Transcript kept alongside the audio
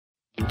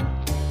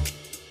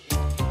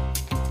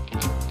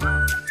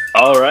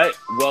All right,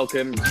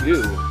 welcome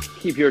to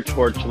Keep Your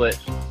Torch Lit,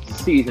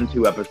 Season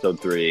 2, Episode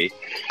 3.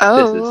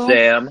 Oh. This is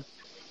Sam.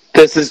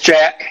 This is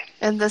Jack.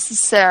 And this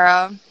is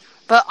Sarah.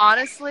 But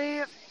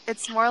honestly,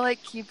 it's more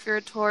like Keep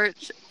Your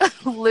Torch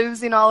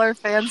losing all our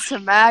fans to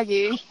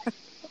Maggie.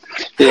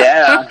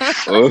 Yeah.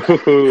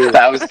 Ooh.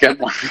 That was a good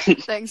one.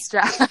 Thanks,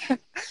 Jack.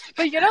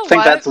 But you know I think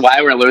what? that's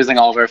why we're losing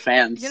all of our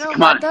fans. You know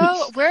Come what, on.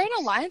 though? We're in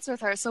alliance with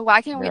her, so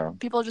why can't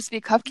people just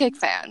be Cupcake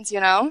fans, you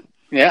know?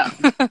 Yeah.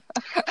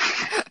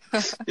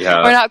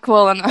 Yeah, We're not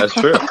cool enough. that's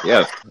true.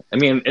 Yeah. I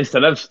mean,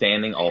 instead of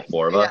standing all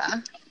four of us, Yeah.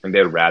 I think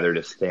they'd rather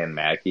just stand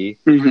Maggie.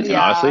 Mhm. And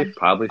Yeah. honestly,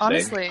 probably same.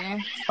 Honestly,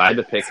 If I had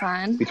to pick it's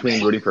fine.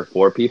 between rooting for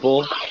 4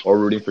 people or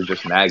rooting for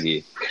just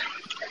Maggie,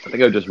 I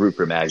think I would just root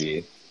for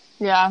Maggie.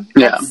 Yeah.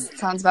 Yeah.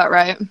 Sounds about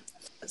right.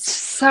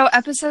 So,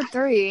 episode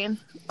 3,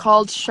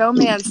 called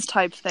Showmance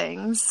Type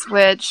Things,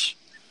 which,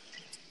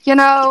 you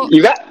know,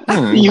 You got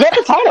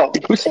the title.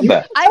 Who said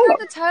that? I got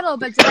the title,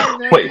 but did I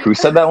really? Wait, who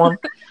said that one?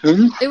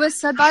 It was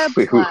said by a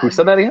Wait, pleb. who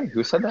said that again?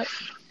 Who said that?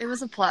 It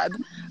was a pleb,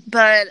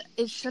 but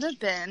it should have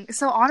been.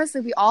 So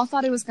honestly, we all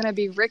thought it was going to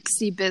be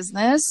Rixie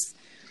Business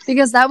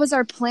because that was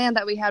our plan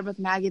that we had with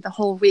Maggie the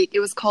whole week. It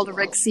was called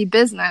Rixie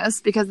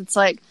Business because it's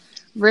like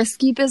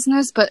risky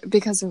business, but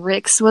because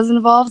Rix was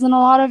involved in a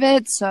lot of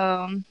it,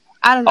 so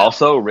I don't know.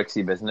 Also,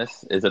 Rixie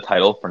Business is a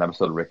title for an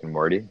episode of Rick and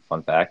Morty.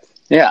 Fun fact.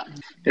 Yeah.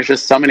 There's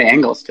just so many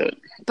angles to it.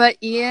 But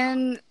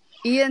Ian,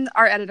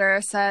 our editor,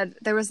 said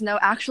there was no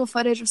actual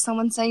footage of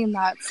someone saying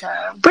that, so...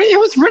 But it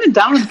was written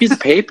down on a piece of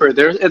paper.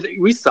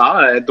 We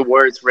saw the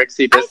words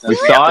Rixie Business. We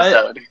saw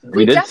episode. it.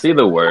 We did see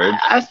the word.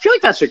 I feel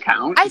like that should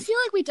count. I feel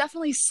like we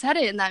definitely said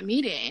it in that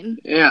meeting.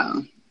 Yeah.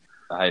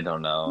 I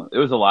don't know. It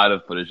was a lot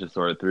of footage to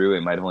sort through.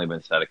 It might have only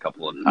been said a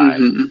couple of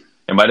times. Mm-hmm.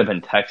 It might have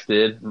been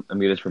texted. I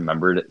mean, I just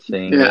remembered it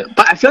saying Yeah. it.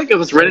 But I feel like it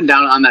was written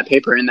down on that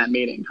paper in that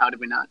meeting. How did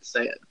we not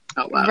say it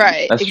out loud?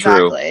 Right, That's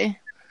true. exactly.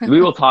 We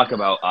will talk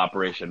about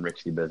Operation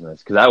Rixie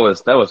Business because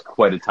that was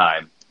quite a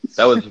time.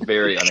 That was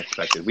very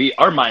unexpected.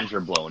 Our minds were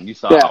blown. You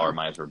saw how our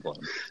minds were blown.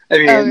 I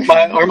mean,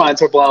 our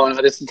minds were blown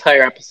with this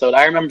entire episode.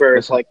 I remember,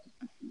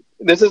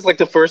 this is like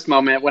the first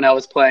moment when I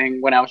was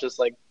playing, when I was just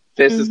like,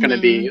 this is going to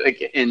be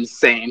like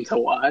insane to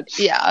watch.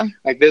 Yeah.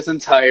 Like this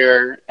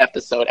entire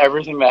episode,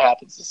 everything that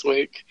happens this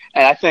week.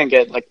 And I think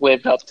it like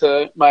lived up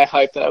to my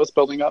hype that I was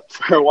building up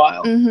for a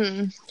while.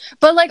 Mm-hmm.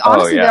 But like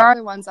honestly, yeah. there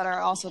are ones that are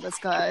also this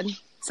good.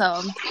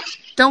 So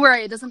don't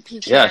worry, it doesn't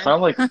peak. Yeah, here. it's not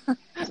like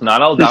it's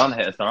not all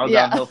downhill. It's not all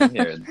Yeah. downhill from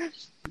here.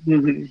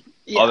 Mhm.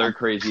 Yeah. Other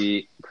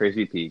crazy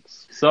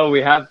peaks. So we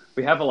have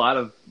a lot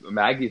of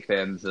Maggie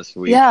fans this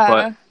week. Yeah.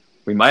 But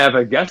we might have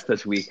a guest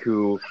this week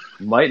who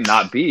might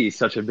not be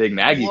such a big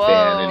Maggie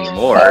fan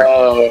anymore.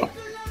 Oh.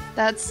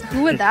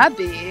 Who would that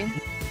be?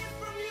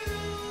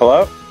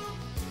 Hello?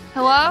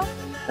 Hello?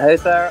 Hey,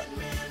 Sarah.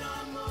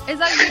 Is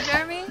that you,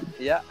 Jeremy?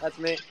 Yeah, that's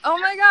me. Oh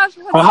my gosh,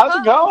 what's Well, how's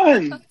up? it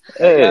going?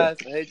 Hey, Hey, guys.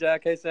 Hey,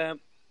 Jack. Hey, Sam.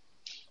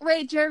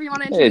 Wait, Jeremy, you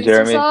want to Hey, introduce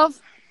Jeremy.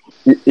 yourself?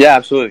 Yeah,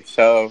 absolutely.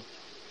 So,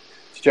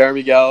 it's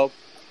Jeremy Gelb,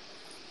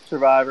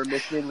 Survivor,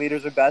 Michigan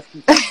Leaders Are Best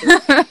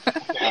contestant.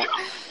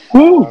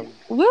 Woo.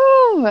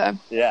 Woo!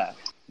 Yeah,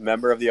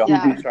 member of the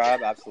Ohio tribe,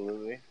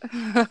 absolutely.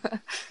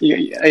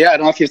 Yeah, I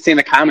don't know if you've seen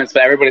the comments,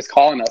 but everybody's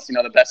calling us,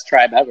 the best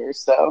tribe ever.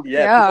 So Yeah,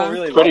 Yeah. people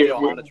really love Pretty- the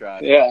Ohio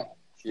tribe. yeah.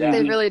 Yeah.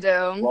 They really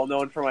do. Well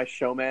known for my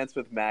showmance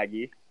with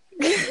Maggie.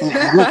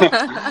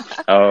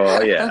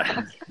 oh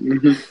yeah.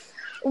 Mhm.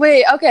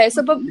 Wait, okay,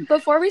 so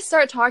before we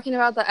start talking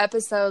about the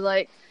episode,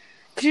 like,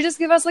 could you just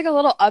give us, like, a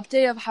little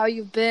update of how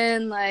you've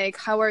been, like,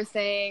 how are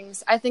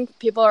things? I think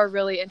people are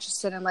really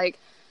interested in, like,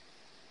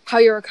 how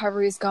your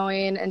recovery is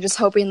going and just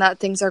hoping that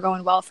things are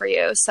going well for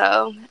you.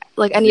 So,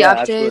 like, any Yeah, updates?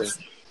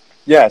 absolutely.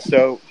 Yeah,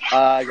 so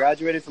I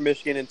graduated from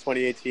Michigan in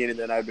 2018, and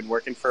then I've been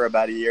working for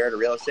about a year at a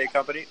real estate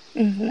company.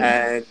 Mm-hmm.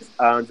 And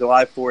on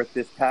July 4th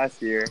this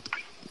past year,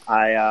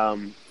 I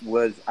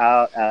was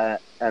out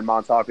at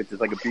Montauk, which is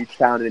like a beach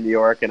town in New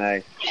York, and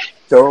I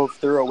dove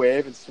through a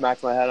wave and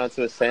smacked my head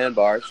onto a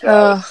sandbar. So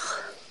Ugh,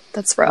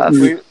 that's rough.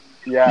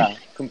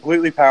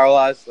 completely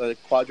paralyzed,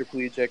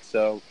 quadriplegic,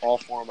 so all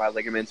 4 of my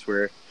ligaments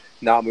were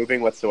not moving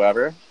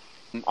whatsoever.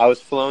 I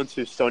was flown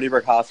to Stony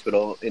Brook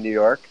Hospital in New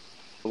York,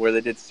 where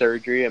they did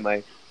surgery, and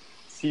my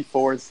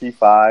C4 and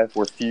C5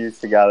 were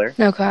fused together.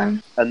 Okay.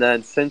 And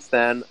then since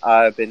then,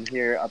 I've been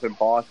here up in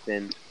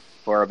Boston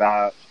for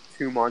about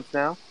 2 months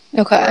now,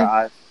 Okay. where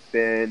I've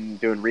been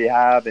doing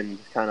rehab and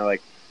just kind of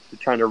like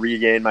trying to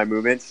regain my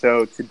movement.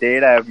 So to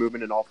date, I have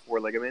movement in all 4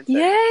 ligaments. Yay!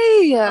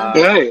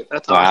 Hey,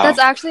 that's Wow. awesome. That's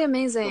actually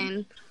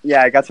amazing.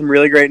 Yeah, I got some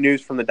really great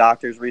news from the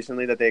doctors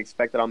recently that they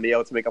expect that I'll be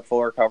able to make a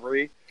full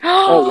recovery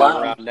Oh,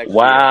 wow. around next year.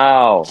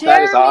 Wow. Jeremy,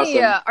 That is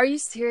awesome. are you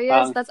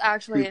serious? That's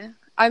actually...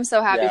 I'm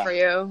so happy Yeah. for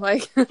you.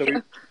 Like,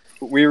 So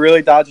we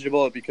really dodged a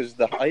bullet because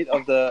the height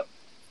of the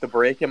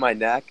break in my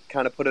neck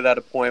kind of put it at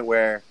a point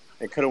where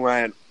it could have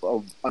went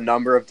a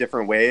number of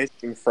different ways,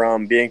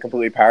 from being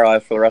completely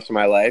paralyzed for the rest of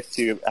my life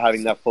to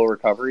having that full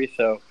recovery.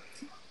 So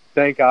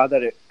thank God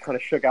that it kind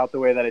of shook out the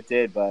way that it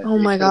did. But oh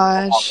my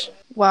gosh.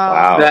 Wow.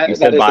 Wow. That you is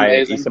said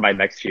amazing. by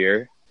next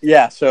year.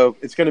 Yeah, so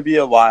it's going to be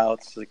a while.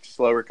 It's like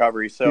slow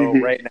recovery. So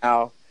right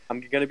now, I'm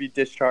going to be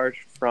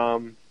discharged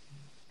from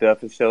the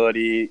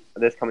facility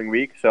this coming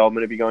week. So I'm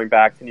going to be going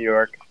back to New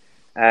York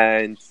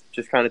and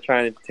just kind of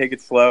trying to take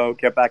it slow,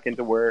 get back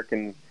into work,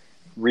 and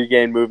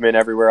regain movement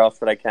everywhere else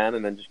that I can,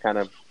 and then just kind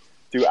of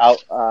do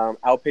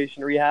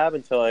outpatient rehab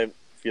until I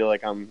feel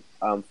like I'm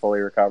fully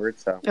recovered.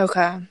 So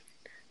Okay.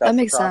 That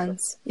makes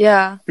sense.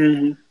 Yeah.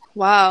 Mm-hmm.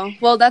 Wow.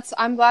 Well,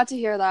 I'm glad to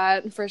hear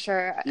that for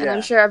sure. And Yeah.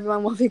 I'm sure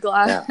everyone will be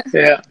glad.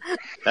 Yeah.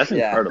 That's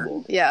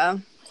incredible. Yeah.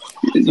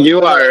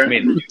 You are I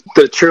mean,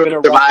 the true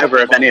survivor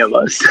of any of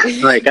us.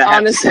 Like, I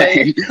have to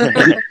say.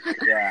 Honestly.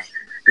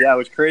 Yeah, it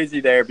was crazy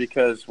there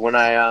because when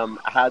I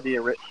had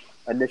the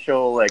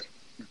initial like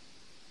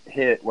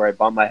hit where I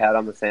bumped my head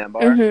on the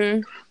sandbar,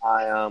 Mhm.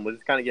 I was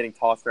just kind of getting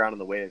tossed around in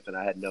the waves and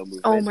I had no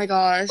movement. Oh my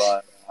gosh.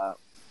 But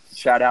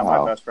shout out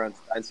my best friend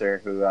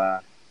Spencer, who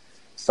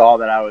saw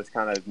that I was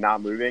kind of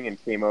not moving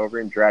and came over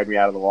and dragged me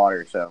out of the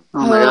water. So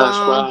Oh my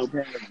gosh,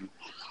 wow.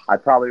 I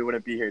probably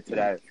wouldn't be here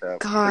today. So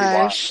pretty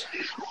wild. Gosh.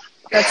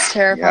 That's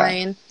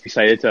terrifying.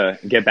 excited to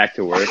get back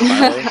to work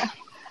finally.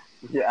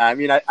 Yeah, I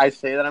mean, I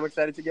say that I'm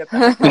excited to get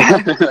back. When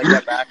I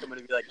get back, I'm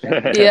going to be like,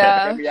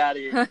 get me out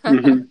of here.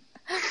 Mhm.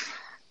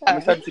 I'm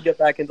excited to get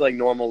back into like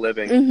normal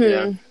living. Mhm.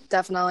 Yeah,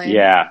 Definitely.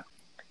 Yeah.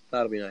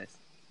 that'll be nice.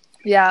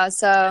 Yeah,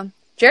 so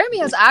Jeremy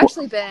has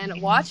actually been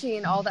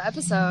watching all the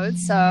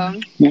episodes, so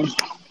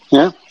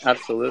Yeah.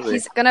 Absolutely.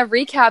 he's going to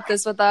recap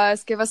this with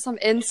us, give us some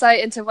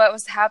insight into what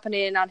was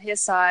happening on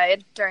his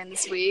side during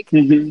this week.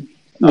 Mhm.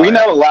 We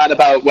know a lot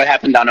about what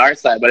happened on our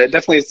side, but it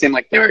definitely seemed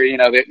like there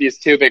were, these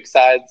two big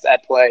sides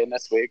at play in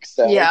this week.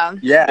 So Yeah.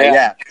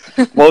 Yeah.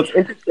 Well, it's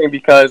interesting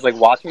because like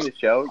watching the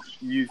show,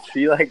 you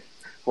see like,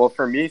 well,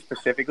 for me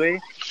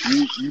specifically,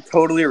 you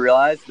totally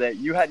realize that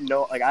you had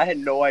I had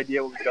no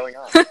idea what was going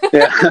on.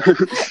 Yeah.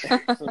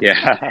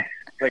 Yeah.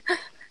 Like,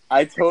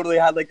 I totally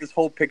had like this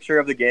whole picture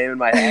of the game in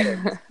my head,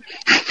 and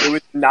it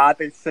was not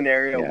the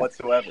scenario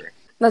whatsoever.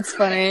 That's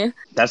funny.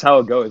 That's how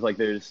it goes. Like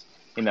there's,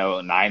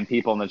 9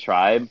 people in the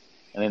tribe,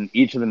 and then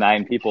each of the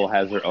 9 people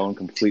has their own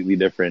completely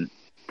different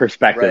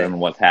perspective Right. on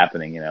what's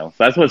happening, So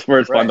that's where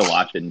it's fun to Right.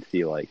 watch it and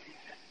see like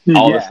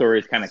all Yeah. the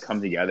stories kind of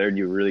come together and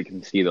you really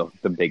can see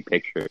the big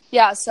picture.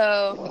 Yeah,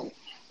 so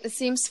it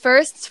seems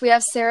first we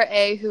have Sarah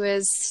A, who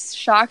is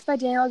shocked by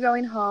Daniel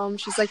going home.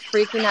 She's like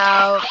freaking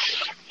out.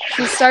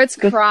 She starts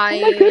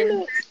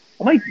crying.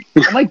 Oh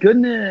my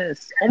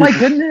goodness. Oh my I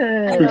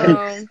goodness.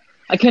 know.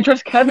 I can't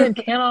trust Kevin,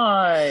 can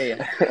I?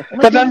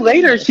 But then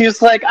later she was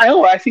like,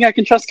 I think I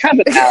can trust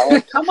Kevin now.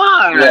 Like, come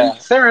on, Yeah.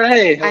 Sarah.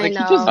 Hey, I like,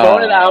 know. he just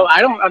voted out.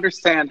 I don't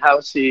understand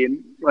how she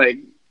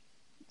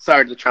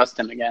started to trust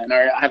him again,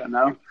 or I don't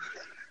know.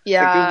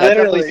 Yeah. That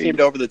definitely Literally. seemed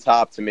over the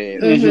top to me.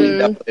 Mhm. It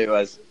definitely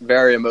was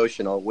very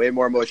emotional, way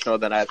more emotional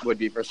than I would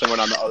be for someone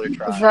on the other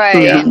tribe.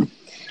 Right. Yeah.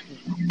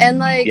 And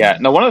like, Yeah.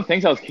 No, one of the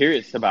things I was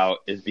curious about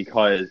is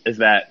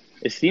that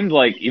it seemed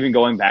like even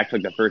going back to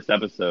like the first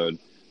episode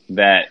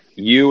that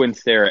you and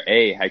Sarah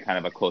A had kind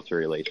of a closer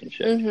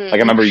relationship. Mhm. Like I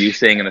remember you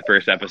saying in the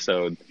first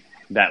episode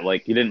that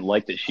like you didn't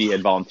like that she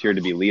had volunteered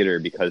to be leader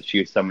because she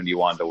was someone you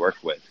wanted to work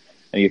with,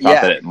 and you thought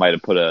Yeah. that it might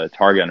have put a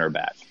target on her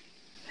back.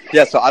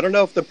 Yeah, so I don't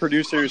know if the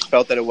producers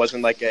felt that it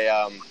wasn't like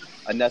a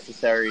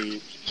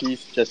necessary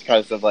piece just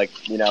because of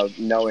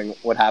knowing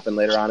what happened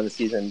later on in the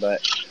season.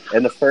 But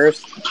in the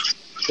first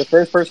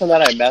person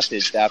that I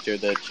messaged after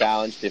the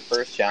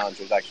first challenge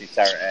was actually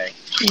Sarah A.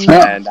 Oh.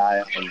 And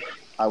I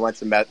went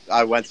to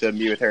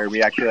meet with her.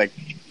 We actually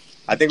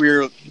I think we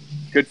were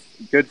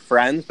good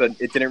friends, but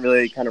it didn't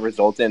really kind of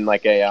result in a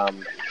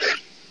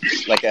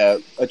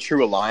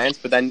true alliance.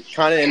 But then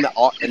kind of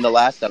in the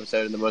last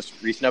episode, in the most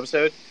recent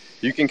episode,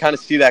 you can kind of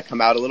see that come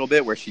out a little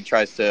bit where she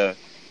tries to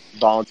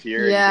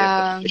volunteer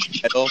and give the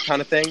title kind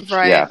of thing.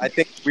 right. Yeah. I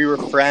think we were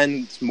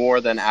friends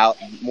more than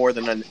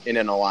in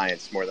an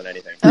alliance more than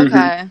anything.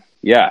 Okay.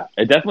 Yeah,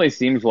 it definitely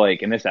seems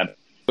like in this episode,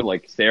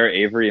 like Sarah,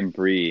 Avery, and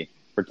Bree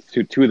were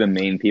two of the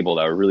main people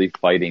that were really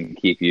fighting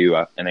to keep you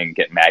and then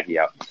get Maggie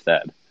out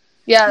instead.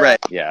 Yeah. Right.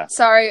 Yeah.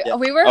 Sorry, Yeah.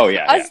 we were. Oh,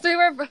 yeah, us three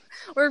were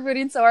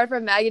rooting so hard for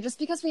Maggie just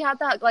because we had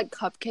that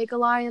cupcake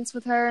alliance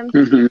with her.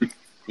 Mhm.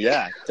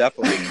 Yeah,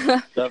 definitely.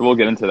 We'll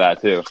get into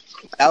that too.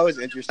 That was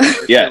interesting.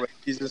 For Yeah. sure, when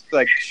he just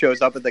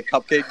shows up at the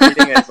cupcake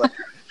meeting and it's like,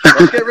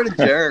 let's get rid of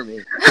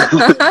Jeremy.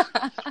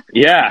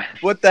 Yeah.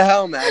 What the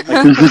hell, man?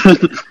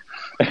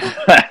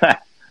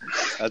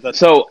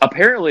 So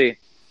apparently,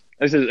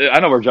 I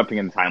know we're jumping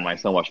in the timeline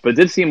so much, but it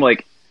did seem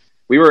like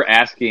we were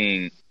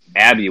asking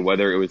Abby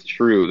whether it was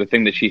true, the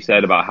thing that she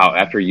said about how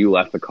after you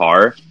left the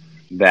car,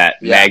 that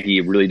Yeah.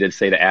 Maggie really did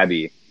say to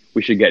Abby,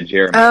 we should get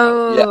Jeremy.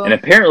 Oh. And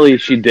apparently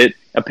she did.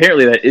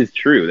 Apparently that is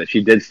true, that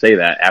she did say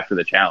that after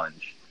the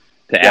challenge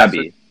to Yeah,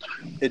 Abby.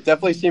 It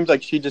definitely seems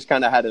like she just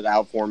kind of had it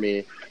out for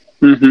me.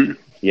 Mhm.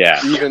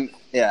 Yeah.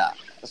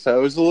 So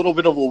it was a little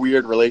bit of a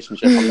weird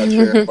relationship, I'm not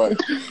sure.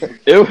 But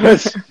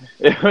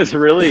It was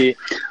really,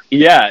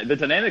 the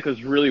dynamic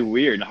was really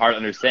weird and hard to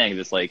understand.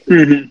 Just like,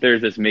 Mhm.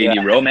 there's this maybe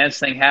Yeah. romance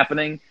thing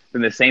happening,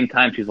 but at the same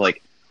time, she's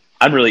like,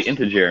 I'm really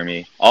into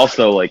Jeremy.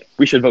 Also, like,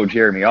 we should vote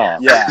Jeremy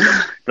off. Yeah.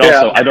 But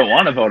also, I don't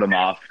want to vote him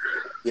off.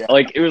 Yeah.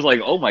 Like, it was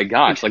like, oh my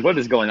gosh, like, what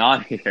is going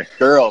on here?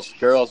 Girls,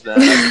 man.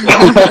 You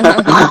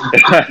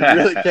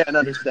really can't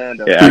understand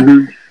them.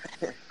 Yeah.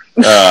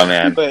 Oh,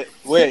 man. But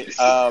wait,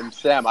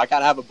 Sam, I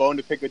kind of have a bone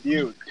to pick with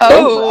you.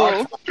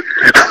 Oh.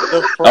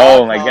 The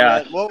frog Oh, my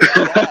comment, gosh. what was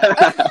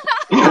that?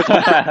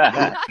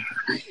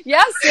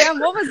 Yeah, Sam,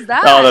 what was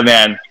that? Oh, the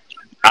man.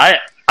 I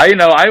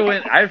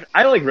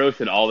like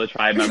roasted all the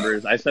tribe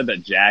members. I said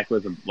that Jack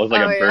was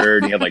like a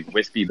bird. He had like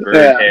wispy bird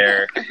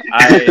hair.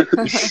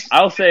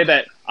 I'll say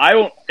that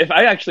if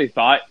I actually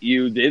thought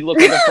you did look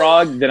like a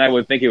frog, then I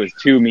would think it was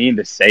too mean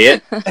to say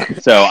it.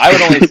 So I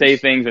would only say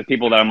things with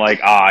people that I'm like,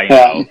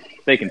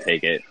 they can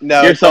take it.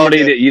 No, you're it's all somebody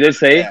good. that you just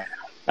say. Yeah.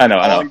 I know.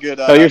 All in good,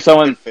 So you're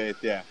someone. good faith,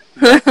 yeah.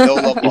 No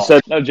love You lost.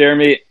 said no.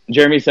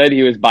 Jeremy said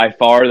he was by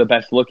far the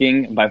best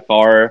looking, by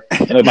far the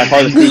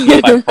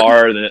sneakiest, by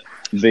far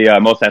the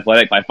most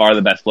athletic, by far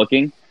the best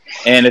looking.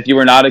 And if you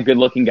were not a good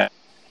looking guy,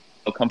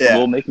 feel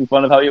comfortable making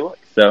fun of how you look.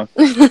 So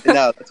No,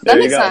 that's That you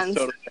makes go. sense.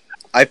 totally.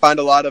 I find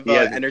a lot of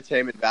Yeah.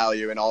 entertainment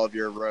value in all of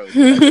your roads. I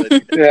really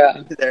think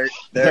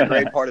they're a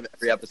great part of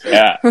every episode.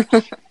 yeah,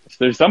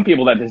 there's some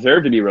people that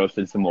deserve to be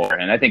roasted some more,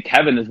 and I think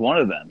Kevin is one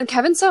of them.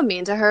 Kevin's so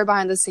mean to her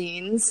behind the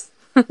scenes.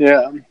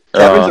 Yeah.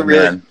 Kevin's a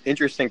really Man.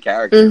 interesting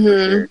character for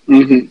sure.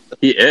 Mm-hmm.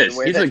 He is. The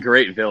way He's that- a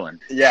great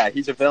villain. Yeah,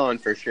 he's a villain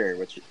for sure,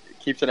 which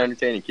keeps it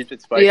entertaining, keeps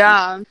it spicy.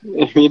 Yeah.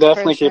 He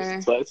definitely For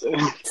keeps sure. it spicy.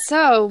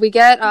 So we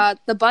get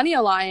the Bunny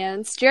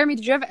Alliance. Jeremy,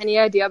 did you have any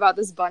idea about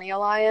this Bunny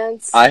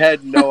Alliance? I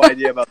had no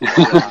idea about the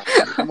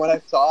storyline. And when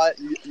I saw it,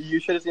 you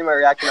should have seen my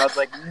reaction. I was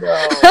like,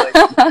 no.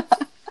 Like,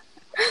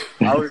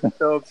 I was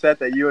so upset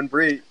that you and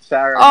Bree,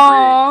 Sarah and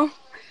Oh, Bree,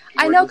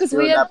 I were know, just 'cause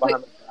doing we had- that behind my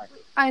back.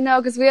 I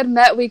know, because we had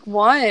met week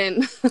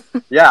 1.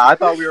 Yeah, I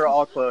thought we were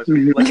all close.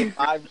 Mhm. Like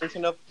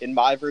in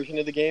my version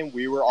of the game,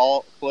 we were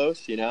all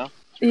close, you know.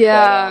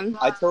 Yeah.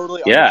 But, I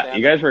totally Yeah,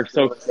 understand you guys were that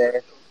so- people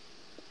there,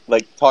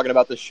 like talking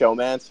about the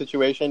showman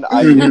situation.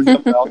 I Mhm. did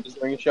something else was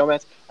doing a showman,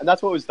 and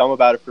that's what was dumb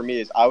about it for me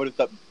is I would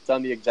have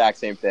done the exact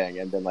same thing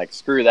and been like,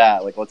 screw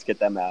that, like let's get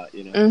them out,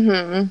 you know.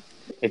 Mm-hmm.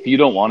 If you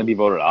don't want to be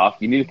voted off,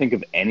 you need to think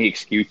of any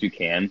excuse you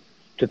can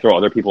to throw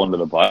other people under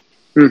the bus.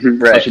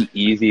 Mm-hmm. Right. Such an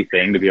easy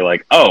thing to be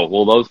like, oh,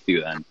 well, those two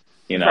then,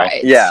 you know.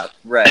 Right. Yeah.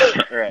 Right.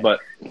 Right.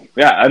 But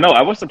yeah, I know.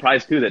 I was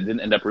surprised too that it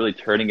didn't end up really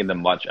turning into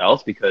much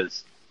else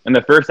because in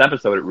the first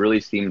episode, it really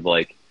seemed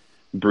like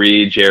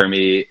Bree,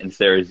 Jeremy, and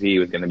Sarah Z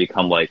was going to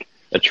become like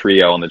a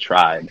trio in the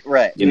tribe.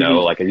 right. You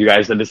know, like you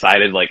guys had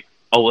decided like,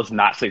 oh, let's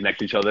not sit next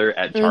to each other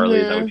at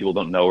Charlie's. That way people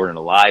don't know we're an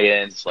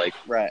alliance. Like,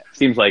 Right.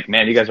 seems like,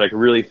 man, you guys are like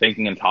really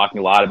thinking and talking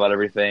a lot about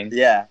everything.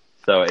 Yeah.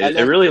 So And it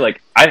then- really like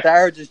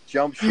Sarah just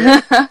jumped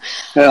ship.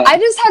 Yeah. I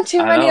just had too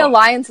I many know.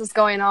 alliances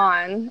going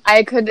on.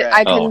 I couldn't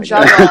Oh my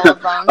juggle all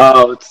of them.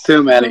 Oh, it's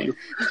too many.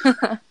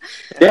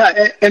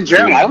 Yeah, and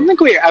Jeremy, I don't think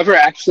we ever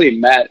actually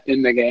met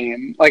in the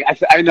game. Like,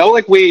 I know,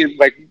 like, me,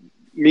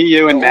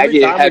 you, and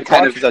Maggie had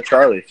kind of... at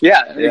Charlie.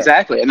 Yeah,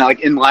 exactly. And,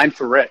 like, in line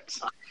for Rick's.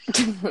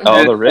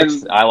 oh, the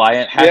Ricks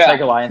alliance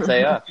 #alliance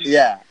AF.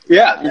 Yeah.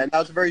 Yeah. And that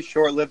was a very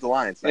short-lived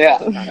alliance. Yeah,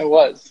 it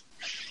was.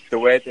 The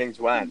way things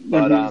went.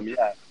 But, Mhm.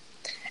 yeah.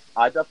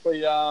 I definitely,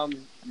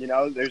 you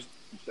know, there's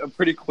a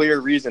pretty clear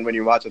reason when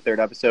you watch the third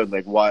episode,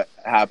 like, what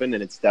happened,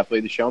 and it's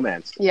definitely the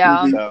showmans.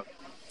 Yeah. So,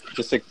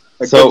 just a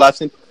So- good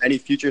lesson for any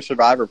future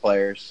Survivor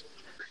players.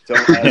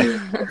 Don't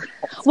ever...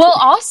 Well,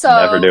 also,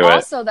 Never do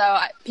it. though,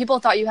 people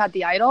thought you had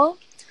the idol.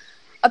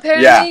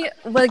 Apparently,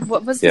 like,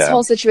 what was this Yeah.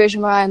 whole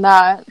situation behind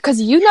that?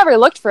 Because you never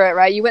looked for it,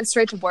 right? You went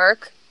straight to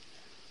work.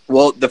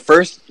 Well, the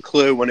first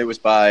clue when it was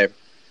by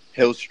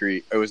Hill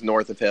Street, it was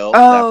north of Hill.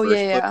 Oh, that first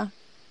yeah, clue, yeah.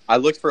 I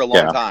looked for a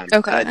long Yeah. time,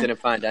 Okay. and I didn't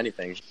find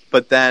anything.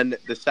 But then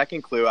the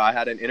second clue, I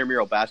had an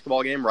intramural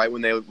basketball game right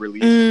when they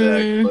released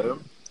Mm. the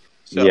clue.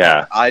 So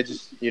Yeah. I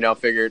just,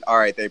 figured, all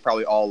right, they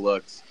probably all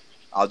looked.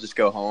 I'll just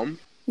go home.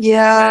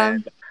 Yeah.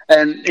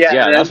 And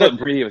Yeah, and that's what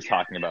Bree was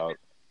talking about.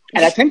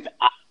 And I think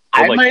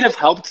I like- might have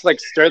helped like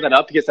stir that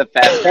up because at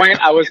that point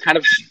I was kind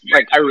of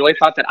like I really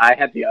thought that I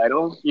had the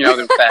idol,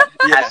 that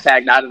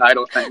hashtag not an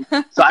idol thing.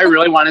 So I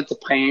really wanted to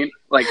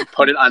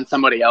put it on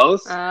somebody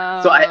else. So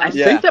I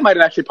Yeah. think that might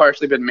have actually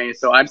partially been me.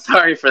 So I'm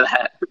sorry for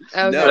that.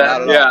 Okay. no, not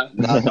at all. Yeah.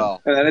 Not at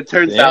all. And then it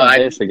turns Yeah, out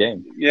it's the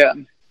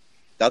game.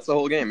 That's the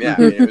whole game. Yeah,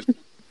 I mean,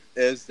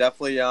 it was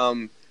definitely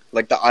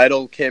like the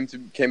idol came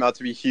out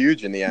to be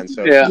huge in the end.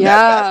 So Yeah.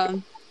 Yeah.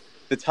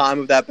 the time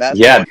of that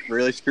basketball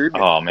really screwed me.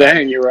 Oh man.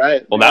 Dang, you're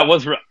right. Well, that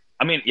was.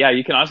 I mean, yeah,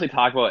 you can honestly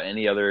talk about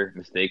any other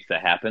mistakes that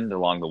happened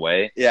along the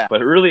way. Yeah.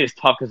 But it really is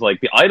tough because, like,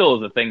 the idol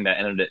is the thing that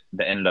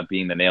ended up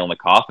being the nail in the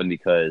coffin.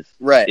 Because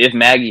Right. if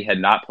Maggie had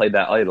not played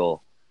that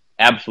idol,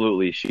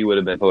 absolutely she would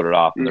have been voted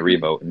off in the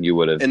revote, and you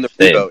would have In the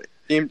stayed. revote.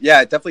 It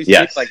definitely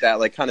Yes. seems like that.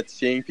 Like, kind of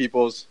seeing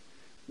people's.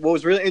 What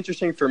was really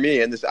interesting for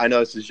me, and this I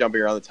know this is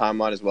jumping around the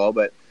timeline as well,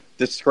 but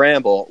the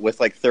scramble with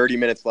like 30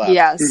 minutes left.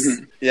 Yes.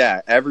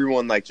 Yeah,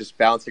 everyone like just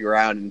bouncing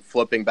around and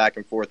flipping back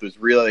and forth was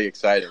really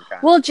exciting.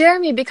 Well,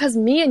 Jeremy, because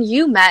me and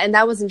you met and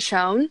that wasn't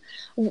shown.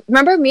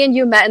 Remember, me and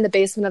you met in the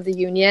basement of the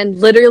Union,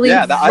 literally.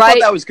 Yeah, I thought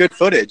that was good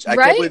footage. I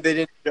can't believe they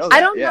didn't show that.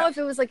 I don't know if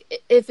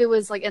it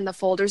was like in the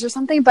folders or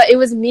something, but it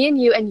was me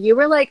and you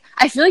were like,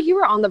 I feel like you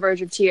were on the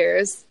verge of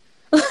tears.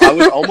 I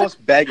was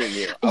almost begging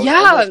you. I was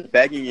almost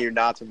begging you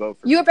not to vote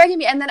for me. You were begging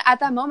me, and then at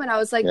that moment, I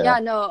was like,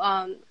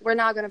 no, we're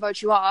not going to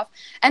vote you off.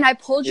 And I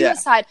pulled you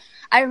aside.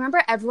 I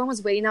remember everyone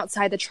was waiting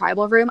outside the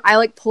tribal room. I,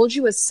 like, pulled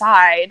you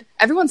aside.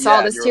 Everyone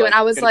saw this, too, and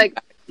I was like,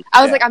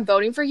 I'm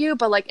voting for you,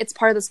 but, like, it's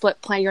part of the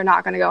split plan. You're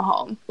not going to go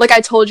home. Like,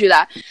 I told you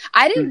that.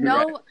 I didn't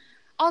know... Right.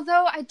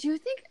 Although I do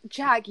think,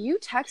 Jack, you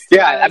texted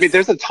us. I mean,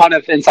 there's a ton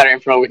of insider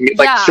info we can get.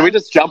 Like, should we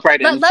just jump right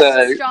into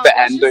the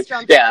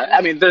end? I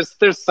mean,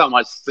 there's so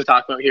much to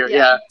talk about here.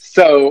 Yeah.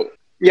 So,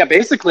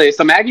 basically,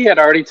 Maggie had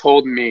already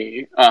told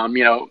me,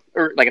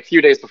 or like a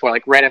few days before,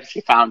 like right after she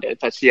found it,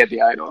 that she had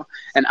the idol.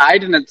 And I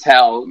didn't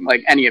tell,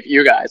 like, any of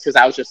you guys, because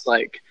I was just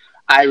like,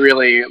 I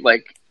really,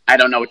 like, I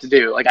don't know what to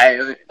do. Like,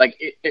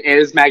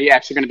 is Maggie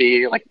actually going to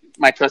be, like,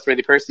 my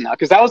trustworthy person now?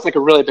 Because that was, like,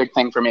 a really big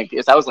thing for me.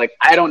 Because I was like,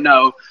 I don't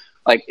know,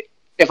 like,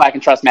 if I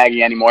can trust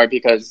Maggie anymore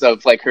because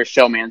of like her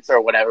showmance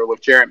or whatever with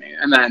Jeremy.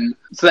 And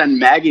then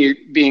Maggie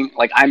being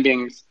like, I'm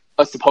being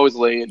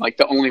supposedly like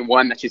the only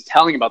one that she's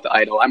telling about the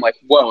idol. I'm like,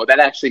 whoa, that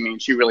actually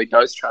means she really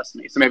does trust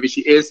me. So maybe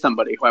she is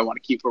somebody who I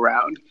want to keep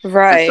around.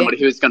 Right. Somebody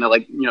who's going to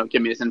like,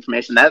 give me this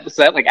information. That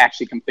like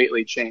actually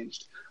completely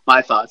changed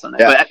my thoughts on it.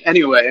 Yeah. But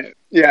anyway,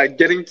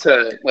 getting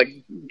to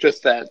like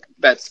just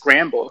that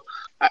scramble.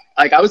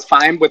 I was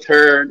fine with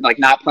her like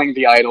not playing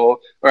the idol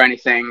or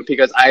anything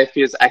because I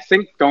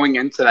think going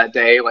into that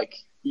day, like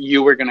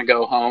you were gonna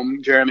go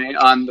home, Jeremy,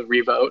 on the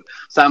revote.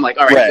 So I'm like,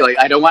 all right. Like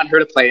I don't want her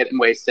to play it and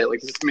waste it.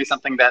 Like this is gonna be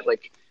something that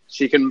like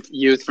she can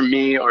use for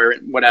me or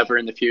whatever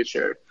in the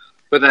future.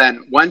 But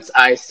then once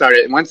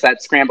that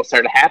scramble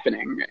started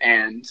happening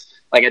and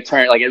like it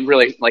turned like it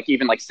really like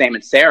even like Sam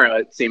and Sarah,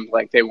 it seemed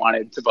like they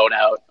wanted to vote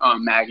out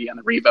Maggie on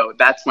the revote.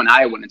 That's when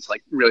I went into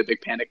like really big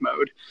panic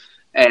mode.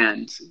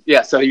 And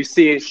so you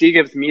see, she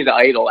gives me the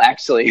idol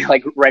actually,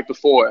 like right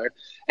before,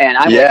 and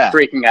I'm like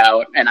freaking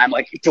out, and I'm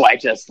like, do I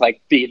just like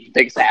be the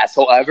biggest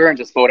asshole ever and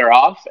just vote her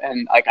off?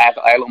 And like I have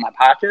the idol in my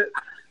pocket,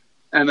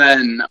 and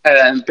then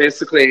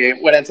basically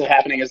what ends up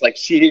happening is like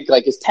she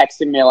like is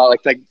texting me a lot,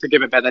 like to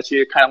give it back, that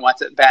she kind of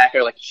wants it back,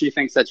 or like she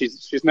thinks that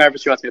she's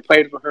nervous, she wants me to play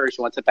it for her,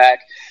 she wants it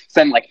back.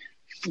 So then like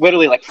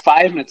literally like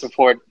 5 minutes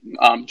before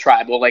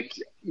tribal, like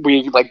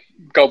we like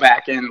go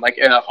back in like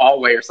in a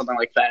hallway or something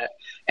like that.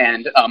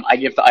 And I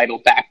give the idol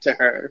back to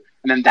her.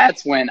 And then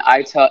that's when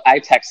I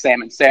text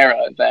Sam and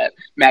Sarah that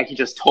Maggie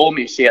just told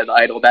me she had the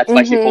idol. That's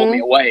why she pulled me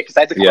away. Because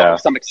I had to come up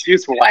with some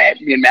excuse for why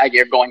me and Maggie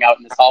are going out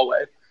in this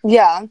hallway.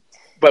 Yeah.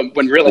 But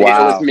when really it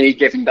was me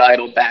giving the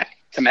idol back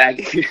to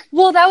Maggie.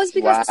 Well, that was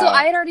because, so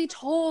I had already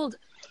told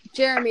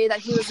Jeremy that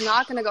he was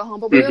not going to go home.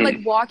 But we were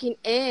like walking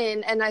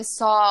in and I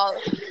saw,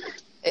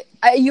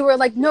 you were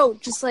like, no,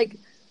 just like,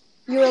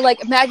 you were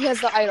like, Maggie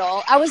has the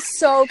idol. I was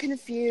so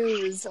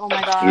confused. Oh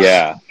my God.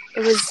 Yeah.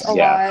 It was a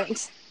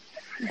lot,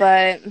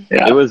 but...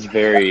 It was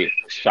very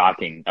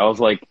shocking. I was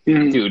like,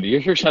 dude,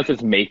 you're sure she's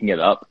just making it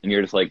up? And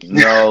you're just like,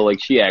 no,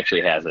 like, she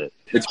actually has it.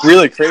 It's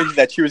really crazy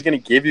that she was going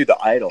to give you the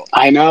idol.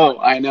 I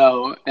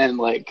know. And,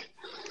 like,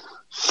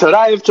 should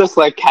I have just,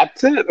 like,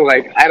 kept it?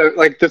 Like, I don't...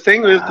 Like, the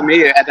thing is, to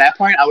me, at that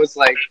point, I was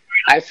like,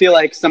 I feel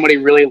like somebody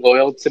really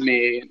loyal to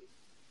me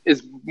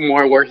is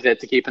more worth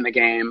it to keep in the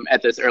game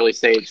at this early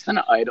stage than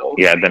an idol.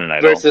 Yeah, than an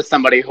idol. Versus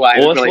somebody who I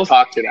haven't really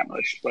talked to that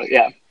much. But,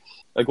 yeah.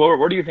 Like,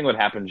 what do you think would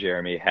happen,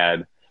 Jeremy,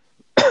 had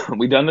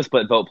we done the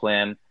split vote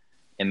plan,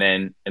 and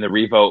then in the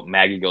revote,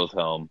 Maggie goes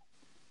home?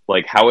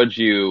 Like, how would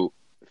you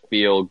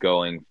feel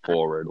going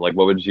forward? Like,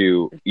 what would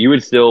you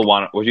still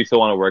want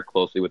to work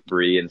closely with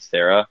Bree and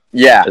Sarah?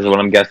 Yeah. Is what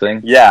I'm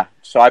guessing? Yeah.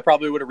 So I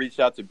probably would have reached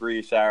out to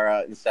Bree,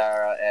 Sarah, and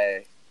Sarah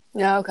A.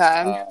 Yeah,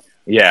 okay.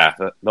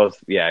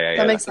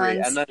 That makes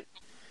sense. And then,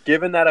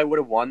 given that I would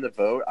have won the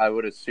vote, I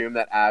would assume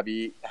that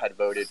Abby had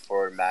voted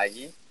for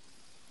Maggie.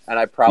 And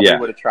I probably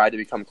would have tried to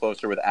become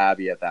closer with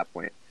Abby at that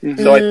point.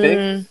 So I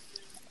think,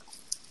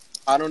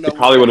 I don't know. You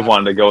probably would have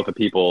wanted to go with the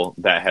people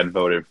that had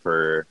voted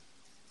for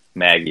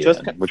Maggie,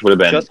 which would have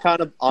been just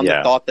kind of on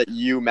the thought that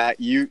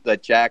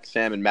that Jack,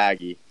 Sam, and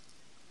Maggie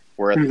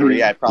were at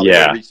 3. I probably would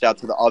have reached out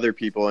to the other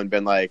people and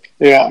been like,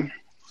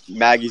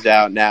 Maggie's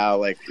out now.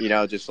 Like,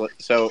 just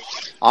so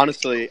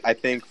honestly, I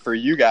think for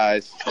you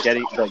guys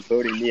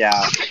voting me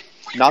out.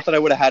 Not that I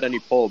would have had any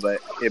pull, but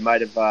it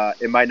might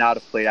not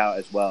have played out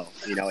as well.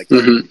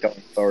 Going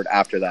forward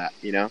after that.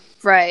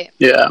 Right.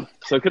 Yeah.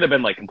 So it could have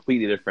been like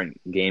completely different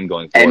game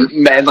going forward.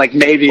 And like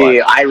maybe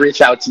I reach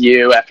out to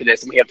you after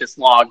this, and we have this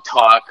long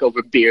talk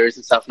over beers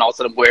and stuff, and all of a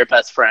sudden we're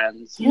best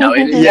friends.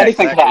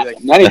 Anything could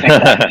happen. Anything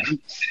could happen.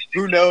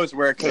 Who knows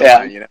where it could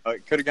have gone?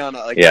 It could have gone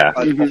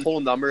a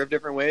whole number of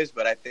different ways.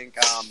 But I think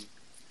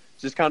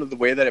just kind of the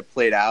way that it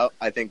played out,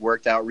 I think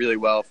worked out really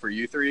well for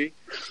you three,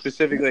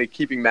 specifically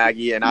keeping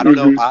Maggie. And I don't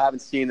know, I haven't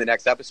seen the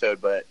next episode,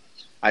 but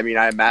I mean,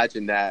 I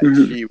imagine that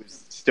Mhm. she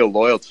was still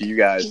loyal to you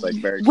guys, like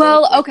very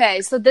Well, closely.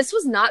 okay, so this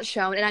was not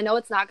shown, and I know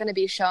it's not going to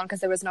be shown because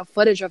there was no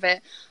footage of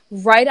it.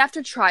 Right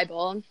after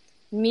Tribal,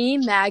 me,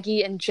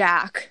 Maggie, and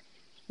Jack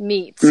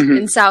meet Mhm.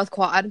 in South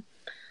Quad.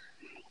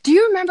 Do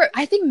you remember?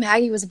 I think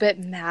Maggie was a bit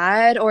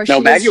mad, or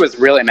No, Maggie was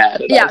really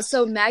mad at Yeah, us.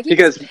 so Maggie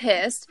Because- was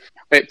pissed.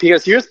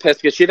 Because she was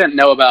pissed because she didn't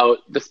know about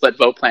the split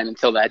vote plan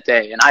until that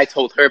day, and I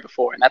told her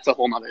before, and that's a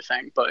whole nother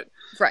thing. But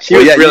Right. she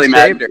was you really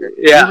mad. saved her.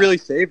 Yeah. You really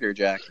saved her,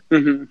 Jack.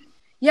 Mhm.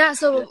 Yeah,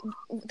 so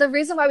the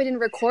reason why we didn't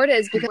record it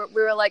is because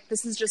we were like,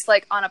 this is just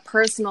like on a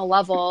personal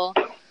level.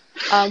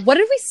 What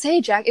did we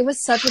say, Jack? It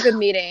was such a good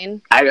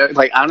meeting. I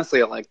like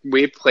honestly, like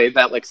we played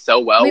that like so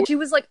well. She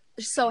was like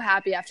so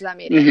happy after that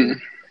meeting.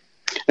 Mhm.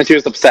 And she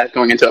was upset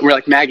going into it. We're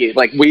like, Maggie,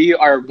 like we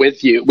are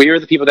with you. We are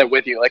the people that are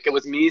with you. Like it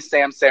was me,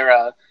 Sam,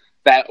 Sarah,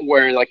 that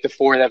were like the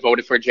four that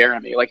voted for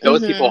Jeremy. Like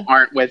those Mhm. people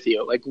aren't with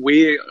you. Like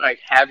we like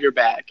have your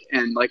back,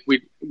 and like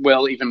we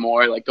will even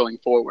more like going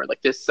forward.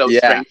 Like this so Yeah.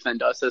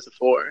 strengthened us as a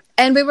four.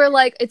 And we were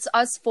like, it's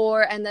us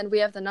four, and then we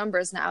have the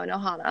numbers now in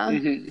Ohana.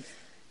 Mhm.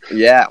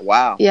 Yeah,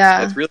 wow.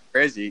 Yeah. That's really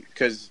crazy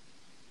because,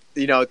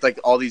 you know, it's like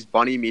all these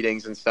bunny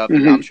meetings and stuff. Mhm.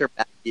 And I'm sure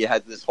Maggie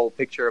has this whole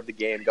picture of the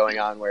game going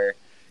on where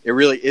it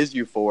really is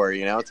you four,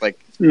 you know? It's like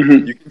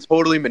Mhm. you can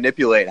totally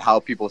manipulate how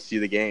people see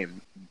the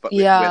game. But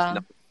Yeah.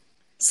 with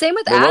Same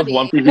with There was Abby.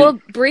 one- Well,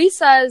 Bree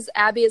says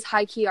Abby is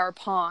high key our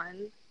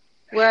pawn,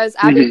 whereas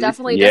Abby Mhm.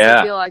 definitely Yeah.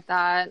 doesn't feel like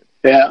that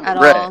Yeah. at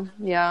Right. all.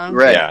 Yeah.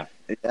 right. Yeah.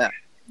 Yeah.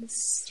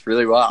 It's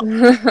really wild.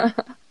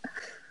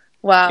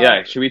 Wow.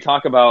 Yeah, should we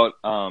talk about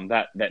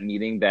that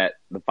meeting that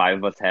the five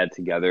of us had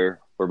together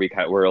where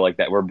where like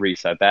that where Bree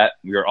said that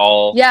we were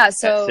all Yeah. at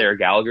So Sarah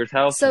Gallagher's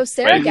house. so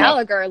Sarah right across-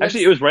 Gallagher lives.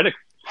 Actually, it was right.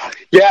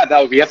 Yeah,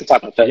 that we have to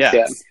talk about this. Yeah.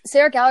 Yeah.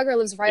 Sarah Gallagher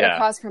lives right Yeah.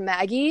 across from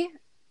Maggie.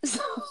 So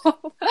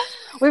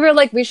we were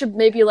like, we should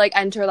maybe like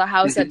enter the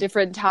house at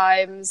different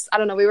times. I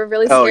don't know. We were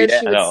really Oh, scared yeah,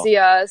 she I would know. see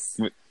us.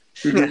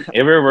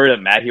 Ever heard that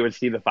Maggie would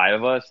see the five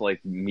of us like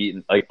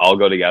meet, like all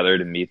go together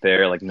to meet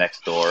there, like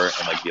next door,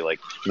 and like be like,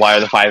 "Why are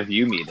the five of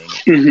you meeting?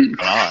 Mhm.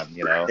 Come on,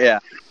 you know?" Yeah.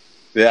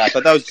 Yeah, I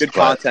thought that was good But-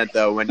 content,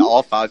 though, when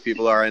all five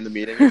people are in the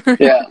meeting.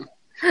 Yeah.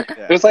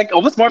 It was like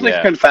almost more of like Yeah.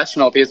 a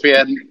confessional because we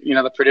had, you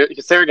know, the producer,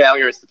 Sarah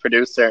Gallagher is the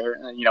producer,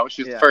 and you know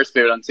she was Yeah. the first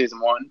dude on season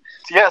 1.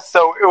 Yeah,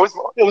 so it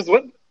was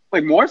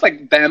like more of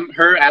like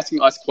her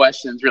asking us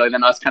questions really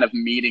than us kind of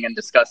meeting and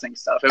discussing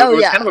stuff. It, Oh, it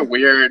was yeah. kind of a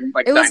weird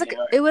like It was dynamic,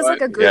 like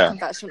but- a group Yeah.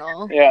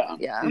 confessional. yeah.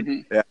 Yeah.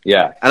 Mhm.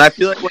 Yeah, And I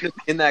feel like when it's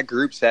in that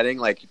group setting,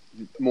 like,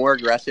 more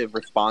aggressive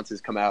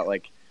responses come out.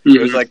 Like, it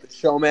was like the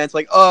showman's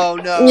like, oh,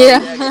 no.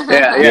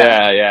 Yeah.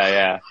 Yeah.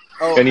 yeah.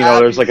 Oh, And, you know,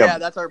 Abby, there's like a- yeah,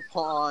 that's our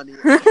pawn.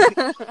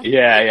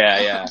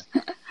 Yeah.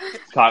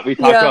 We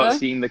talked Yeah. about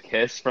seeing the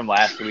kiss from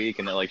last week,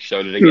 and it like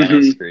showed it again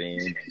on Mhm.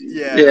 screen.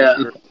 Yeah. Yeah.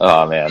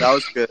 Oh man. That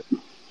was good.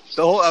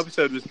 The whole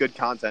episode was good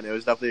content. It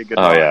was definitely a good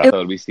Oh one. yeah.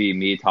 So we see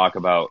me talk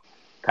about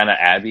kind of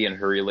Abby and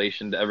her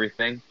relation to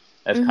everything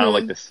as kind Mhm. of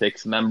like the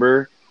sixth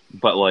member,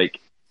 but like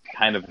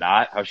kind of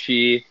not.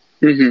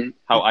 Mhm.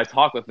 How I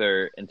talked with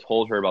her and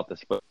told her about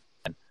this book,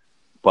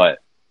 but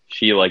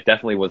she like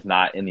definitely was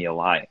not in the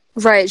alliance.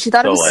 Right. She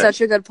thought it So, was like-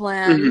 such a good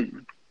plan.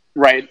 Mhm.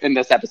 Right in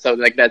this episode,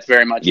 like that's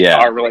very much Yeah.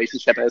 our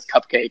relationship as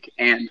Cupcake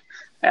and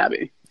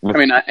Abby. I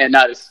mean, and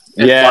not as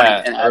Bunny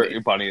Yeah, and Abby.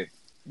 or Bunny. The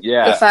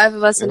Yeah, five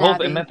of us the and whole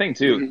Abby. and that thing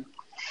too. Mhm.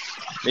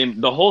 I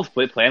mean, the whole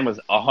split plan was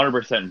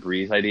 100%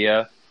 Bree's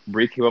idea.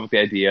 Bree came up with the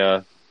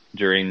idea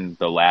during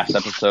the last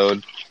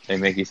episode. I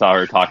think you saw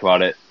her talk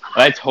about it.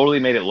 And I totally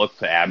made it look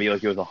to Abby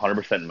like it was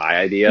 100% my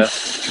idea.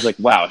 She's like,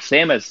 wow,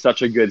 Sam has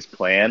such a good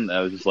plan. And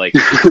I was just like,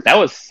 that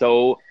was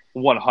so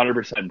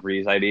 100%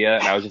 Bree's idea.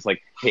 And I was just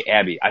like, hey,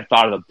 Abby, I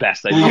thought of the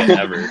best idea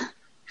ever.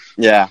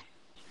 Yeah.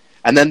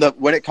 And then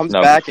when it comes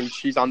No. back and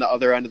she's on the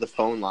other end of the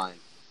phone line.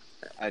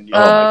 And Oh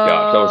my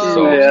gosh, that was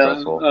so Yeah.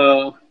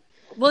 stressful.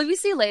 Will we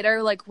see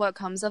later, like, what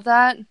comes of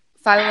that?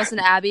 Five of us and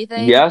Abby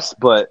thing? Yes,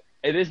 but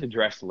it is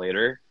addressed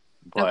later.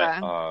 But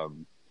Okay.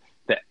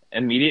 the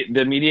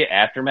immediate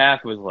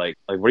aftermath was like,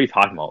 what are you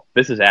talking about?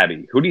 This is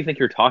Abby. Who do you think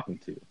you're talking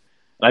to? And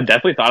I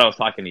definitely thought I was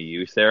talking to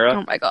you, Sarah.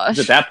 Oh my gosh. 'Cause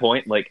at that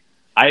point, like,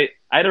 I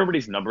had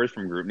everybody's numbers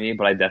from GroupMe,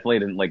 but I definitely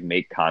didn't like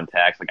make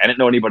contacts. Like, I didn't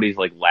know anybody's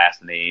like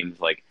last names.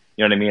 Like,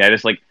 you know what I mean? I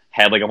just like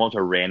had like a bunch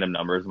of random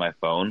numbers on my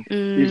phone.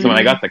 Mm. So when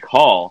I got the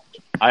call,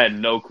 I had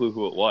no clue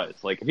who it was.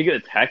 Like, if you get a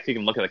text, you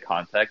can look at the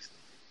context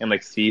and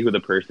like see who the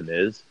person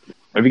is.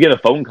 Or if you get a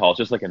phone call, it's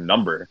just like a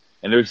number.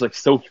 And it was like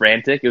so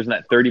frantic. It was in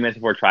that 30 minutes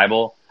before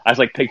Tribal. I just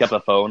like picked up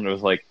the phone and it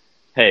was like,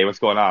 hey, what's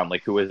going on?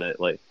 Like, who is it?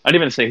 Like, I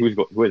didn't even say who is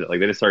it. Like,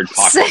 they just started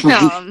talking.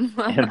 Sam.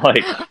 And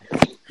like,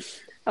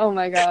 Oh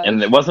my god.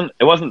 and it wasn't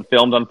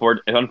filmed.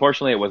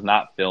 Unfortunately, it was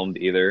not filmed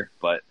either.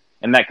 But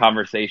in that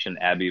conversation,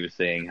 Abby was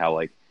saying how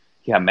like,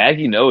 yeah,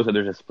 Maggie knows that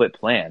there's a split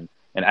plan,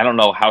 and I don't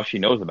know how she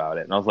knows about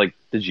it. And I was like,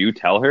 did you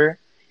tell her?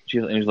 She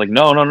was like,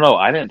 no,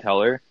 I didn't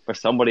tell her, but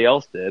somebody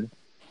else did. And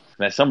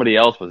that somebody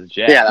else was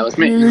Jack. Yeah, that was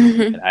me.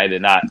 Mm-hmm. And I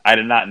did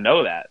not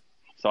know that.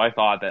 So I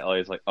thought that I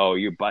was like, oh,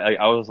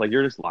 I was like,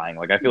 you're just lying.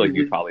 Like, I feel like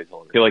you probably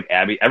told her. I feel like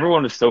Abby,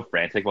 everyone was so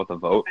frantic about the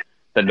vote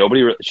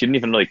that she didn't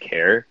even really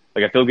care.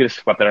 Like, I feel like we just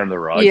swept that under the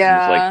rug.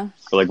 Yeah. And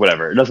just, like,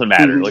 whatever. It doesn't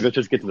matter. Like, let's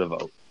just get to the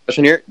vote.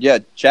 Question here? Yeah,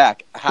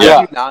 Jack.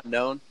 Had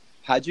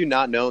you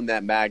not known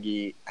that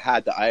Maggie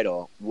had the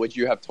idol, would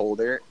you have told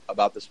her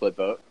about the split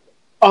vote?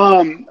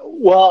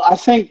 Well, I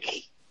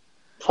think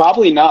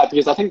probably not,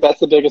 because I think that's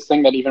the biggest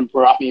thing that even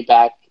brought me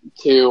back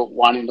to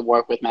wanting to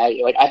work with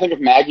Maggie. Like, I think if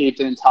Maggie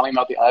didn't tell me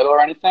about the idol or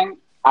anything,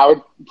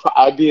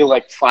 I'd be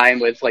like fine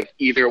with like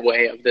either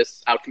way of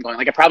this outcome going.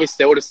 Like, I probably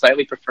still would have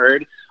slightly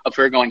preferred of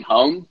her going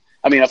home.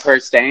 I mean, of her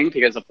staying,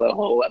 because of the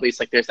whole, at least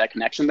like there's that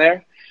connection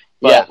there.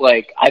 But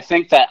like, I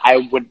think that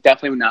I would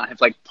definitely not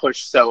have like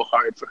pushed so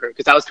hard for her,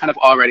 because I was kind of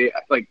already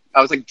like,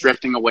 I was like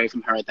drifting away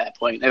from her at that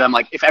point. And I'm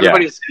like, if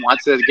everybody just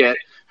wants to get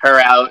her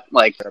out,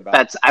 like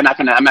I'm not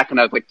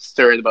gonna like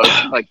stir the boat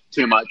like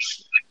too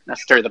much. Not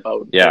stir the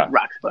boat.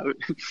 Rock the boat.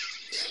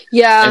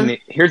 Yeah. And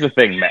here's the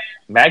thing,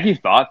 Maggie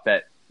thought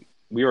that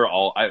we were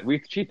all.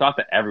 She thought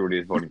that everybody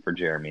was voting for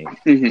Jeremy.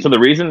 Mm-hmm. So the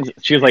reasons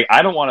she was like,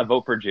 I don't want to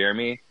vote for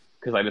Jeremy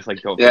because I just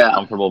like don't feel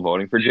comfortable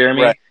voting for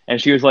Jeremy. Right.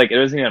 And she was like, it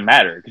doesn't even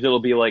matter because it'll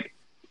be like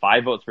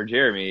 5 votes for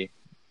Jeremy,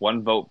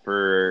 1 vote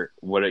for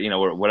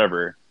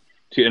whatever,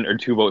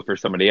 2 votes for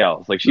somebody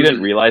else. Like, she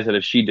didn't realize that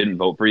if she didn't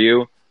vote for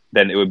you,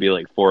 then it would be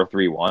like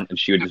 4-3-1, and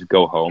she would just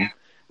go home.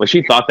 Like,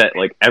 she thought that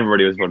like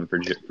everybody was voting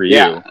for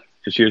you.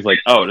 So she was like,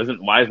 oh,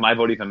 why does my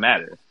vote even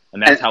matter?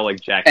 And that's how like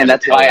Jack. And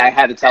that's why I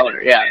had to tell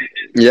her. Yeah.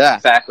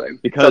 Exactly.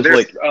 Because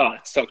like,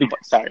 it's so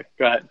complex. Sorry.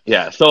 Go ahead.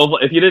 Yeah. So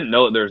if you didn't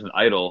know that there's an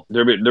idol,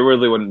 there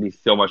really wouldn't be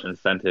so much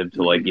incentive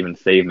to like even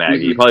save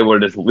Maggie. You probably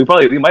would have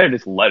we might have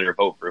just let her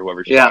vote for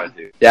whoever she wanted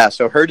to. Yeah.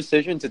 So her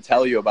decision to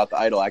tell you about the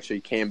idol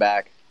actually came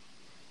back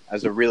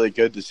as a really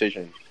good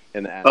decision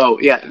in the end. Oh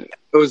yeah,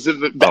 it was. I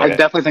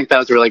definitely think that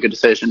was a really good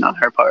decision on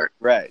her part.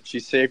 Right. She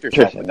saved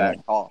herself with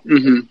that call.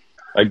 Mm-hmm.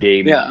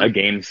 A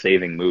game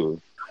saving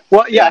move.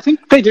 Well, yeah, I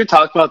think they do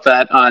talk about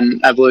that on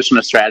Evolution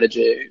of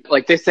Strategy.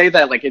 Like, they say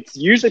that, like, it's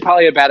usually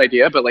probably a bad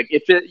idea, but, like,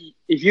 if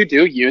you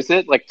do use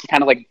it, like, to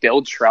kind of, like,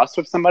 build trust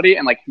with somebody,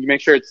 and, like, you make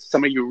sure it's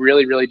somebody you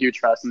really, really do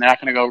trust, and they're not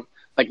going to go,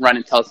 like, run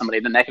and tell somebody,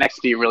 then that can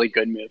actually be a really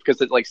good move,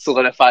 because it, like,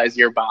 solidifies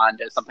your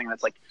bond as something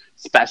that's, like,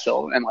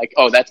 special, and, like,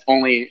 oh, that's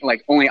only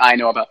I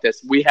know about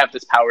this. We have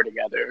this power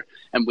together,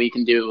 and we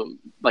can do,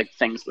 like,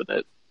 things with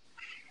it.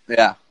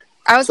 Yeah.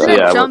 I was going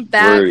to jump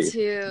back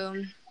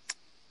to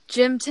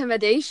gym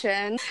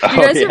intimidation. Do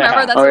you guys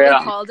remember that's what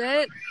we called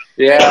it?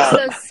 Yeah.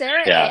 And so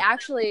Sarah A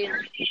actually,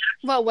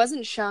 what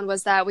wasn't shown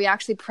was that we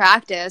actually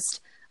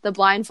practiced the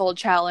blindfold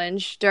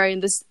challenge during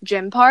this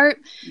gym part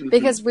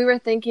because we were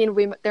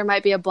thinking there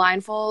might be a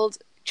blindfold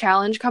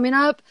challenge coming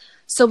up.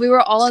 So we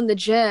were all in the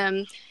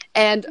gym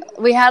and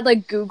we had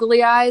like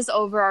googly eyes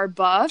over our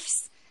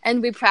buffs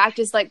and we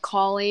practiced like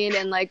calling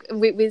and like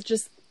we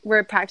just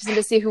were practicing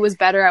to see who was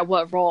better at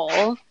what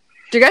role.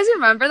 Do you guys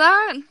remember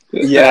that?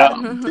 Yeah.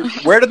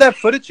 Where did that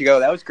footage go?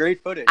 That was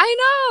great footage.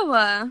 I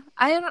know.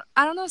 I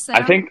don't know, Sam.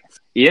 I think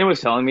Ian was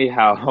telling me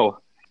how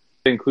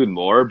to include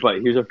more,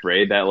 but he was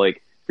afraid that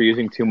like for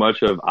using too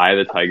much of Eye of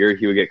the Tiger,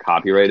 he would get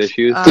copyright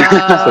issues. So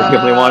he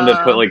only wanted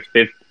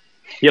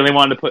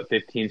to put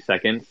 15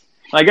 seconds.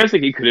 I guess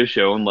like he could have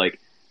shown like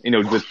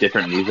with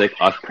different music,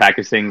 us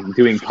practicing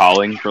doing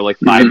calling for like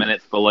 5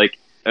 minutes. But like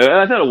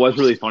I thought it was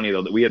really funny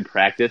though that we had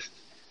practiced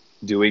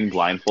doing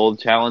blindfold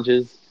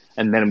challenges.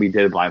 And then we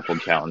did a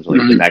blindfold challenge like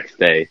the next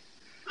day.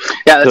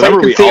 Yeah, that's like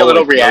you can see a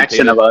little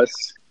reaction of us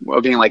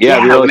being like, we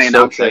were like,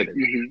 so excited.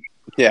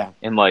 Yeah,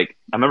 and like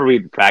I remember we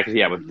practiced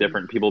with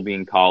different people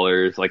being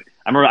callers. Like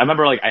I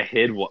remember like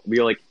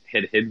we like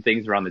hid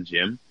things around the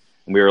gym,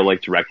 and we were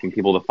like directing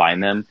people to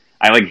find them.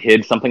 I like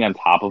hid something on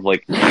top of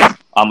like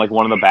on like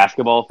one of the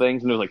basketball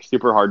things, and it was like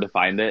super hard to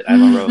find it. I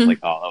remember I was like,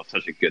 oh, that was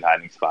such a good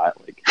hiding spot.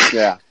 Like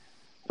I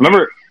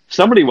remember.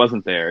 Somebody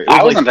wasn't there.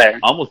 I wasn't there.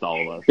 Almost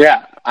all of us.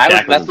 Yeah,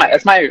 that's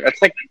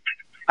like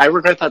I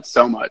regret that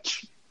so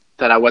much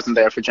that I wasn't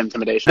there for gym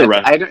intimidation.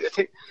 I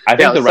think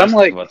the rest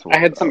of us were. I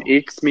had some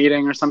EECS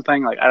meeting or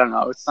something. Like I don't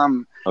know,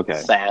 some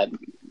sad,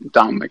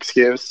 dumb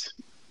excuse.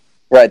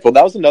 Right. Well,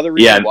 that was another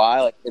reason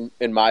why, like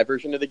in my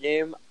version of the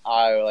game,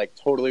 I like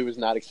totally was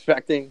not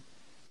expecting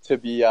to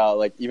be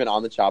like even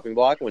on the chopping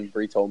block when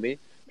Bree told me.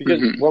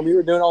 Because when we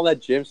were doing all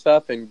that gym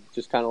stuff and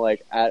just kind of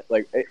like at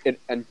like it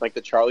and like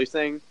the Charlie's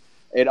thing.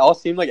 It all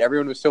seemed like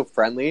everyone was so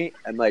friendly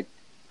and like,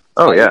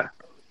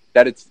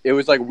 that it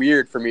was like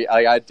weird for me.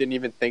 I didn't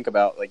even think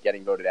about like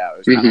getting voted out.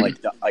 It was kind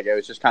of like it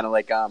was just kind of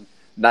like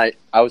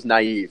I was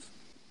naive,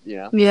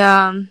 Yeah,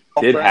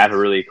 did have a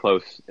really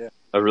close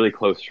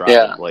trial.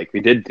 Yeah. Like we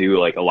did do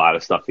like a lot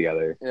of stuff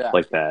together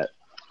like that,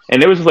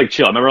 and it was just like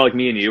chill. I remember like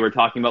me and you were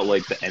talking about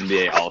like the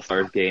NBA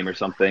All-Stars game or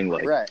something.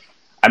 Like I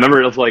remember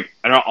it was like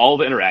I don't know all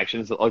the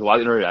interactions, like a lot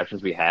of the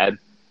interactions we had.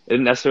 It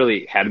didn't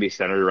necessarily have to be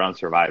centered around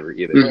Survivor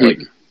either.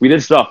 Like we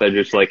did stuff that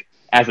just like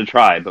as a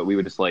tribe, but we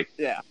would just like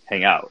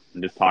hang out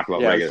and just talk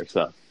about regular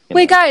stuff.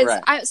 Wait, guys,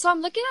 so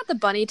I'm looking at the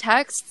bunny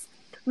texts.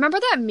 Remember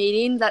that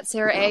meeting that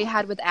Sarah A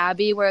had with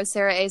Abby, where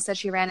Sarah A said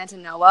she ran into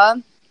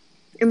Noah,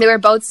 and they were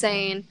both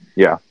saying,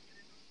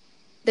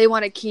 they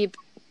want to keep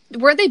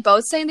Were they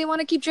both saying they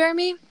want to keep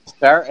Jeremy?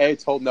 Sarah A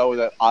told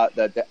Noah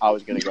that I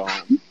was going to go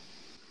home.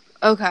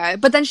 Okay,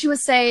 but then she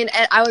was saying,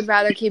 I would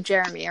rather keep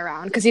Jeremy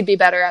around because he'd be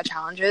better at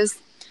challenges.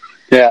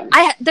 Yeah.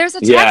 There's a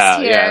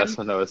text here. Yeah, that's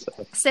what Noah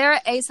said. Sarah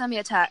A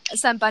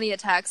sent Bunny a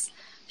text.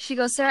 She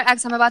goes, Sarah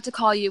X, I'm about to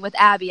call you with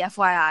Abby,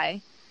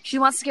 FYI. She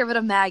wants to get rid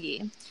of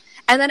Maggie.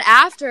 And then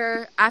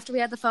after we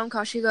had the phone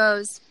call, she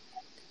goes,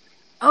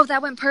 oh,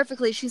 that went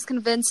perfectly. She's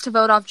convinced to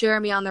vote off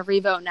Jeremy on the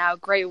revote now.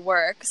 Great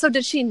work. So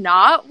did she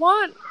not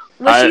want?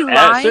 Was she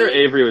lying? Sarah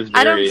Avery was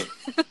very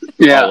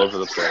all over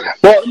the place.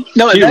 Well,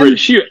 no,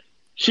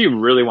 she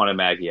really wanted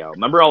Maggie out.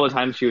 Remember all the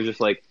times she was just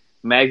like,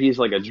 Maggie's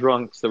like a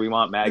drunk, so we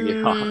want Maggie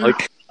out.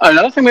 Like,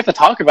 another thing we have to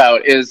talk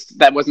about is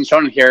that wasn't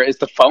shown in here is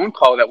the phone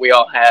call that we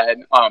all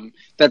had.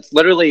 That's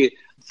literally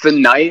the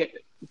night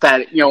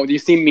that, you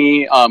see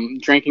me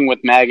drinking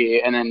with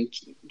Maggie, and then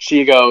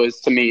she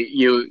goes to meet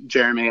you,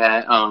 Jeremy,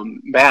 at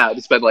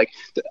Babs. But like,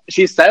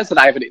 she says that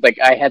I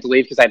had to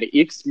leave because I had an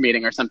EECS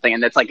meeting or something,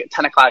 and it's like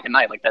 10 o'clock at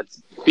night. Like,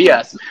 that's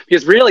BS.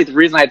 Because really, the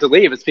reason I had to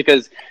leave is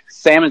because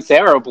Sam and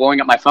Sarah are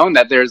blowing up my phone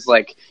that there's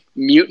like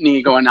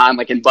mutiny going on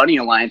like in Bunny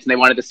Alliance, and they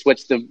wanted to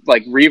switch the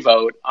like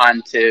revote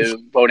onto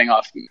voting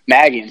off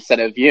Maggie instead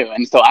of you.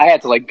 And so I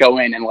had to like go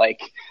in and like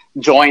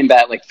join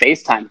that like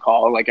FaceTime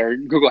call, like our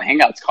Google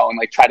Hangouts call, and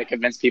like try to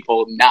convince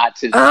people not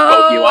to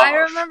vote you off. I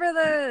remember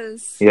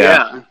this.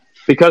 Yeah.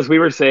 Because we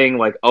were saying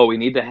like, oh, we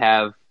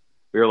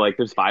were like,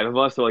 there's 5 of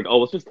us, so like, oh,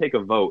 let's just take a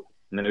vote,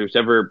 and then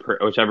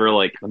whichever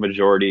like the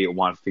majority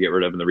wants to get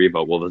rid of in the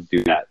revote, we'll just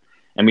do that.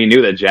 And we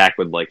knew that Jack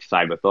would like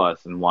side with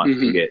us and want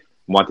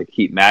to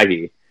keep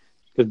Maggie.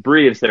 Because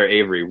Bree and Sarah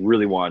Avery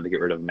really wanted to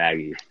get rid of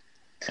Maggie.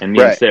 And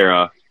me and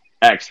Sarah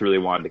X really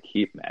wanted to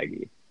keep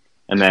Maggie.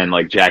 And then,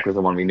 like, Jack was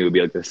the one we knew would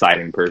be, like, the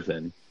deciding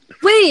person.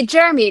 Wait,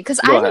 Jeremy, because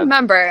I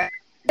remember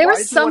there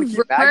was some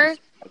rumor.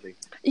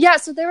 Yeah,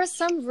 so there was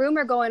some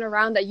rumor going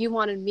around that you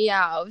wanted me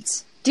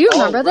out. Do you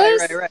remember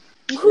this? Right.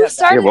 Who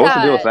started what was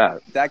the deal with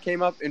that? That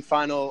came up in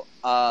final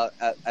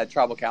at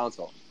Tribal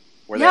Council.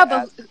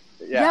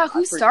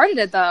 Who started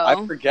it, though?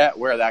 I forget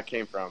where that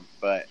came from,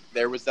 but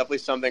there was definitely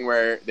something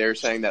where they were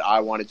saying that I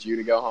wanted you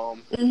to go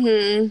home.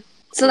 Mm-hmm.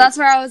 So that's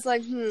where I was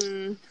like,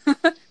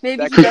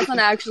 maybe he doesn't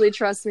actually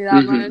trust me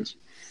that much.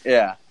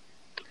 Yeah.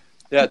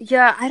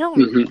 Yeah, I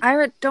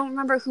don't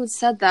remember who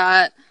said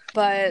that,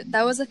 but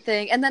that was a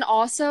thing. And then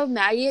also,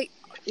 Maggie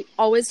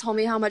always told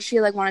me how much she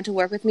like wanted to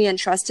work with me and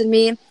trusted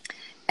me.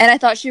 And I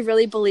thought she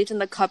really believed in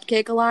the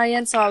Cupcake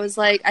Alliance, so I was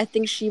like, I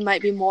think she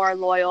might be more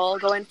loyal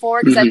going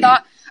forward. Because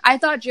I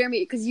thought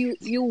Jeremy, because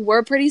you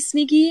were pretty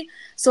sneaky,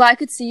 so I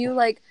could see you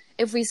like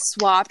if we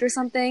swapped or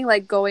something,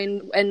 like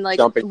going and like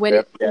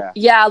winning,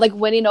 like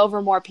winning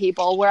over more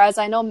people. Whereas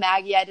I know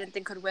Maggie, I didn't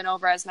think could win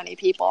over as many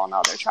people in the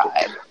other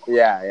tribe.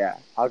 Yeah.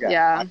 Okay.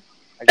 Yeah.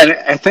 And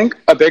I think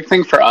a big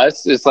thing for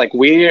us is like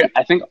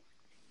I think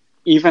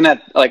even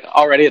at like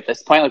already at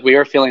this point, like we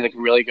were feeling like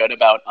really good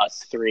about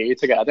us 3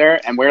 together,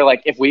 and we're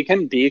like, if we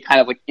can be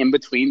kind of like in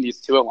between these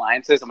 2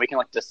 alliances and we can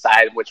like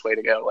decide which way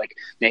to go, like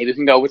maybe we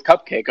can go with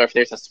Cupcake, or if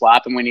there's a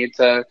swap and we need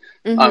to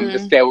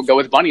just go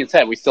with Bunny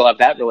instead, we still have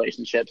that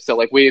relationship. So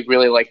like we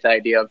really like the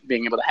idea of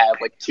being able to have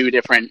like 2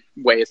 different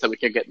ways that we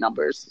could get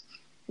numbers.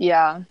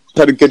 Yeah,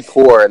 have a good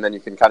core, and then you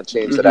can kind of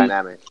change the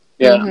dynamic.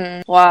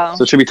 Yeah. Wow.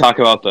 So should we talk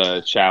about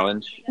the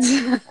challenge,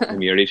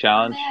 community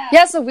challenge?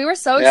 Yeah. So we were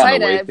so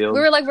excited. We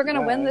were like, we're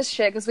gonna win this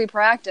shit because we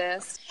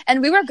practiced,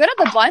 and we were good at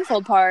the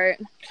blindfold part.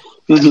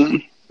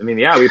 I mean,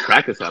 yeah, we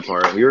practiced that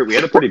part. We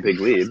had a pretty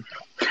big lead.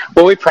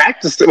 Well, we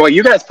practiced it. Well,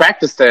 you guys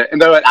practiced it,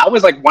 and I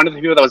was like one of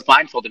the people that was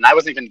blindfolded, and I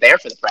wasn't even there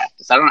for the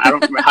practice. I don't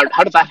remember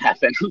how did that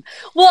happen?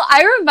 Well,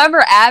 I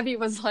remember Abby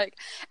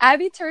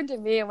turned to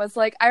me and was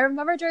like, I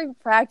remember during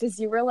practice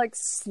you were like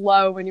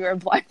slow when you were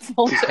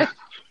blindfolded.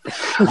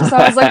 So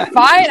I was like,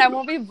 fine, I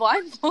won't be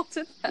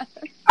blindfolded then.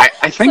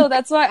 I think so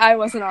that's why I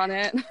wasn't on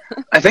it.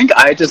 I think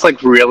I just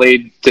like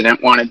really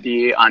didn't want to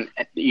be on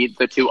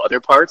the 2 other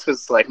parts,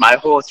 because like my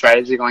whole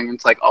strategy going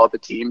into like all the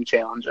team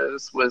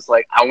challenges was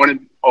like I want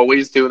to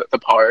always do the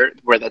part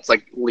where that's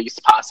like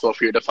least possible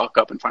for you to fuck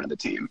up in front of the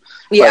team.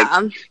 Yeah,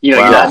 like, you're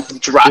not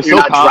dropping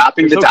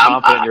the dominoes.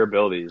 Confident in your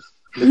abilities.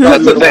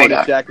 That's the thing.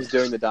 Jack is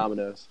doing the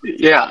dominoes.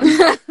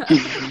 Yeah.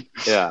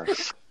 Yeah.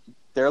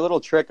 Their little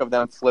trick of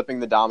them flipping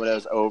the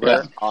dominoes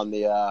over on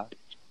the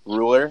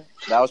ruler,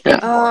 that was pretty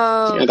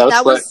smart. Yeah,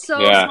 that was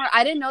so smart.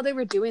 I didn't know they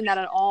were doing that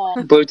at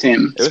all. Blue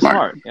team. It was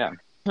smart. Yeah. I was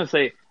going to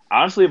say,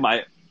 honestly,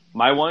 my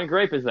one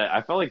gripe is that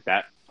I felt like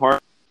that part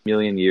took a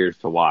million years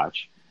to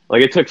watch.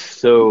 Like, it took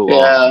so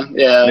long.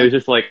 Yeah. And it was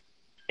just like,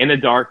 in the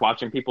dark,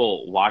 watching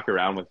people walk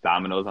around with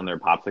dominoes on their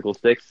popsicle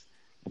sticks.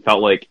 It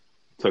felt like it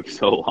took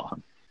so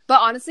long. But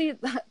honestly,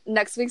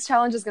 next week's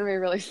challenge is going to be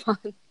really fun.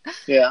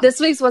 Yeah. This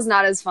week's was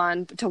not as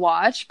fun to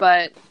watch,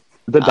 but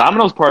the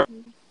dominoes part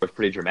was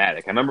pretty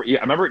dramatic. I remember. Do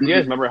you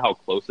guys remember how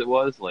close it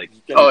was? Like,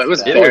 it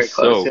was very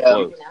close. So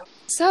close.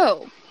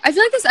 So I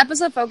feel like this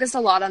episode focused a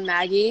lot on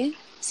Maggie.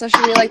 So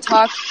should we like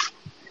talk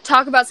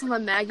about some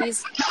of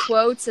Maggie's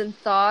quotes and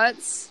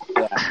thoughts?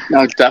 Yeah.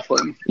 No,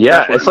 definitely.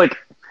 Yeah, it's like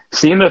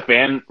Seeing the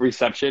fan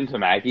reception to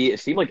Maggie, it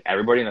seemed like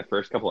everybody in the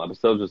first couple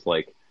episodes was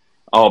like,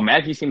 "Oh,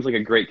 Maggie seems like a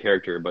great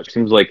character, but she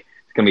seems like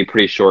it's gonna be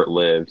pretty short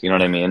lived." You know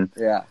what I mean?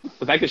 Yeah.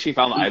 The fact that she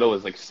found the idol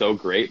was like so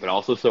great, but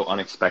also so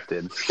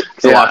unexpected.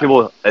 Because a lot of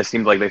people, it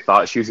seemed like they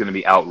thought she was gonna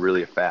be out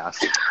really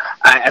fast.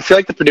 I feel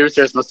like the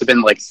producers must have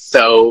been like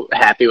so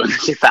happy when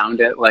she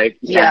found it. Like,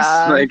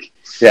 yes, like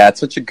yeah, it's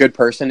such a good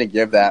person to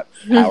give that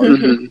power.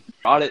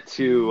 Brought it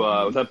to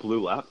was that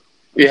Blue Lap?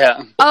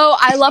 Yeah. Oh,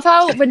 I love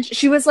how when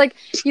she was like,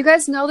 "You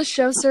guys know the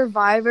show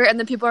Survivor," and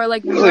then people are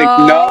like, "No,",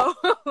 no.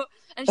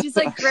 and she's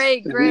like,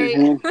 "Great."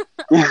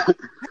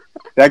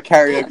 That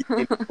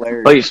karaoke is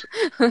hilarious.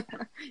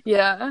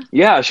 Yeah.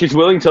 Yeah, she's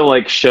willing to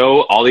like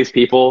show all these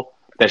people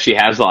that she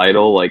has the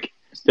idol. Like,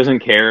 doesn't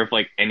care if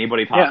like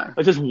anybody talks. Yeah.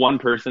 Like, just one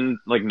person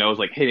like knows.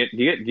 Like, hey, do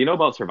you know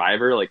about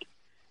Survivor? Like,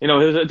 you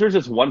know, there's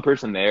just one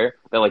person there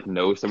that like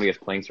knows somebody is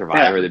playing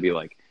Survivor. Yeah. They'd be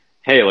like,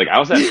 hey, like I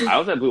was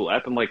at Blue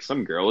Lap and like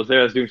some girl was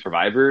there that's doing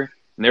Survivor,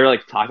 and they were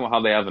like talking about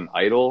how they have an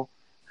idol.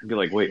 I'd be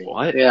like, wait,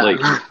 what? Yeah. Like,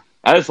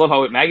 I just love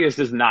how Maggie just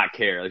does not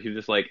care. Like, she's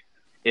just like,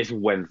 it's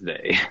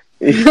Wednesday.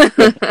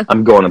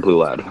 I'm going to Blue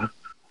Lab.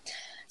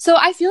 So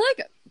I feel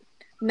like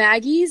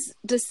Maggie's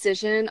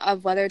decision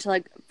of whether to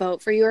like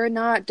vote for you or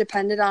not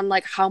depended on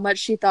like how much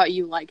she thought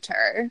you liked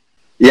her.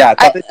 Yeah,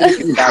 I thought they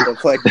did a good job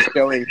of like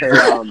showing her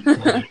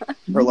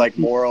her like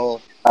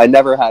moral. I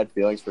never had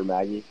feelings for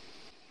Maggie.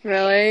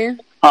 Really?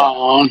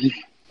 Oh.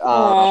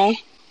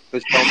 The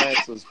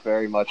showmance was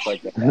very much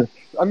like that.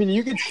 I mean,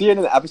 you could see it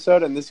in the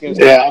episode, and this is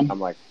gonna I'm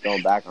like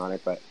going back on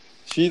it, but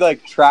she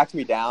like tracked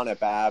me down at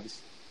Babs,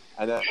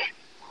 and then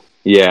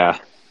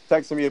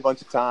texted me a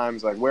bunch of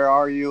times like, "Where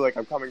are you? Like,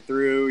 I'm coming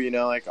through." You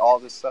know, like all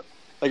this stuff.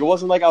 Like, it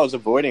wasn't like I was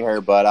avoiding her,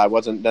 but I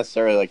wasn't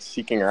necessarily like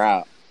seeking her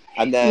out.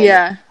 And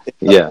then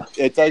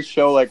it does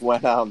show like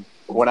when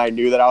I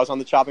knew that I was on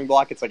the chopping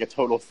block, it's like a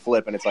total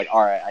flip, and it's like,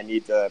 all right, I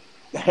need to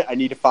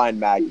find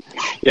Maggie.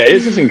 Yeah,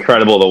 it's just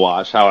incredible to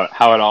watch how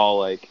it all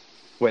like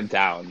went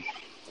down.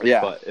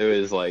 Yeah, but it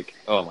was like,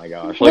 oh my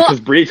gosh, like because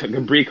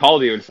Bree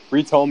called you.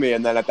 Bree told me,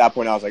 and then at that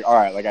point I was like, all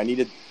right, like I need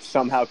to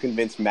somehow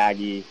convince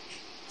Maggie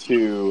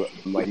to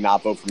like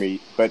not vote for me.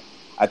 But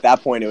at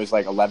that point it was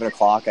like 11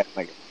 o'clock at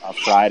like a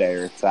Friday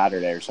or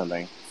Saturday or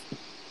something.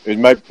 It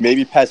was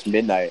maybe past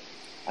midnight,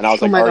 and I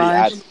was like already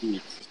at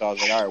Steve. So I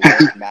was like, all right,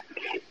 where's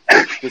Maggie?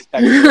 Just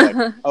texted me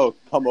like, oh,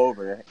 come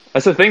over.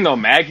 That's the thing though.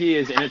 Maggie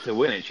is in it to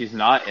win it. She's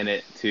not in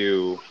it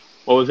to.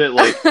 What was it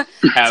like? To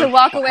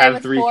walk away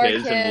with 3 4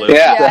 kids and live.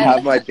 Yeah, to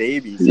have my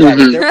babies. Yeah,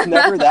 there was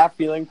never that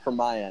feeling from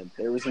my end.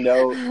 There was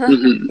no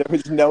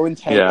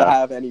intent to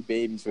have any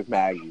babies with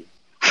Maggie.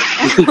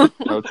 and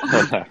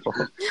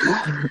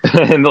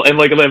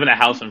like live in a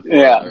house in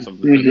Florida or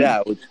something.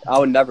 Yeah, I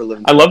would never live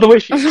in I love the way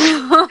she.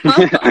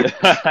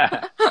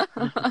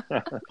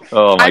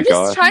 Oh my god! I'm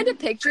just trying to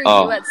picture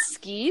you at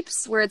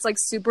Skeeps, where it's like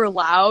super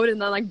loud,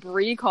 and then like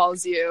Bree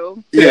calls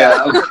you.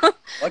 Yeah.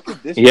 What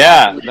could this be?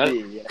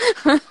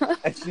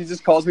 And she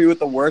just calls me with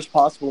the worst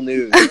possible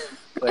news.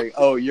 Like,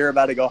 oh, you're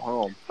about to go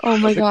home. Oh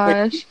my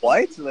gosh!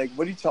 What? Like,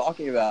 what are you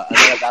talking about? And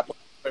then at that point,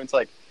 it's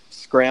like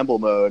scramble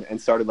mode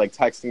and started like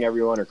texting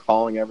everyone or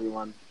calling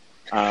everyone.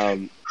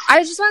 I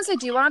just want to say,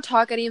 do you want to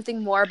talk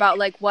anything more about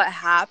like what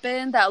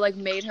happened that like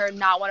made her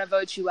not want to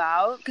vote you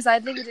out? Because I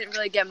think we didn't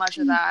really get much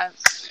of that.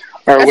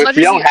 Or if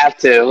you don't have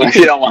to, if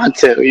you don't want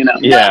to, you know.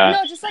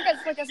 No, just like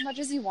as much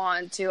as you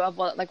want to of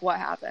what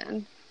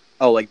happened.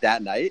 Oh, like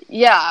that night?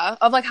 Yeah,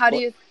 of like how do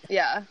you?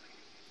 Yeah,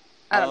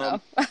 I don't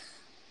know.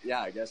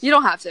 Yeah, I guess you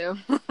don't have to.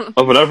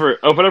 of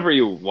whatever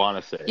you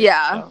want to say.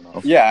 Yeah. I don't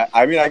know. Yeah,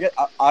 I mean,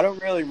 I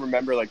don't really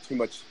remember like too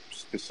much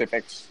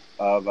specifics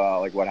of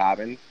like what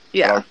happened.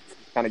 Yeah. I'll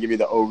kind of give you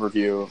the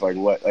overview of like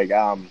what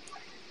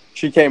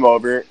she came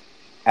over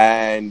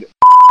and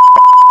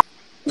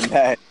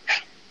then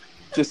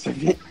just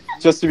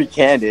to be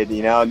candid,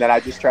 you know, and then I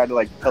just tried to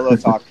like pillow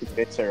talk,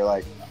 convince her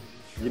like,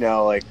 you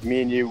know, like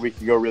me and you, we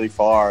could go really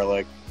far.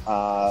 Like,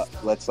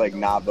 let's like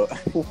not vote.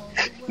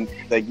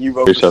 Like you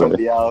vote for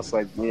somebody else,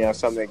 like, you know,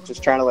 something.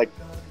 Just trying to like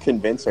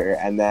convince her.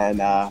 And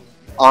then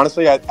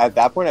honestly, at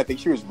that point, I think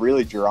she was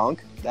really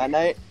drunk that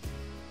night.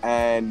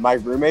 And my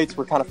roommates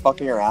were kind of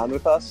fucking around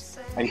with us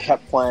and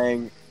kept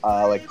playing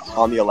like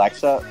on the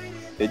Alexa.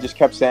 They just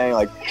kept saying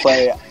like,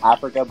 play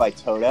Africa by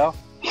Toto.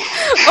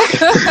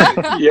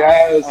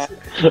 Yes.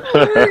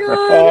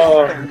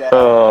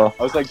 I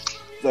was like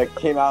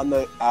came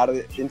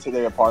into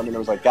the apartment and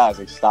was like, guys,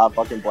 like stop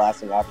fucking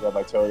blasting Africa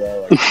by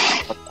Toto. Like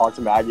talk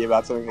to Maggie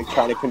about something, like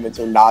trying to convince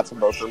her not to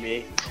vote for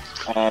me.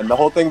 And the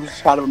whole thing was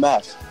just kind of a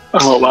mess.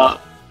 Oh wow.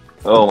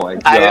 Oh my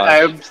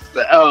god!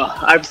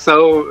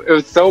 It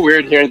was so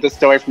weird hearing this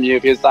story from you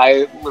because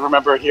I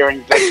remember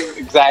hearing the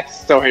exact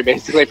story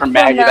basically from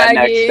Maggie that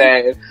next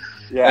day.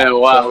 Yeah, and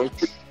wow.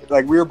 So,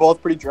 like we were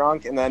both pretty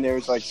drunk, and then there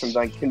was like some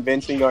like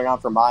convincing going on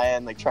from my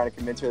end, like trying to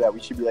convince her that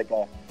we should be like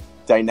a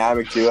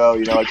dynamic duo,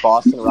 you know, like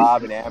Boston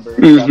Rob and Amber.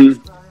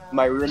 And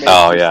my roommate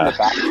was in the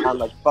background,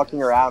 like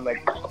fucking around,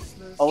 like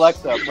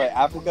Alexa, play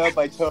Africa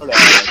by Toto. Like,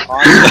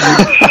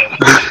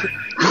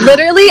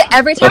 literally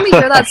every time we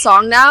hear that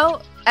song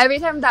now, Every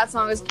time that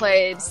song is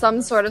played,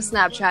 some sort of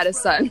Snapchat is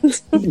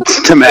sent.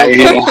 To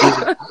Maggie.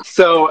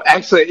 So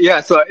actually,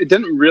 yeah, so it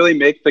didn't really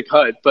make the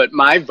cut, but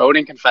my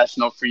voting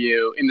confessional for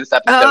you in this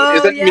episode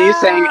isn't me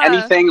saying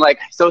anything like,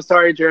 so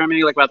sorry,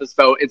 Jeremy, like about this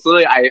vote. It's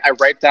literally, I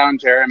write down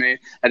Jeremy,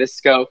 I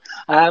just go,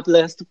 I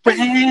bless the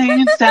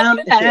rain down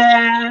in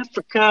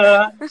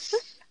Africa.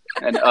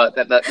 And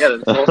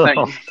the whole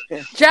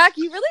thing. Jack,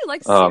 you really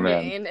like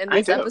singing in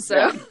this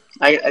episode. Yeah.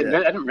 I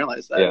didn't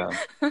realize that.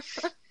 Yeah.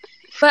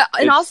 But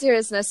in all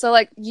seriousness, so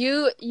like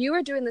you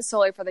were doing this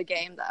solely for the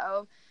game,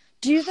 though.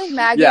 Do you think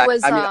Maggie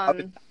was? I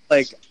mean,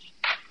 like,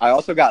 I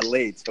also got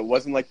laid, so it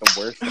wasn't like the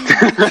worst.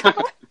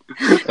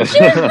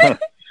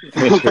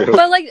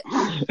 But like,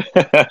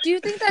 do you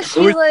think that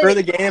she it was like for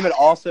the game and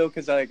also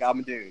because like I'm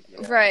a dude,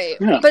 you know? Right?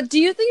 Yeah. But do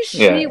you think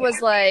she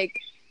was like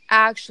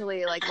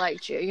actually like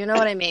liked you? You know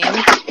what I mean?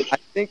 I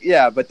think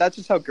but that's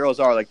just how girls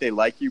are. Like they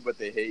like you, but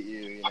they hate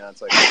you. You know,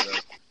 it's like.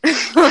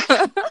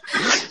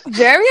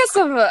 Jeremy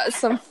has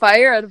some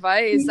fire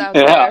advice out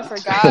there for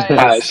guys.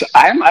 Gosh,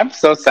 I'm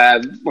so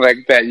sad like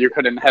that you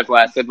couldn't have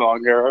lasted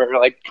longer or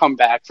like come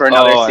back for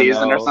another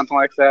season or something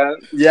like that.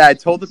 Yeah, I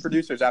told the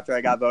producers after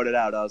I got voted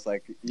out, I was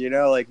like, you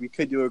know, like we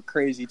could do a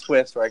crazy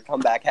twist where I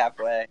come back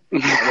halfway.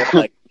 And they were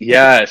like,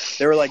 yes.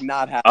 They were like,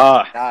 not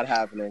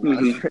happening.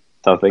 Mm-hmm.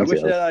 I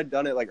wish that I'd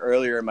done it like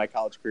earlier in my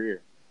college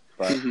career.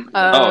 But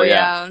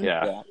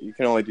Yeah, you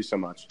can only do so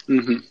much.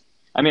 Mm-hmm.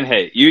 I mean,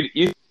 hey,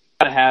 you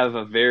gotta have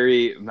a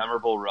very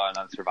memorable run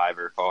on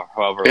Survivor for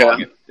however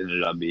long it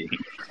ended up being.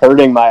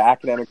 Hurting my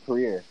academic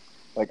career.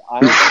 Like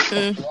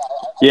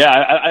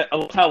I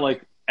love how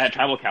like at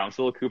Tribal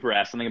Council, Cooper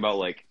asked something about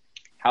like,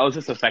 how is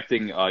this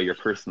affecting your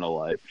personal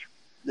life?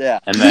 Yeah.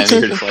 And then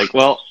you're just like,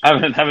 well, I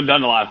haven't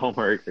done a lot of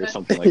homework or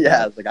something like that.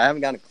 Yeah, it's like I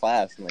haven't gone to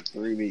class in like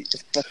 3 weeks.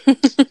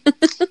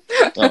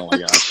 Oh my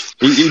gosh.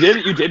 You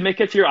did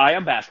make it to your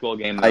IM basketball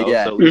game though,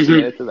 so we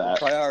made it to that.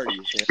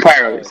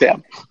 Priorities, yeah.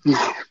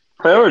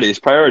 Priorities.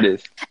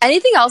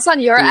 Anything else on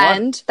your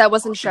end that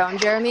wasn't shown,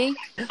 Jeremy?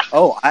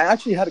 Oh, I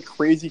actually had a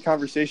crazy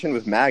conversation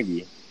with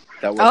Maggie.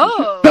 That was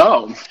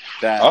what was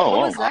that?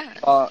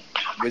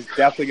 Was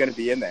definitely going to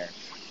be in there.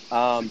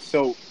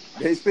 So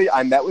basically,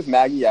 I met with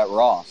Maggie at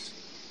Ross,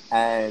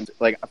 and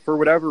like for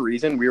whatever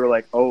reason, we were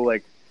like, oh,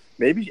 like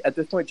maybe at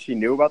this point she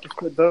knew about the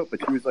split vote, but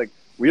she was like,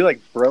 we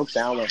like broke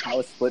down like how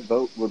a split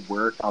vote would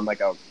work on like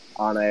a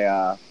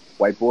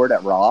whiteboard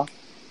at Ross.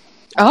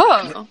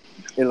 Oh,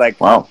 and like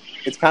wow.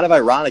 It's kind of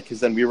ironic because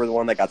then we were the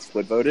one that got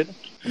split voted.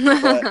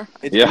 But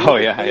it's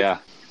yeah.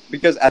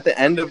 Because at the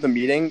end of the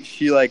meeting,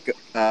 she like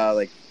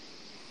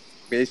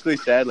basically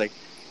said like,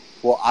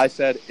 well, I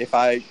said if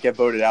I get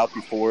voted out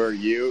before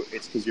you,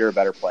 it's because you're a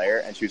better player.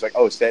 And she was like,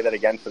 oh, say that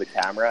again for the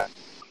camera.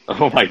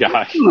 Oh my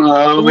gosh.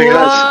 Oh my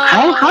gosh.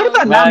 How did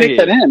that not make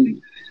that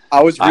in?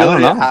 I was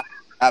really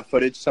that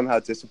footage somehow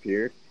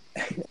disappeared.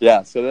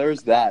 Yeah, so there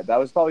was that. That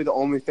was probably the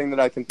only thing that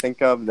I can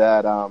think of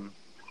that.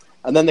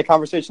 And then the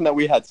conversation that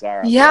we had,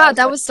 Sarah. Yeah,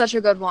 that was such a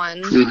good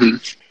one. Mm-hmm.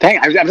 Dang,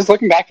 I'm just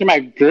looking back through my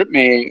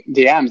GroupMe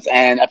DMs,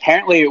 and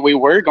apparently we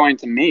were going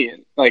to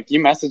meet. Like, you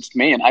messaged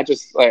me, and I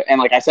just,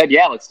 I said,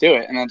 yeah, let's do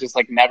it. And then just,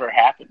 never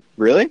happened.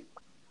 Really?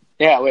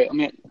 Yeah, wait, I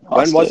mean.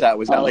 When was that?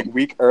 Was that, a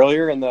week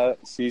earlier in the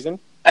season?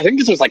 I think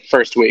this was,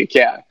 first week,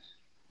 yeah.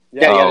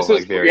 Yeah.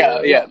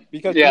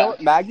 Because you know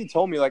what? Maggie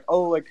told me,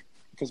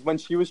 because when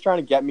she was trying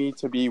to get me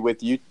to be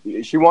with you,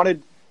 she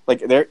wanted...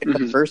 in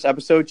the first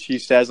episode, she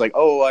says,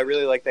 oh, I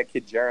really like that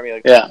kid Jeremy,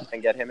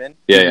 and get him in.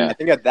 Yeah. I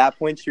think at that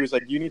point, she was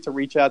like, you need to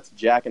reach out to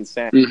Jack and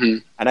Sam. Mm-hmm.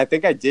 And I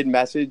think I did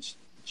message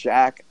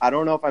Jack. I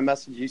don't know if I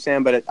messaged you,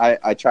 Sam, but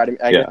I tried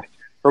to,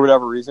 for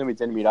whatever reason, we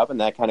didn't meet up, and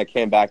that kind of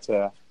came back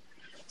to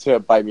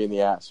bite me in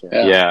the ass.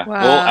 Yeah.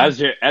 Wow.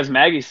 Well, as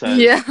Maggie said,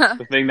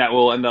 the thing that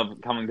will end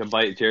up coming to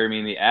bite Jeremy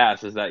in the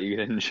ass is that you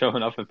didn't show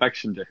enough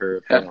affection to her,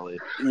 apparently.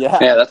 Yeah,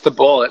 that's the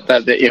bullet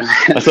that you...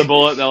 That's a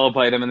bullet that will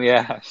bite him in the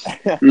ass.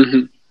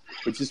 Mm-hmm.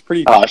 Which is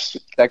pretty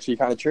actually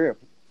kind of true.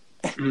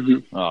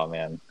 Mm-hmm. Oh,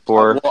 man.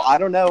 Well, I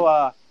don't know.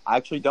 I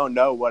actually don't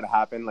know what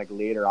happened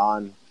later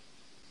on,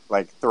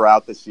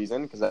 throughout the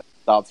season, because I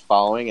stopped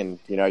following and,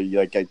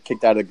 you get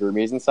kicked out of the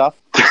GroupMes and stuff.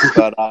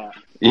 But I'm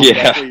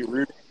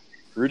definitely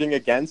rooting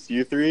against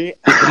you three.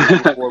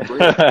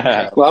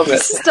 Love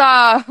it.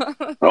 Stop.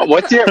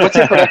 What's your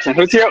prediction?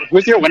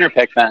 Who's your winner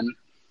pick then?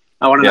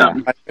 I want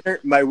to know.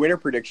 My winner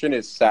prediction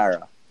is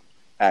Sarah.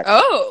 Actually.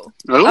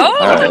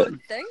 Oh,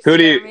 thanks. Who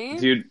do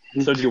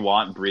you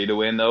want Bree to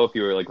win though? If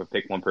you were to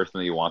pick one person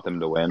that you want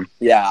them to win,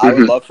 yeah, I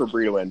would love for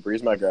Bree to win.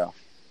 Bree's my girl.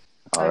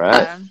 All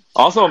right.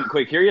 Also, I'm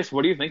quite curious.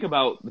 What do you think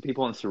about the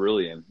people in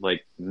Cerulean,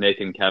 like Nick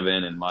and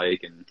Kevin and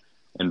Mike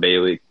and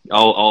Bailey,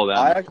 all of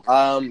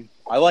them?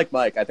 I like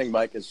Mike. I think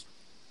Mike is.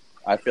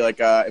 I feel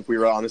like if we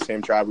were on the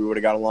same tribe, we would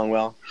have got along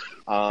well.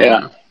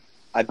 I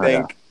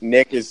think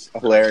Nick is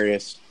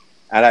hilarious,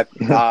 and I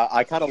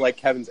kind of like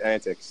Kevin's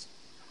antics.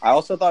 I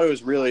also thought it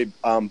was really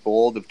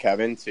bold of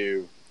Kevin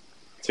to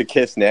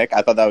kiss Nick.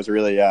 I thought that was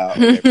really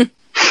a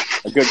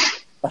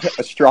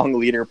strong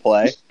leader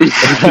play.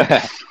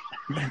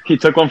 He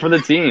took one for the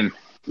team.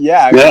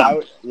 Yeah,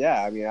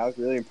 I mean, I was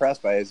really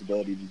impressed by his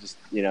ability to just,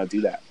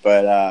 do that.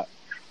 But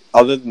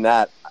other than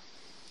that,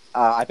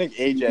 I think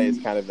AJ is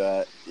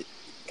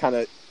kind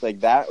of like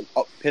that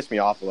pissed me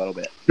off a little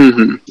bit.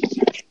 Mm-hmm.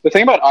 The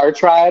thing about our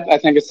tribe, I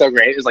think, is so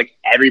great is like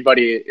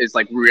everybody is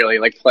like really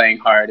like playing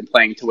hard and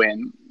playing to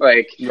win.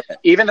 Like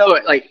even though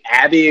like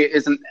Abby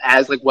isn't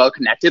as like well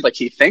connected, like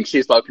she thinks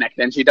she's well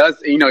connected, and she does.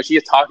 She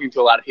is talking to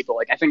a lot of people.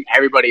 Like I think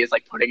everybody is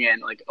like putting in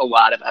like a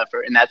lot of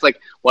effort, and that's like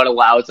what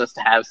allows us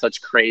to have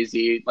such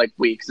crazy like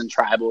weeks and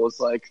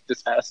tribals like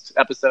this past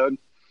episode.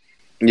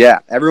 Yeah,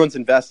 everyone's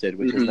invested,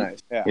 which is nice.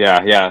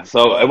 Yeah.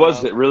 So it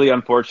was really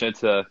unfortunate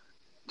to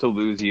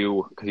lose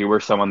you because you were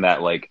someone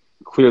that like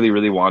clearly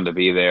really wanted to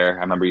be there.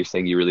 I remember you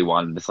saying you really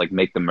wanted to just like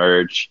make the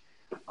merge.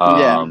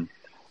 I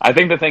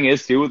think the thing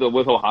is too with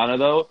Ohana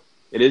though,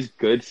 it is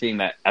good seeing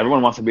that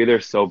everyone wants to be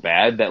there so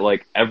bad that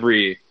like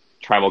every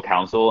tribal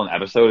council and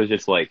episode is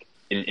just like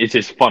it's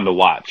just fun to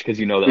watch because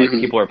that like,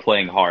 people are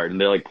playing hard and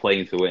they're like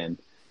playing to win.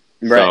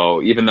 Right.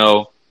 So even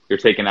though you're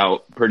taken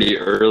out pretty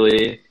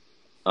early,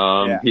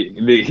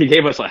 he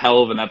gave us a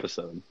hell of an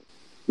episode.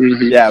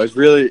 Mm-hmm. Yeah,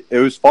 it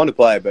was fun to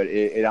play, but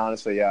it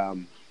honestly,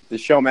 the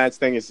showmatch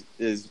thing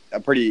is a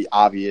pretty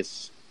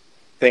obvious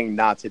thing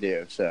not to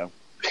do. So,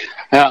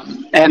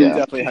 and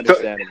definitely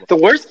understandable. The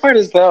worst part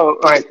is though,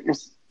 like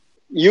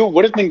you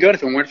would have been good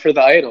if it weren't for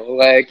the idol.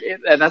 Like,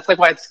 and that's like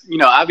why it's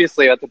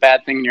obviously that's a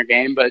bad thing in your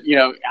game. But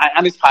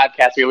on these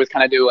podcasts, we always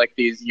kind of do like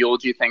these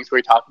eulogy things where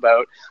we talk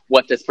about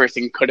what this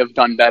person could have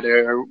done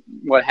better or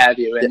what have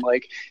you. And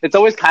like, it's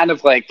always kind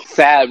of like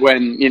sad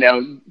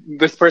when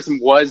this person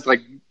was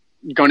like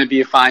going to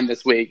be fine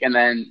this week, and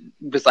then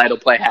this idol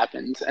play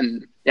happens,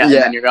 and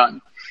then you're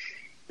gone.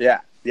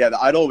 Yeah. The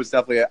idol was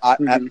definitely.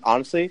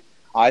 Honestly,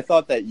 I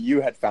thought that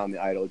you had found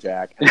the idol,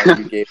 Jack, and then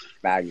you gave it to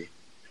Maggie.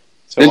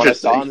 So when I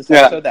saw in this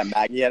episode that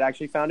Maggie had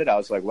actually found it, I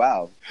was like,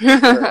 "Wow, she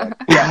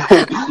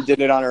did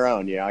it on her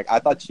own." I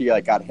thought she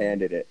like got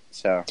handed it.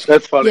 So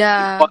that's funny.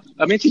 Yeah, well,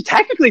 I mean, she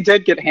technically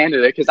did get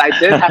handed it because I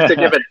did have to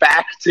give it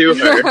back to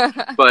her.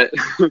 But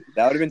that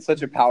would have been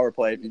such a power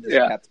play if you just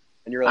kept.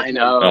 And you're like, I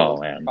know. Oh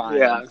man. Fine.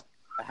 Yeah.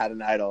 I had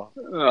an idol.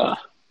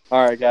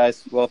 All right,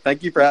 guys. Well,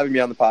 thank you for having me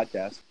on the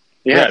podcast.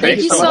 Yeah,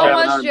 thank you so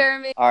much,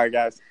 Jeremy. All right,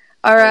 guys.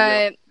 All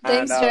right.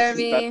 Thanks,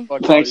 Jeremy.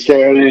 Thanks,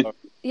 Jeremy.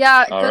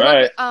 Yeah. All good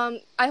right.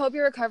 luck. I hope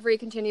your recovery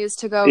continues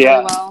to go really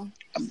well.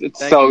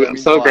 It's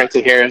so great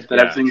to hear that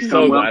everything's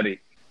so well.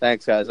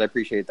 Thanks, guys. I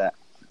appreciate that.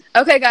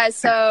 Okay, guys.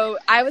 So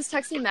I was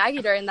texting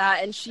Maggie during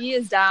that, and she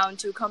is down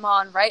to come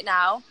on right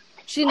now.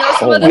 She knows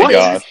some of the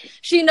things.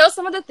 She knows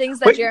some of the things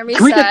that Jeremy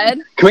said.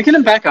 Can we get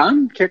him back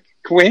on? Can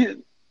we?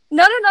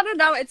 No.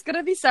 It's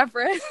gonna be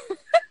separate.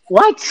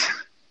 What?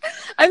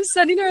 I'm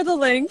sending her the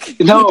link.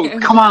 No,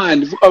 come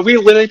on. Are we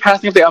literally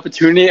passing up the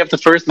opportunity of the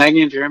first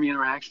Maggie and Jeremy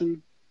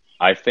interaction?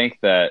 I think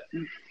that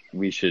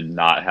we should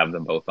not have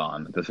them both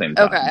on at the same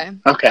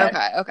time. Okay.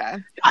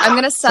 I'm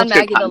gonna send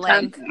Maggie the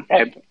link.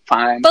 Okay,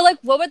 fine. But like,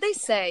 what would they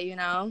say?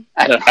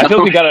 I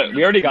feel we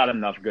already got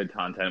enough good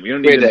content. We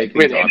don't need to make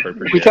things awkward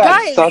for we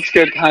got such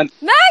good content.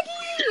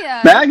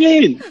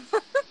 Maggie!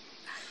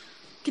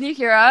 Can you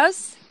hear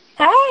us?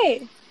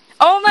 Hi.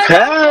 Oh my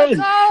God! What's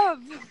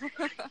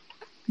up?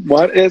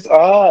 What is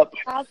up?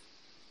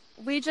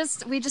 We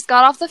just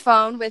got off the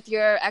phone with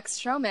your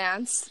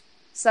ex-showmance,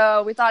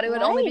 so we thought it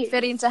would only be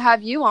fitting to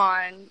have you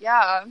on.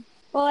 Yeah.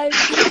 Well, I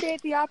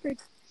appreciate the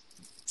opportunity.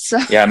 So.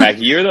 Yeah,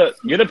 Maggie, you're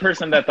the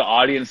person that the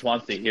audience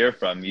wants to hear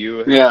from. You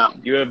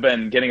have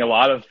been getting a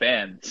lot of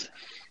fans.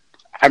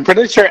 I'm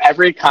pretty sure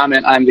every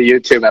comment on the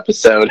YouTube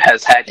episode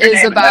has had your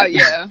name about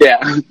you.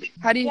 Yeah.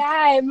 How do you?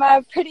 Yeah,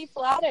 I'm pretty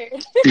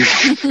flattered.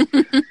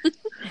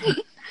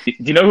 Do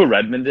you know who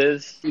Redmond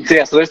is?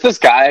 Yeah, so there's this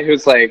guy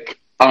who's like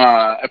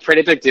a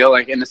pretty big deal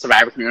like in the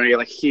Survivor community.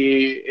 Like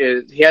he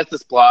has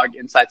this blog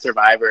Inside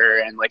Survivor,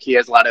 and like he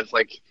has a lot of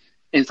like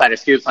insider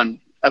scoops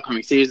on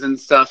upcoming seasons and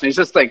stuff. And he's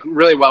just like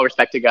really well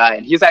respected guy,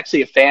 and he's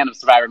actually a fan of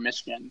Survivor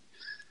Michigan.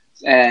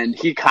 And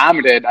he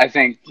commented, I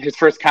think his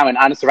first comment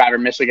on a Survivor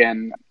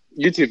Michigan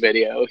YouTube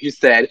video, he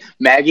said,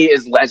 "Maggie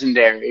is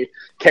legendary.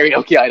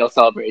 Karaoke idol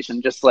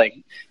celebration." Just like,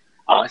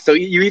 so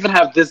you even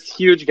have this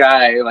huge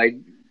guy like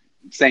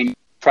saying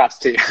props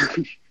to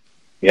you.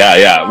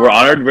 Yeah. We're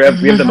honored. We have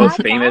the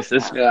most famous.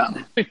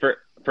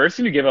 First,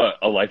 can you give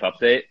a life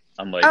update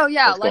on like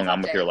what's going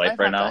on with your life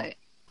right now?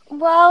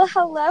 Well,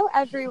 hello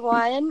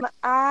everyone.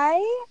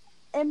 I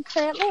am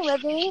currently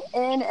living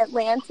in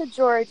Atlanta,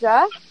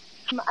 Georgia.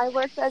 I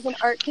work as an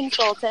art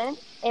consultant,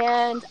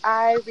 and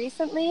I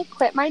recently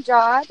quit my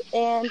job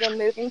and am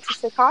moving to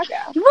Chicago.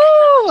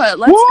 Woo!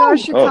 Let's go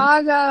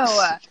Chicago.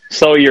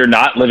 So you're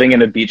not living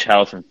in a beach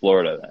house in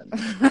Florida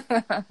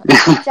then?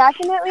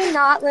 Definitely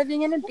not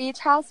living in a beach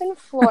house in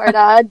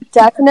Florida.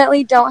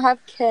 Definitely don't have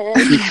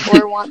kids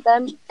or want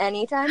them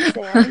anytime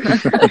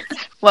soon.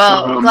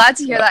 Well, glad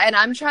to hear that. And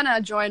I'm trying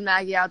to join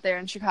Maggie out there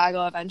in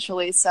Chicago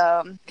eventually,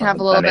 so can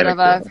have a little bit of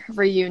a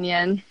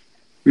reunion.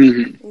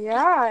 Mm-hmm.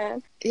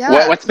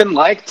 Yeah. What's been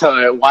like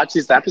to watch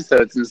these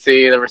episodes and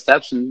see the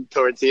reception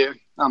towards you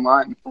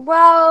online?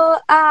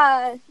 Well,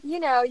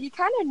 you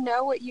kind of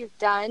know what you've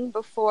done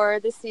before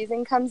the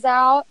season comes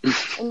out,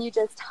 and you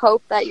just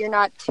hope that you're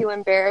not too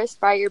embarrassed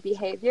by your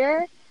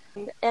behavior.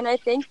 And I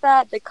think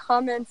that the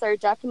comments are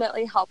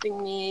definitely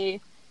helping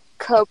me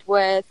cope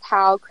with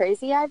how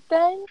crazy I've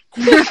been.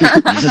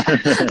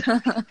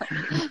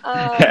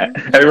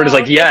 Everybody's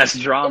like, yes,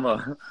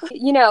 drama.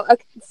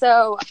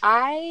 So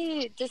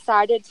I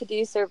decided to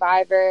do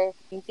Survivor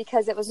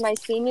because it was my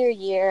senior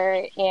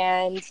year,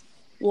 and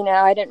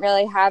I didn't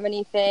really have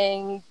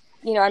anything.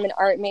 I'm an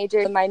art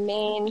major. My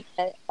main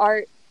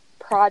art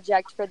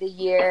project for the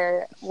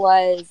year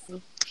was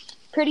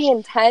pretty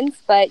intense,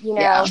 but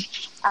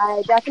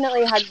I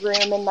definitely had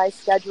room in my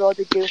schedule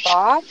to goof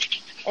off.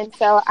 And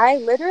so I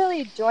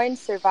literally joined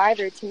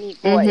Survivor to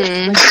meet boys, which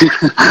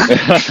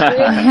is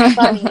really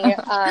funny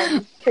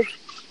because,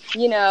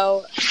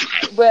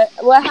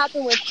 what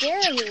happened with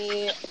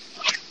Jeremy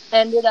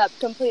ended up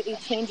completely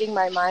changing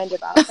my mind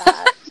about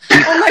that.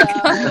 Oh my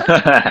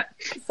God.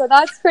 So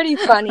that's pretty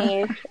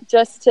funny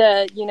just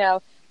to,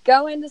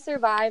 go into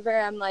Survivor.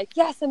 I'm like,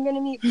 yes, I'm going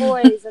to meet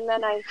boys. And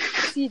then I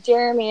see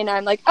Jeremy and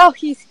I'm like, oh,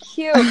 he's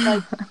cute.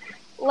 Like,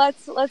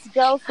 let's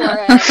go for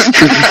it.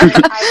 And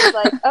then I was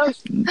like, oh,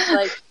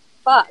 like,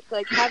 fuck.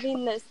 Like,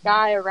 having this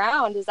guy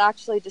around is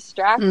actually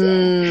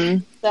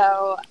distracting.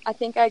 So I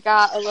think I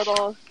got a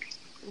little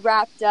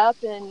wrapped up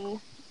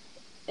in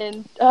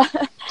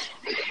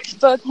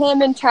both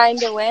him and trying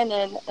to win.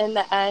 And in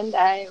the end,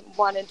 I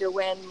wanted to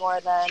win more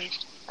than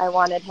I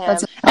wanted him.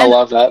 I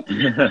love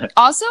that.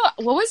 Also,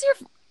 what was your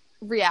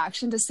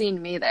reaction to seeing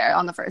me there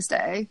on the first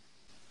day?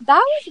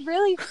 That was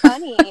really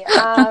funny.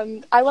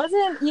 I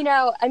wasn't,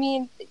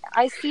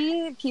 I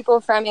see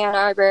people from Ann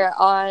Arbor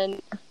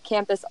on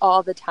campus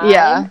all the time.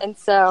 Yeah. And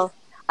so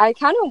I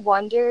kind of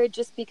wonder,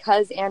 just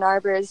because Ann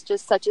Arbor is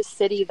just such a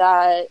city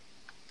that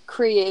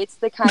creates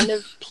the kind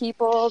of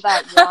people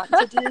that want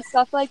to do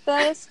stuff like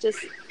this,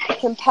 just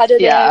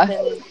competitive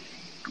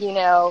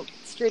and,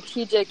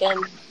 strategic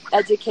and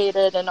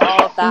educated and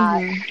all of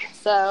that.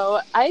 So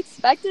I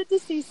expected to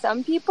see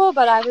some people,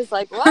 but I was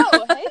like,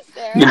 whoa, hey,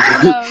 Sarah.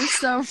 That was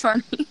so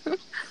funny.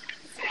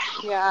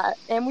 Yeah,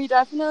 and we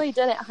definitely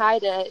didn't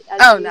hide it,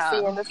 as you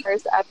see in the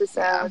first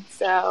episode.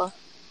 So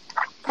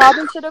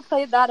probably should have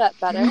played that up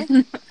better.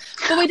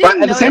 But we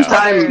didn't at the same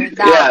time,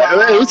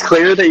 it was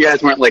clear that you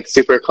guys weren't like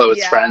super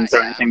close friends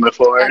or anything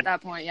before. At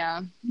that point,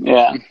 yeah.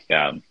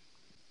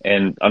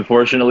 And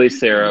unfortunately,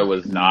 Sarah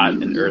was not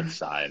an earth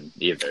sign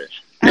either.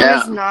 I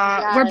was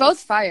not. Yes. We're both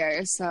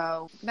fire,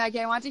 so Maggie,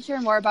 I want to hear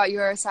more about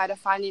your side of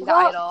finding the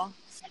idol.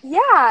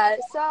 Yeah,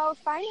 so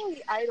finding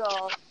the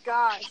idol,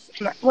 gosh.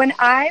 When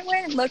I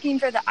went looking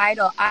for the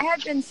idol, I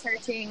had been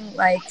searching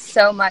like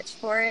so much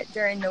for it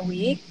during the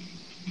week.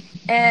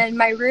 And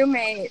my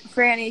roommate,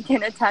 Franny,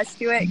 can attest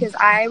to it because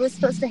I was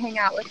supposed to hang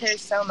out with her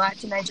so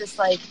much and I just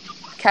like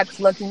kept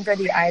looking for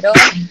the idol.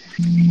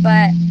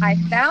 But I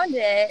found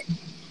it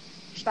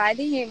by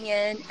the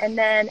Union, and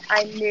then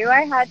I knew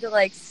I had to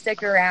like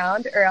stick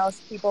around or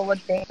else people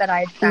would think that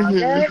I'd found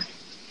it.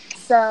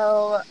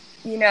 So,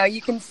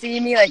 you can see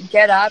me like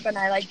get up and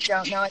I like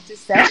don't know what to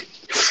say.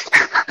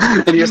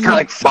 And you just kind of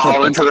like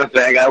fall into the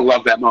thing. I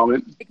love that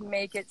moment.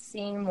 Make it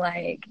seem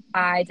like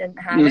I didn't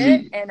have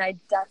it, and I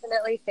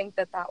definitely think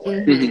that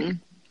worked.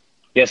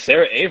 Yeah,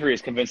 Sarah Avery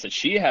is convinced that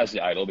she has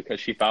the idol because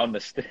she found the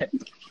stick.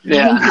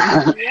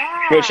 Yeah.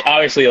 Which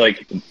obviously,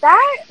 like...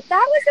 That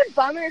was a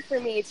bummer for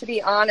me, to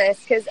be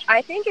honest, because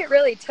I think it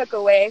really took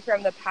away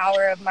from the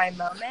power of my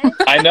moment.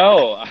 I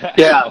know.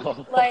 Yeah.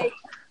 Like,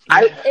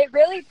 it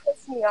really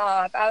pissed me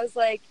off. I was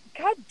like,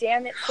 God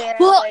damn it, Sarah.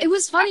 Well, it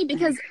was funny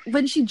because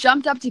when she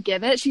jumped up to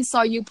give it, she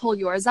saw you pull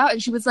yours out,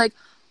 and she was like,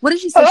 what did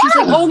she say? She's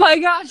like, oh my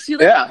gosh. She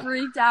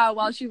freaked out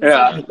while she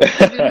was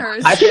giving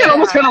hers. I think it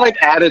almost kind of like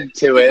added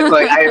to it.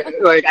 I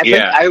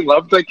think I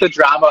loved like the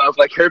drama of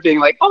like her being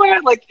like, oh my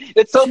God, like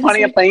it's so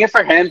funny. I'm playing it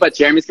for him, but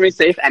Jeremy's gonna be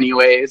safe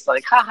anyways.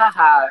 Like, ha ha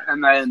ha.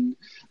 And then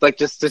like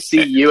just to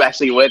see you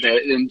actually with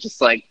it and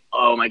just like,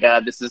 oh my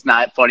God, this is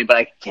not funny, but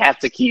I have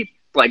to keep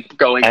like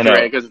going through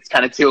it because it's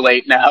kind of too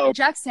late now.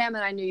 Jack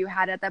Salmon, I knew you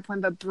had it at that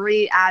point, but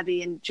Bree,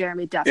 Abby, and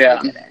Jeremy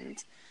definitely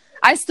didn't.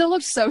 I still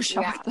looked so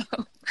shocked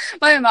though.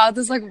 My mouth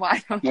is like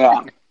wide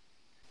open.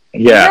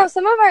 Yeah.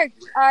 Some of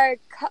our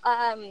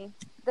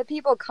the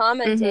people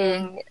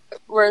commenting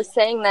were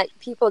saying that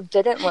people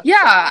didn't look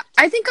shocked.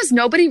 I think because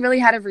nobody really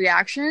had a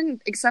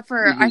reaction except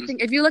for I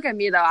think if you look at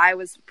me though, I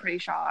was pretty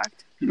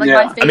shocked. Like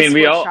my face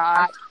was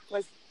shocked.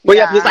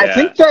 Because I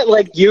think that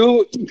like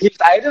because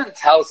I didn't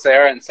tell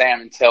Sarah and Sam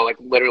until like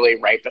literally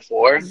right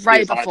before.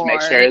 I wanted to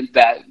make sure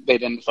that they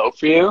didn't vote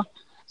for you.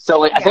 So,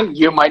 like, I think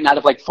you might not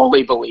have, like,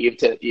 fully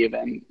believed it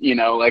even,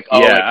 like,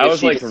 I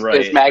was like,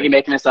 is Maggie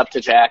making this up to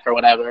Jack or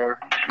whatever?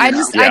 I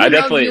didn't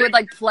know if you would,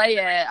 like, play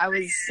it. I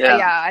was,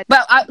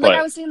 But,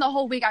 I was saying the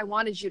whole week I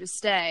wanted you to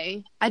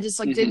stay. I just,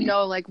 like, didn't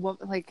know, like,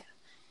 what, like,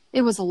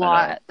 It was a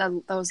lot,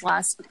 those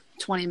last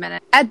 20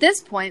 minutes. At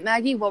this point,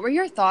 Maggie, what were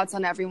your thoughts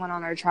on everyone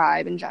on our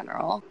tribe in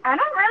general? I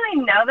don't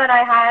really know that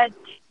I had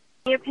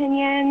any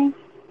opinions.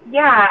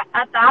 Yeah,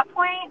 at that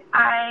point,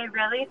 I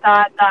really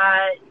thought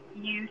that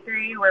you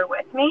three were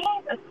with me,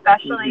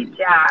 especially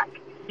Jack,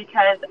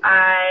 because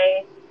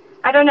I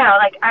don't know,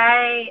 like,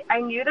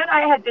 I knew that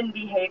I had been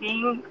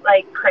behaving,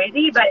 like,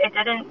 crazy, but it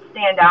didn't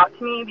stand out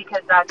to me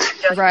because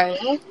that's just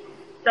me.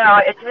 So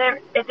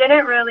it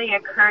didn't really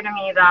occur to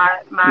me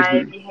that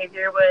my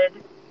behavior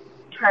would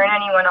turn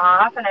anyone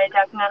off, and I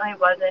definitely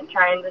wasn't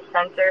trying to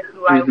censor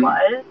who I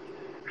was,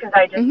 because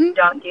I just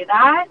don't do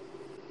that.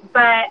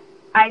 But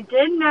I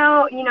did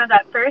know, you know,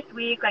 that first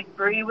week, like,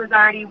 Bree was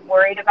already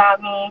worried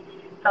about me,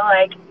 so,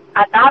 like,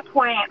 at that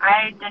point,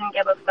 I didn't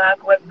give a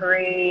fuck what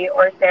Bree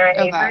or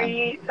Sarah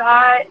Avery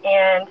thought,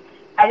 and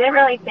I didn't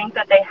really think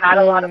that they had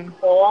a lot of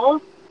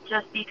pull,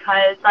 just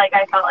because, like,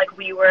 I felt like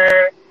we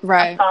were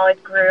a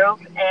solid group,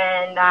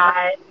 and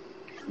that,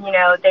 you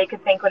know, they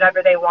could think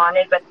whatever they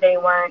wanted, but they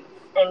weren't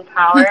in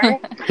power.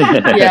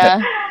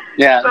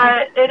 Yeah.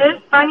 But it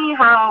is funny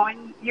how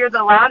when you're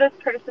the loudest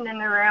person in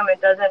the room,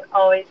 it doesn't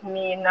always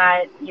mean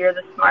that you're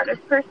the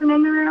smartest person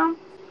in the room.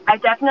 I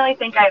definitely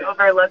think I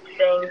overlooked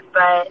things,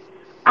 but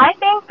I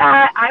think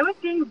that I was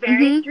being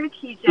very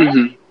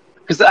strategic.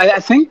 Because I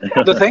think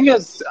the thing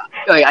is,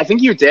 like, I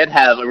think you did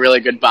have a really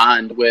good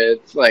bond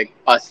with, like,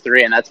 us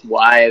three, and that's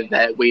why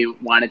that we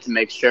wanted to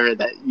make sure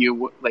that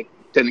you, like,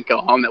 didn't go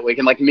home that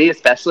weekend. Like, me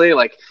especially,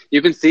 like,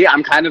 you can see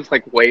I'm kind of,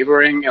 like,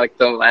 wavering, like,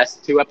 the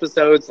last two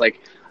episodes. Like,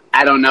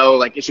 I don't know,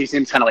 like, she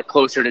seems kind of, like,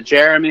 closer to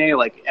Jeremy.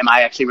 Like, am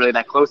I actually really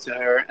that close to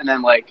her? And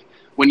then, like,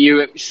 when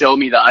you showed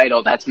me the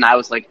idol, that's when I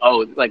was like,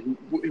 oh, like,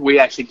 we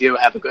actually do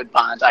have a good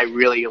bond. I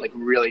really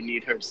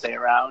need her to stay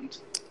around.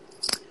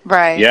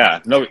 Right.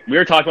 Yeah. No, we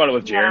were talking about it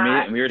with Jeremy,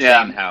 and we were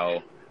saying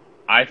how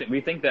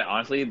we think that,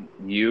 honestly,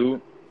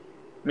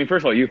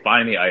 first of all, you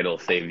finding the idol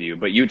saved you,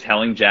 but you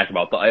telling Jack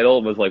about the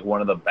idol was, like,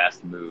 one of the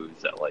best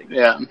moves that, like,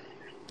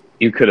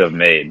 you could have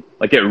made.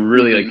 Like, it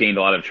really, like, gained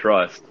a lot of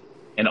trust,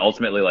 and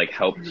ultimately, like,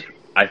 helped,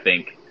 I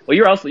think. Well,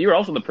 you were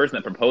also the person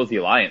that proposed the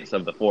alliance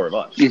of the four of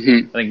us. I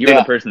think you were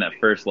the person that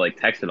first, like,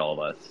 texted all of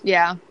us.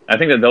 Yeah. I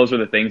think that those were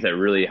the things that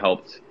really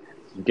helped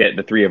get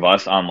the three of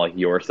us on, like,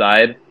 your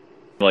side.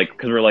 Like,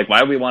 because we're like,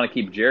 why would we want to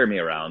keep Jeremy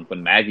around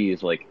when Maggie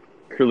is, like,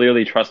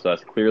 clearly trusts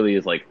us, clearly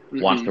is, like,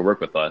 wants to work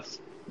with us.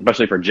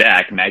 Especially for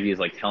Jack, Maggie is,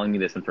 like, telling me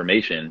this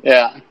information.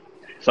 Yeah.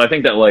 So I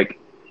think that, like,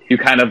 you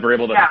kind of were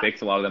able to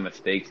fix a lot of the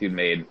mistakes you'd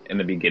made in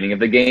the beginning of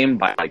the game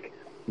by, like,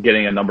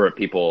 getting a number of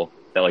people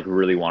that, like,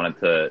 really wanted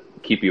to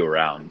keep you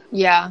around.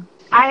 Yeah.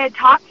 I had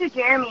talked to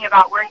Jeremy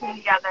about working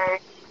together,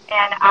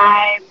 and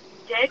I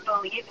did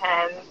believe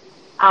him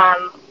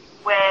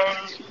when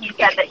he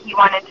said that he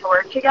wanted to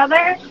work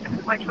together,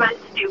 which was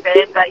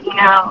stupid, but, you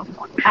know,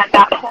 at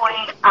that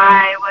point,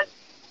 I was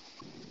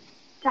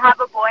to have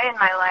a boy in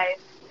my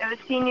life. It was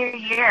senior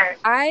year.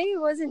 I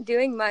wasn't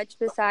doing much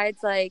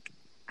besides, like,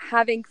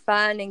 having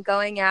fun and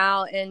going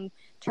out and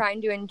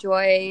trying to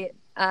enjoy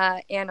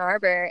Ann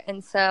Arbor.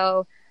 And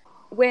so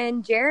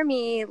when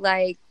Jeremy,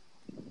 like,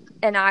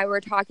 and I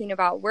were talking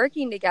about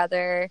working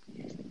together,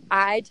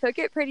 I took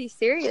it pretty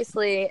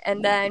seriously.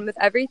 And then with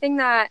everything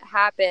that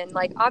happened,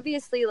 like,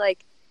 obviously,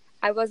 like,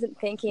 I wasn't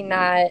thinking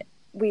that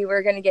we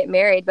were going to get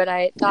married, but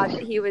I thought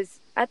that he was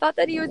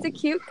a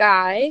cute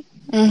guy.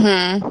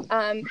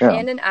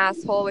 And an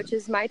asshole, which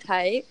is my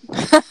type.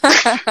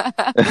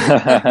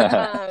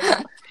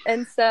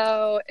 And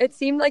so it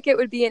seemed like it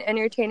would be an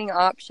entertaining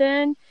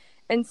option.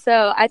 And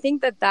so I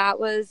think that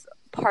was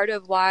part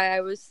of why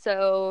I was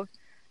so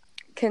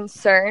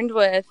concerned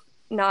with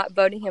not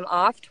voting him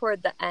off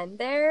toward the end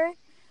there.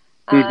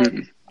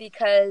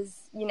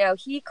 Because, you know,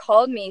 he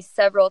called me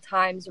several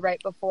times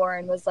right before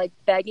and was, like,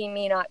 begging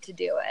me not to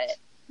do it.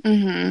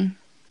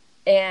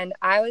 And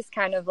I was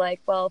kind of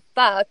like, well,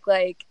 fuck,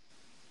 like,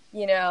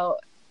 you know,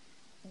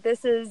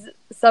 this is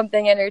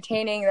something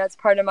entertaining that's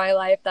part of my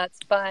life that's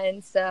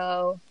fun,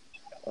 so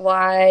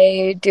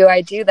why do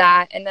I do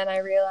that? And then I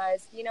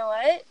realized, you know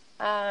what?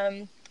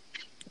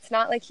 It's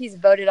not like he's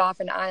voted off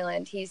an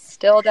island. He's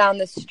still down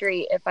the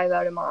street if I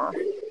vote him off.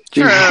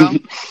 True.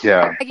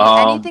 Yeah.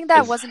 Anything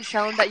that wasn't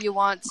shown that you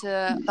want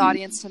the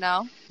audience to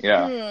know?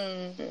 Yeah.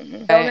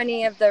 So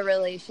many of the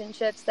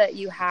relationships that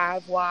you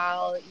have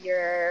while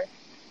you're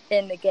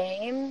in the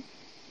game,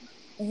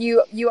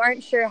 you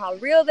aren't sure how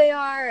real they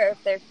are or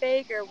if they're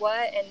fake or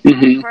what.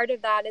 And part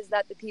of that is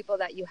that the people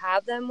that you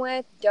have them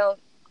with don't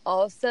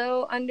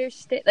also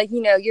understand. Like,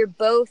 you know, you're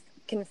both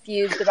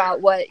confused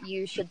about what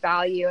you should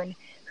value and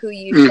who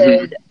you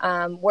should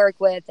work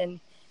with. And,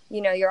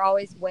 you know, you're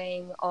always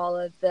weighing all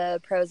of the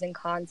pros and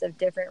cons of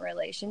different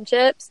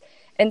relationships.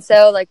 And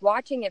so, like,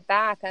 watching it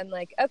back, I'm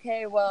like,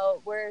 okay,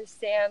 well, were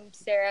Sam,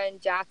 Sarah,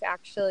 and Jack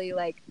actually,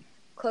 like,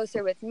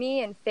 closer with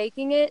me and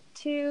faking it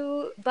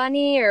to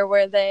Bunny, or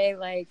were they,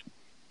 like,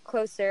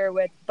 closer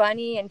with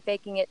Bunny and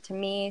faking it to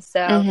me?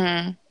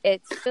 So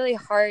it's really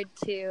hard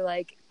to,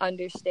 like,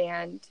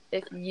 understand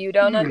if you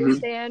don't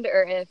understand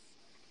or if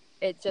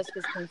it just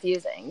was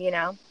confusing, you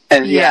know?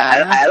 And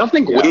I don't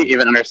think we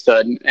even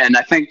understood. And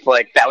I think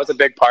like that was a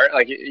big part.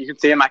 Like you can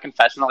see in my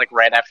confessional, like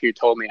right after you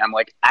told me, I'm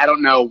like, I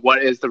don't know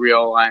what is the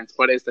real alliance,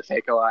 what is the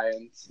fake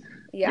alliance.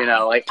 Yeah. You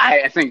know, like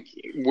I think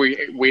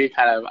we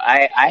kind of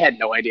I had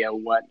no idea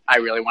what I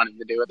really wanted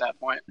to do at that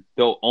point.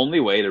 The only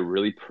way to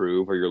really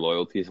prove where your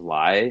loyalties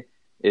lie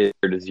is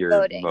where does your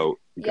vote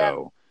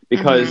go?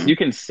 Because you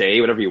can say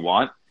whatever you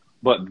want,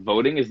 but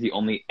voting is the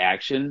only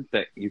action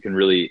that you can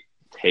really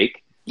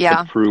take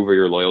to prove where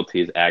your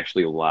loyalties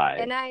actually lie.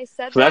 And I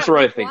said so that's where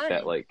I think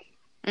that like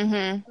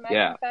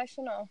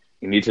confessional.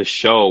 You need to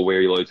show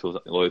where your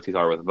loyalties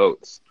are with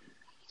votes.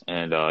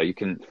 And you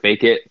can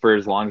fake it for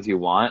as long as you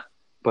want,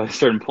 but at a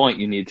certain point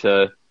you need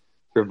to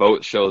your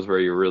vote shows where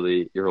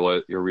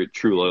your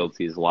true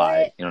loyalties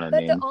lie. You know what I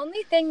mean? But the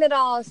only thing that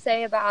I'll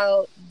say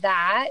about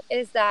that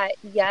is that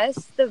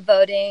yes, the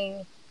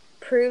voting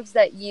proves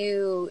that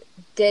you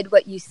did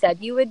what you said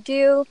you would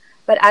do,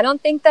 but I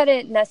don't think that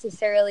it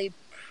necessarily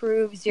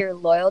proves your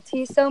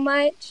loyalty so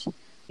much,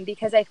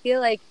 because I feel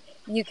like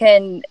you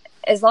can,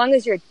 as long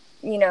as you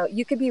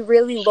could be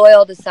really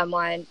loyal to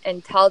someone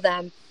and tell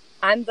them,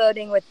 I'm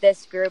voting with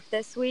this group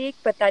this week,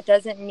 but that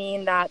doesn't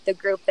mean that the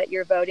group that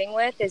you're voting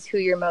with is who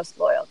you're most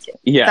loyal to.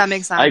 Yeah, that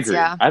makes sense. I agree.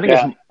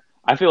 Yeah.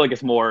 I feel like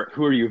it's more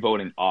who are you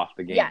voting off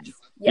the game. Yes.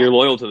 You're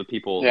loyal to the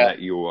people that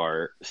you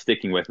are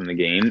sticking with in the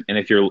game, and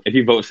if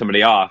you vote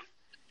somebody off,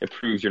 it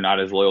proves you're not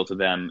as loyal to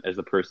them as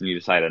the person you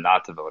decided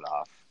not to vote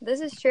off. This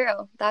is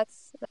true.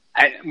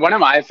 One of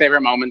my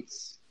favorite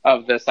moments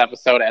of this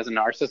episode as a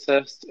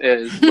narcissist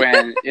is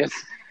when it's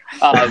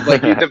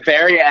like at the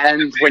very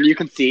end when you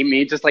can see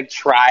me just like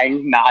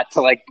trying not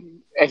to like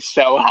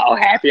show how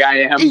happy I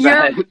am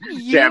that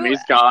Jeremy's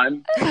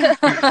gone.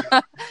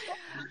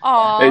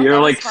 Oh, you're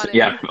like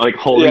like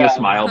holding a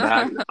smile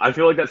back. I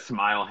feel like that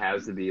smile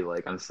has to be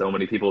like on so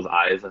many people's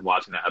eyes and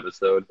watching that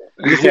episode.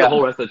 You see the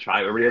whole rest of the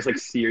tribe. Everybody has like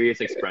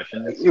serious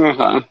expressions,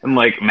 and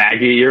like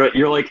Maggie,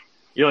 you're like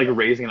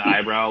raising an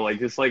eyebrow, like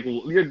just like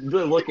you're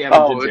looking at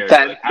me.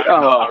 Like, I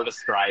don't know how to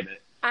describe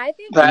it. I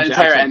think that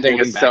entire ending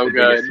is so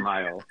good.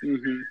 Smile.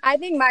 I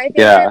think my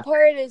favorite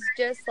part is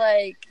just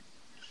like,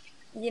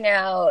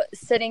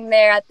 sitting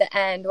there at the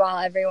end while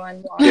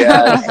everyone walks.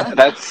 Yeah,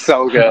 that's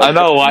so good. I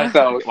know.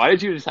 Why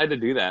did you decide to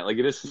do that? Like,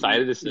 you just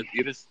decided to sit,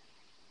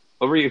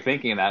 what were you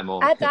thinking in that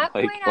moment? At that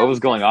point, what was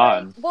going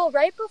on? Well,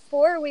 right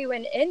before we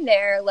went in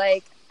there,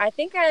 like, I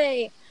think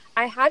I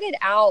had it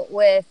out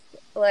with,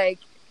 like,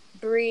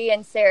 Bree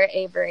and Sarah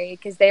Avery,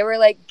 because they were,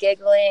 like,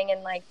 giggling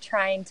and, like,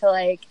 trying to,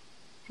 like,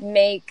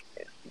 make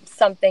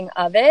something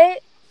of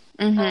it.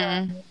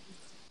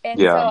 And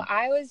so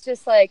I was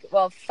just like,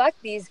 well, fuck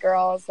these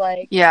girls.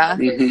 Like, this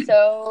is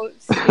so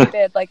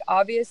stupid. Like,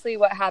 obviously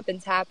what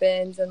happens,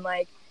 and,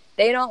 like,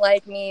 they don't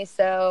like me,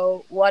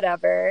 so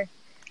whatever.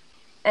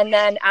 And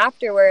then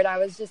afterward, I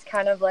was just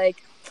kind of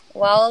like,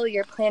 well,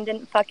 your plan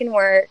didn't fucking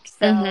work.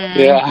 So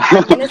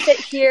I'm going to sit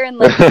here and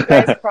let you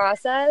guys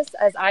process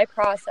as I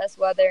process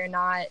whether or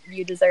not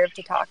you deserve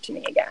to talk to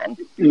me again.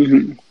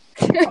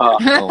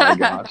 Oh my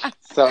gosh.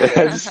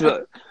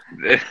 So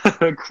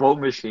quote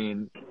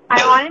machine.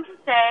 I wanted to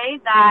say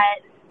that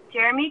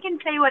Jeremy can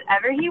say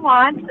whatever he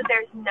wants, but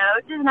there's no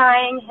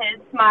denying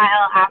his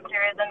smile after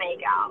the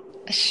makeout.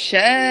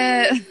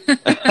 Shit.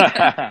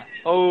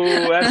 Oh,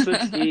 that's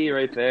the tea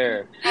right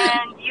there.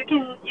 And you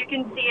can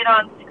see it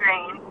on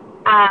screen.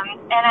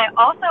 And I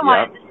also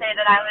wanted to say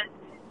that I was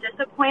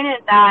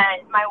disappointed that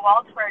my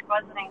wall twerk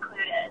wasn't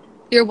included.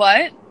 Your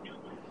what?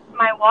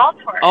 My wall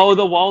twerk. Oh,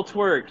 the wall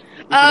twerk.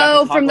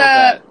 From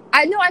the...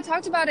 I know, I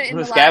talked about it in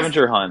the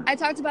scavenger hunt. I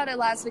talked about it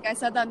last week. I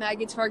said that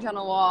Maggie twerked on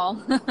a wall.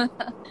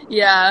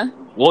 Yeah.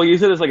 We'll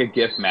use it as like a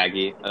GIF,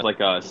 Maggie. Like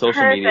a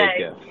social media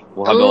GIF.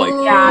 We'll have to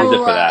use it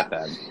for that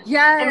then.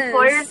 Yes.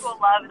 Employers will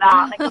love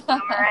that, like a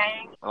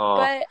boomerang.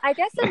 But I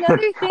guess another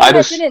thing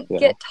that didn't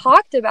get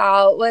talked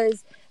about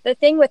was the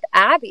thing with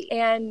Abby.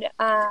 And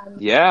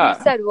you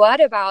said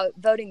what about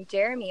voting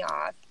Jeremy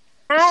off?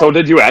 So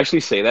did you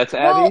actually say that to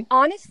Abby? Well,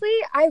 honestly,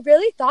 I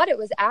really thought it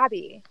was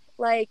Abby.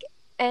 Like,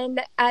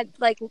 and at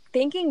like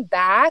thinking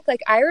back,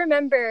 like I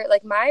remember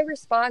like my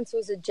response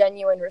was a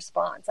genuine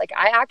response. Like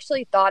I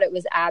actually thought it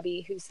was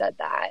Abby who said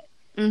that.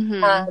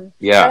 But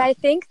I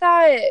think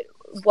that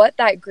what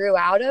that grew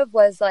out of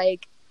was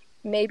like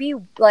maybe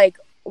like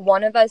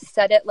one of us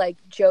said it like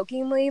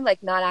jokingly,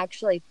 like not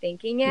actually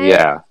thinking it.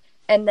 Yeah.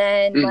 And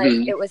then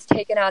like it was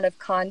taken out of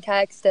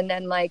context and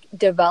then like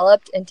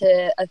developed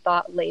into a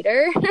thought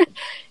later.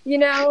 You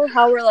know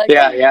how we're like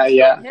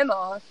him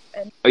off.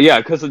 And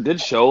because it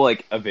did show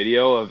like a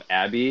video of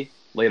Abby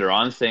later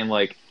on saying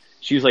like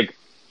she was like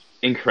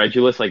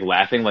incredulous, like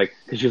laughing, like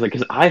because she was like,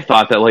 because I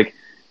thought that like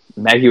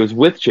Maggie was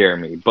with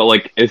Jeremy, but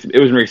like it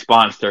was in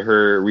response to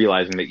her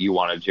realizing that you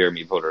wanted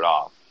Jeremy voted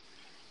off.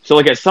 So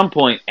like at some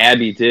point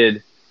Abby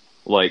did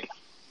like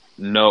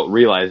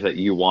realize that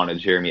you wanted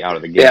Jeremy out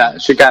of the game. Yeah,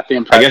 she got the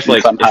impression.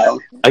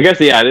 I guess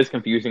it is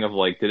confusing of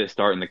like, did it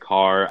start in the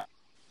car?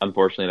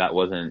 Unfortunately, that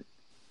wasn't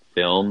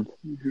filmed.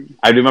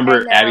 I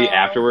remember Abby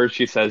afterwards.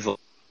 She says,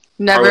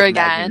 "Never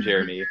again,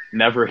 Jeremy,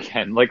 never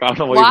again." Like I don't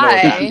know what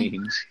that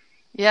means.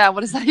 Yeah,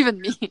 what does that even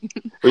mean?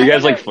 Were you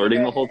guys like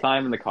flirting the whole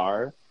time in the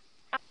car?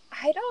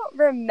 I don't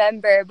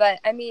remember, but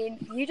I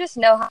mean, you just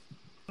know how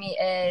he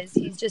is.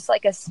 He's just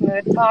like a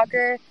smooth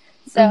talker.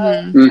 So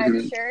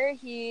I'm sure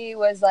he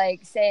was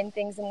like saying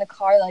things in the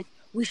car like,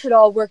 we should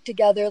all work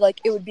together,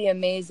 like it would be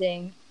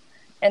amazing.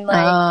 And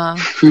like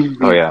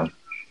oh yeah.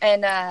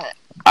 And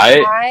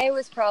I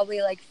was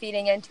probably like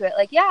feeding into it,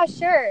 like, yeah,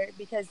 sure,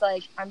 because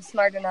like I'm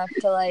smart enough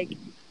to like,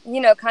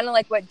 you know, kind of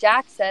like what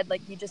Jack said,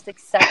 like you just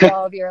accept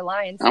all of your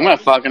alliances. I'm gonna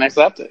fucking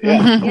accept it.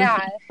 Yeah.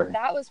 Yeah,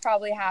 that was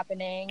probably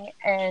happening,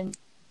 and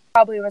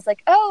probably was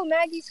like, oh,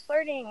 Maggie's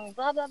flirting,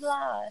 blah blah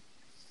blah.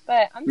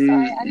 But I'm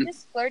sorry, I'm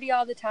just flirty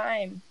all the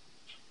time.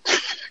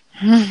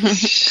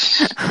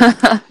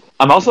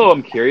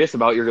 I'm curious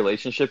about your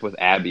relationship with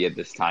Abby at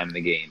this time in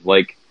the game.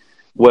 Like,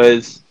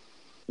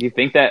 you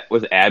think that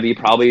was Abby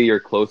probably your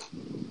close?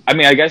 I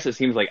mean, I guess it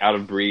seems like out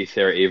of Bree,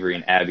 Sarah, Avery,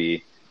 and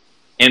Abby,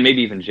 and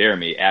maybe even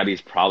Jeremy,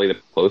 Abby's probably the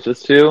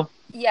closest to.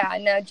 Yeah,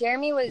 no,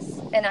 Jeremy was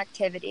an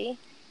activity.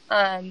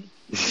 I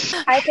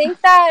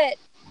think that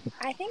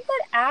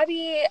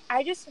Abby,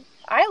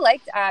 I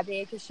liked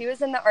Abby because she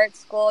was in the art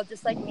school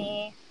just like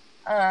me.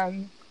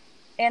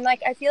 And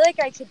like, I feel like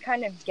I could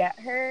kind of get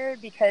her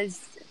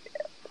because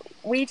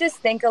we just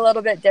think a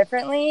little bit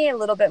differently, a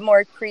little bit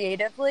more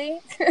creatively.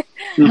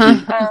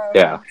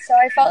 Yeah. So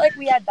I felt like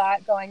we had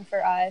that going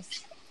for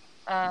us.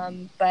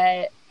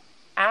 But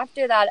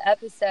after that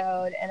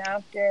episode and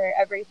after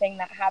everything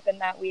that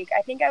happened that week,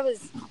 I think I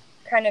was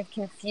kind of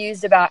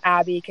confused about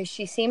Abby because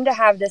she seemed to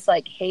have this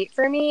like hate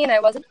for me, and I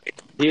wasn't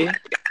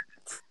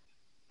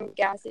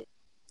gassy.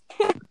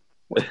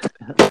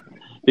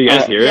 Do you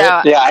guys hear it?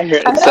 Yeah, I hear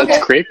it.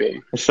 It's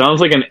creepy. It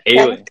sounds like an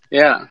alien.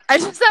 Yeah. I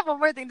just have one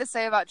more thing to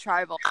say about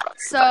Tribal.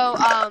 So,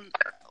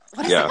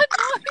 what is that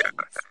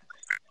noise?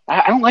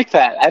 I don't like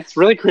that. That's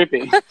really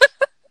creepy.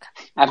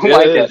 I don't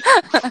like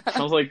it.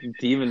 Sounds like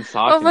demons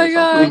talking. Oh my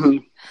god.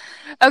 Something.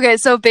 Okay,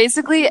 so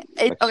basically,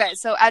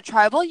 so at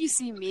Tribal, you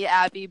see me,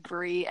 Abby,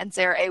 Bree, and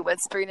Sarah A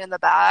whispering in the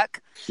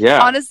back.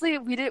 Yeah. Honestly,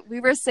 we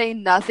were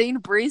saying nothing.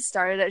 Bree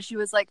started it. She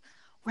was like,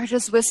 we're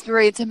just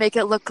whispering to make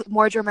it look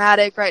more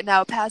dramatic right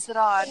now. Pass it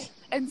on.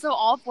 And so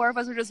all four of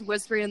us were just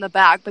whispering in the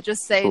back, but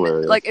just saying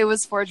it, like it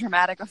was for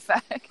dramatic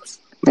effect.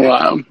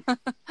 Wow.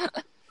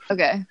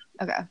 Okay.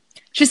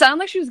 She sounded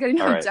like she was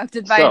getting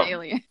abducted by an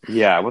alien.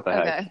 Yeah, what the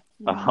heck?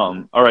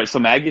 All right, so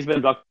Maggie's been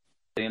abducted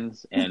by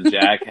aliens, and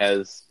Jack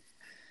has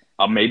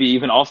maybe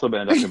even also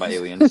been abducted by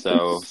aliens.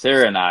 So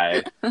Sarah and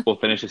I will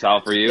finish this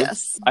out for you.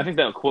 Yes. I think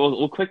that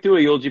we'll quick do a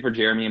eulogy for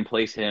Jeremy and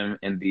place him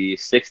in the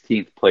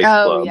 16th place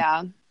club. Oh,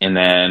 yeah. And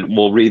then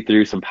we'll read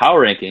through some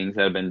power rankings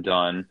that have been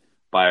done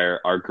by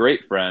our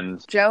great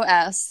friends Joe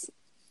S.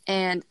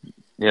 and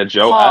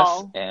Joe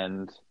Paul. S.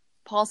 and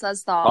Paul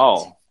Says Thought.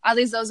 Paul. At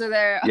least those are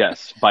their.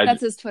 Yes,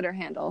 that's his Twitter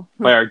handle.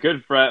 By our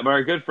good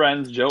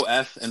friends Joe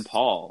S. and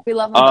Paul. We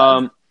love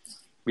them.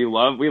 We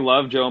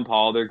love Joe and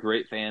Paul. They're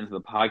great fans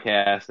of the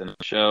podcast and the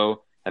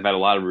show. Have had a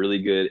lot of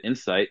really good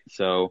insight.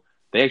 So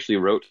they actually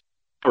wrote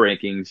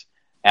rankings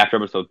after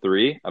episode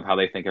 3 of how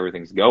they think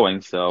everything's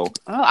going. So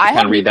I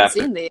haven't even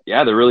seen these.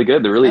 Yeah, they're really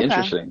good. They're really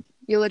interesting.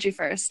 Eulogy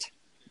first.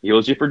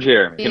 Eulogy for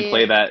Jeremy. You can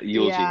play that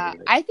eulogy. Yeah,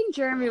 I think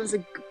Jeremy was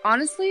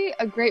honestly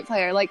a great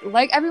player. Like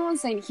everyone's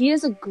saying, he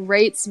is a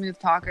great smooth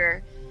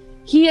talker.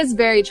 He is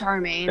very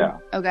charming. Yeah.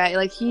 Okay,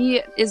 like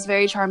he is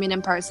very charming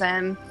in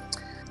person.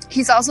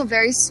 He's also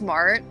very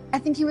smart. I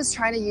think he was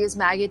trying to use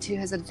Maggie to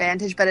his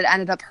advantage, but it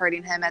ended up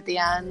hurting him at the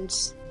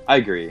end. I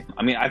agree.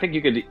 I mean, I think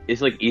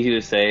it's like easy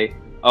to say,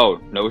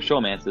 oh, no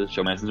showmances.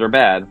 Showmances are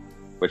bad.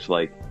 Which,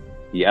 like,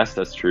 yes,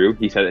 that's true.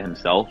 He said it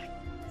himself.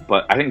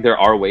 But I think there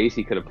are ways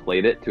he could have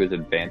played it to his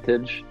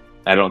advantage.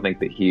 I don't think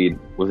that he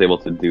was able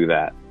to do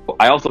that.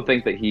 I also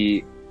think that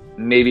he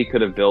maybe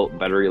could have built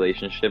better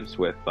relationships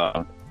with,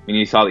 I mean,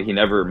 you saw that he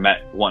never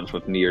met once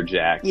with me or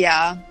Jack.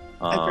 Yeah,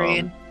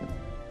 agreed.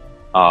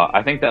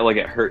 I think that, like,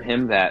 it hurt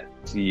him that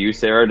you,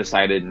 Sarah,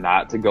 decided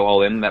not to go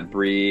all in that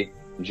Bree,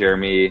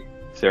 Jeremy,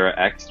 Sarah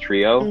X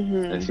trio.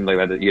 And it seemed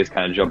like that you guys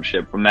kind of jumped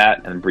ship from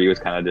that, and Bree was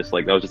kind of just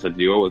like, that was just a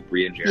duo with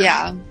Bree and Jeremy.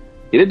 Yeah.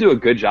 He did do a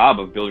good job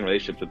of building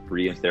relationships with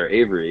Bree and Sarah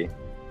Avery,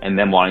 and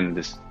them wanting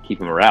to just keep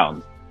him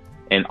around.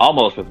 And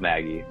almost with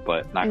Maggie,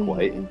 but not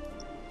quite.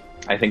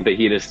 I think that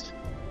he just,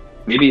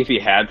 maybe if he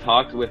had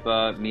talked with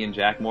me and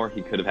Jack more,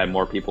 he could have had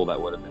more people that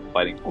would have been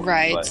fighting for him.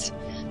 Right. But,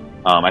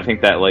 I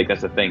think that, like,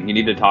 that's the thing. You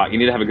need to talk. You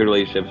need to have a good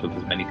relationships with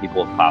as many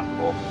people as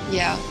possible.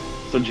 Yeah.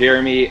 So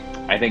Jeremy,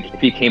 I think if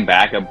he came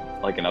back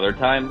like another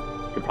time,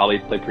 could probably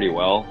play pretty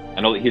well.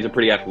 I know that he's a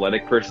pretty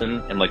athletic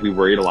person, and like we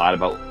worried a lot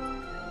about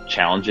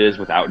challenges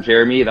without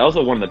Jeremy. That was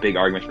one of the big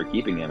arguments for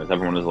keeping him. Is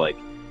everyone was like,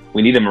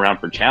 we need him around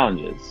for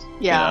challenges.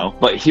 Yeah. You know?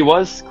 But he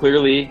was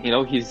clearly,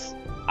 he's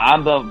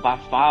by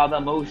far the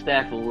most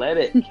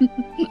athletic.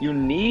 You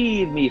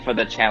need me for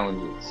the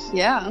challenges.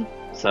 Yeah.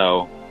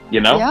 So.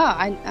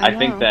 Yeah, I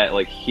think that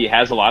like he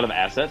has a lot of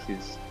assets.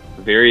 He's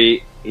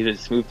a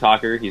smooth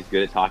talker. He's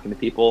good at talking to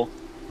people,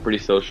 pretty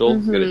social,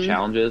 good at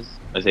challenges,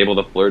 is able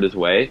to flirt his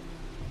way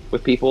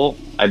with people.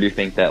 I do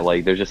think that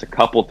like there's just a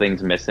couple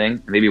things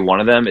missing. Maybe one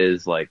of them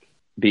is like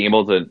being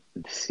able to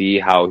see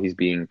how he's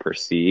being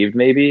perceived,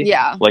 maybe.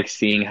 Yeah. Like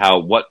seeing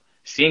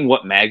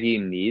what Maggie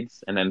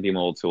needs and then being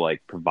able to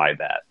like provide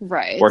that.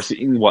 Right. Or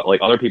seeing what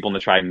like other people in the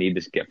tribe need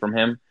to get from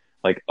him.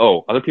 Like,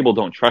 oh, other people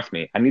don't trust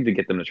me. I need to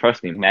get them to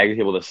trust me. Maggie's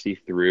able to see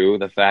through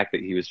the fact that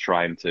he was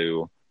trying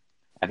to,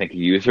 I think,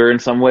 use her in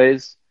some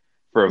ways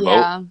for a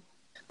vote.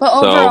 But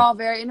overall,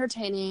 very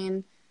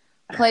entertaining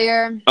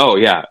player. Oh,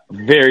 yeah.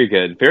 Very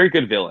good. Very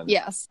good villain.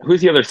 Yes.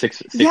 Who's the other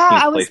 16th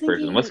place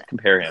person? Let's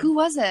compare him. Who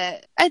was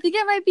it? I think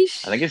it might be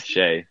I think it's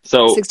Shay.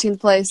 So 16th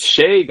place.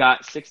 Shay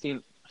got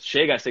 16th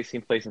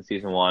place in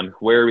season 1.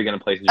 Where are we going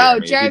to place Jeremy?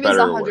 Oh, Jeremy's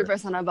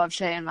 100% above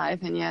Shay, in my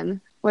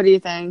opinion. What do you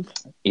think?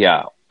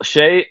 Yeah.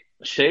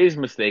 Shay's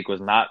mistake was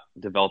not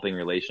developing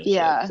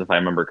relationships, if I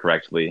remember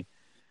correctly.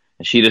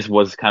 And she just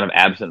was kind of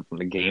absent from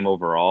the game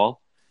overall.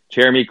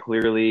 Jeremy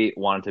clearly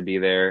wanted to be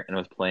there and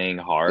was playing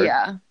hard.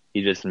 Yeah.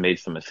 He just made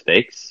some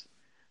mistakes.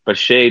 But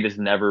Shay just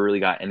never really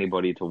got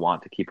anybody to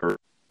want to keep her in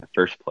the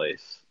first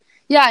place.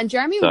 Yeah, and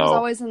Jeremy was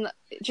always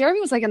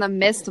Jeremy was like in the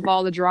midst of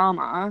all the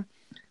drama.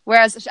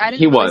 Whereas I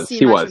didn't really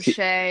see much of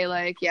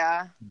Shay,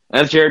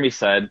 As Jeremy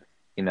said,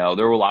 there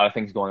were a lot of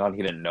things going on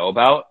he didn't know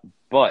about,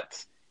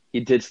 but he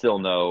did still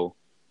know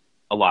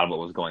a lot of what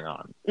was going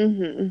on.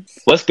 Mm-hmm.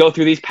 Let's go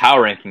through these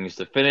power rankings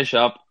to finish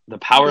up the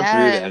power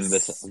through to end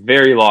this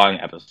very long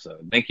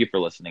episode. Thank you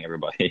for listening,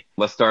 everybody.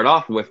 Let's start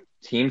off with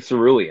Team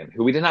Cerulean,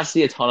 who we did not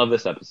see a ton of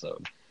this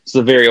episode. It's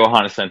a very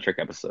Ohana-centric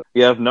episode.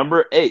 We have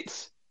number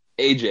 8,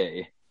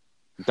 AJ. ...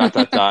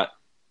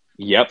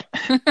 Yep.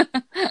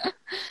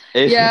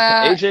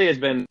 AJ has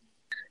been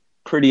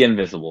pretty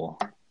invisible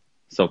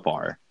so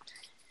far.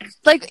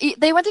 Like,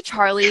 they went to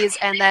Charlie's,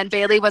 and then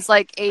Bailey was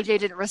like, AJ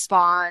didn't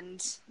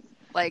respond.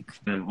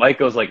 And Mike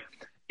goes like,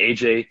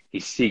 AJ,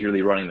 he's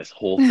secretly running this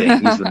whole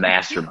thing. He's the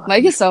mastermind.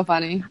 Mike is so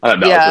funny. That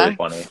was really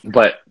funny.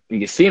 But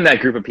you see in that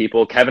group of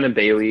people, Kevin and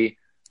Bailey,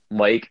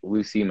 Mike,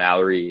 Lucy,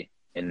 Mallory,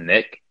 and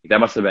Nick. That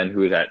must have been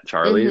who was at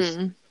Charlie's.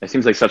 Mm-hmm. It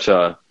seems like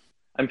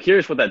I'm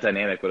curious what that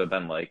dynamic would have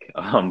been like.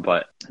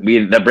 But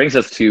that brings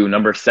us to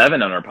number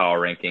 7 on our power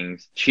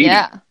rankings, Chidi.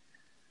 Yeah.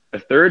 The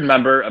third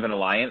member of an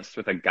alliance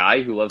with a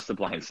guy who loves to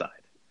blindside.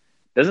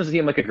 Doesn't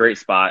seem like a great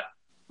spot,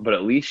 but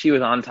at least she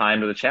was on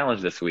time to the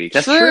challenge this week.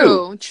 That's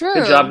true.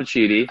 Good job to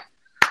Chidi.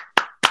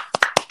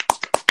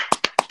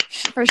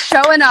 For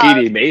showing up.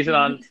 Chidi made it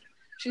on.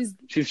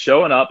 She's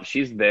showing up.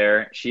 She's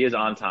there. She is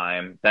on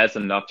time. That's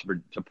enough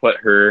to put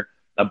her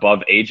above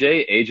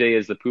AJ. AJ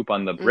is the poop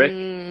on the brick.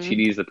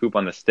 Chidi is the poop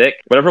on the stick.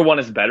 Whatever one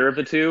is better of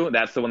the two,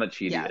 that's the one that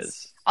Chidi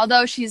is.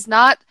 Although she's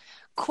not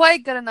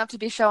quite good enough to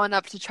be showing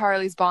up to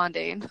Charlie's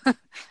bonding.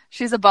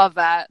 She's above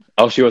that.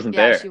 Oh, she wasn't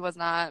there. She was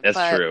not.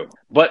 That's true.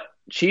 But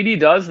Chidi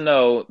does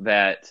know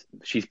that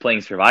she's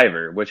playing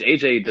Survivor, which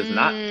AJ does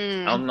not.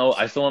 I don't know.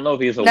 I still don't know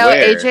if he's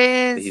aware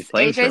that he's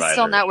playing Survivor. AJ's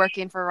still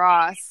networking for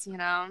Ross,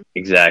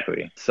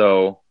 Exactly.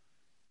 So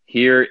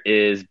here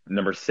is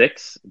number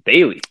 6,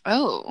 Bailey.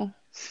 Oh.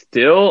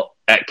 Still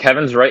at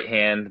Kevin's right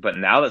hand, but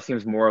now that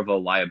seems more of a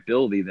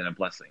liability than a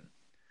blessing.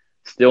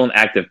 Still an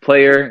active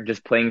player,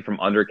 just playing from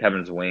under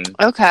Kevin's wing.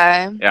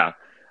 Okay. Yeah.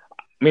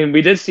 I mean,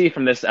 we did see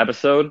from this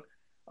episode,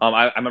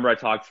 I remember I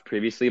talked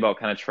previously about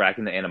kind of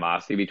tracking the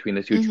animosity between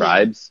the two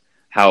tribes,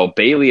 how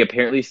Bailey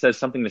apparently said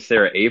something to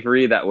Sarah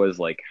Avery that was,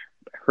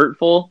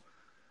 hurtful.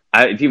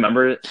 Do you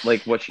remember,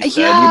 what she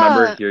said? Yeah. Do you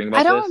remember hearing about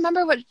this? I don't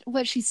remember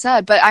what she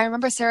said, but I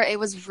remember Sarah A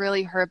was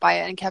really hurt by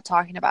it and kept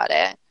talking about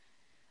it.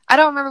 I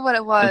don't remember what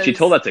it was. And she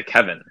told that to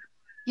Kevin.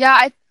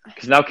 Yeah,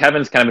 because now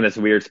Kevin's kind of in this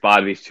weird spot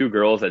of these two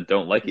girls that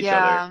don't like each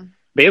other.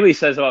 Bailey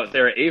says about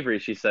Sarah Avery,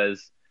 she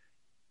says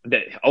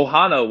that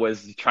Ohana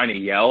was trying to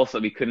yell so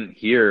we couldn't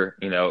hear,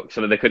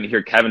 so that they couldn't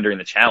hear Kevin during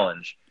the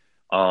challenge.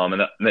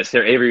 And that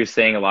Sarah Avery was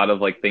saying a lot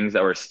of things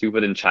that were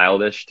stupid and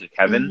childish to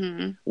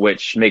Kevin,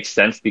 which makes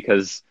sense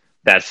because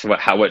that's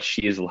what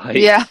she is like,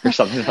 or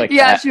something like that.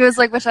 Yeah, she was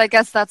like, which I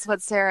guess that's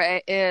what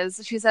Sarah is.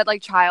 She said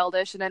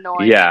childish and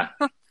annoying. Yeah.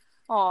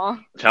 Aw.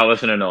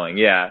 Childish and annoying,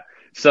 yeah.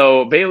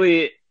 So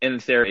Bailey and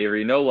Sarah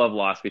Avery, no love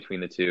lost between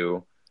the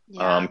two.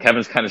 Yeah.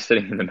 Kevin's kind of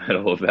sitting in the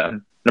middle of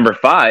them. Number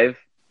 5,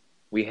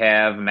 we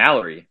have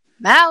Mallory.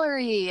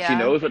 Mallory. She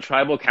knows what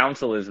tribal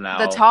council is now.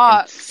 The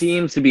Talks.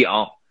 Seems to be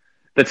all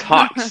the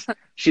Talks.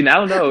 She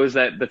now knows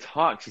that the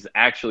Talks is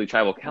actually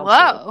tribal council.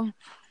 Whoa.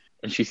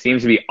 And she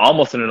seems to be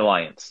almost in an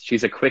alliance.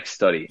 She's a quick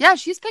study. Yeah,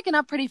 she's picking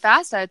up pretty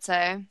fast, I'd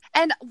say.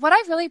 And what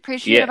I really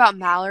appreciate about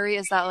Mallory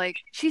is that,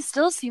 she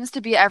still seems to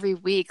be every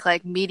week,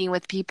 meeting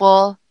with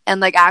people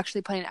and,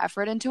 actually putting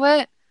effort into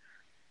it.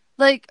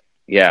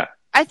 Yeah.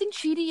 I think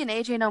Chidi and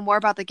AJ know more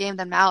about the game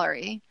than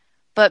Mallory.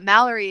 But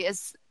Mallory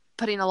is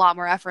putting a lot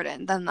more effort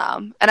in than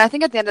them. And I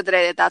think at the end of the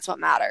day, that's what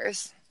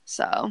matters.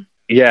 So...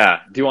 Yeah.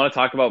 Do you want to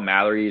talk about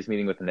Mallory's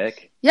meeting with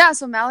Nick? Yeah,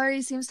 so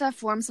Mallory seems to have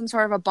formed some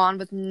sort of a bond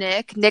with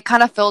Nick. Nick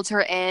kind of filled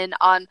her in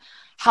on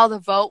how the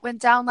vote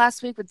went down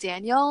last week with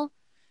Daniel.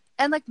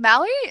 And,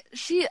 Mallory,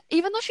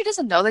 even though she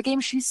doesn't know the game,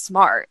 she's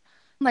smart.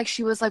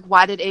 She was like,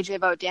 why did AJ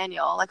vote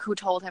Daniel? Who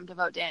told him to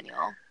vote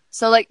Daniel?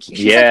 So, she's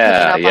picking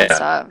up on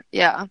stuff.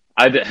 Yeah.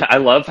 I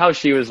love how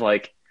she was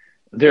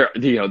there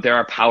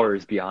are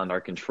powers beyond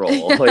our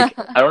control. Like,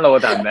 I don't know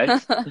what that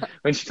meant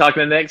when she talked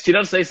to Nick. She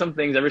does say some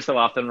things every so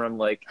often where I'm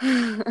like,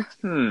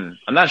 I'm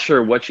not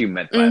sure what you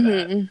meant by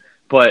that.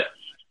 But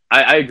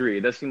I agree.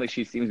 It does seem like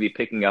she seems to be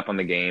picking up on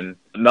the game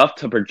enough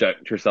to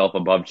project herself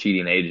above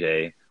cheating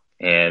AJ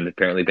and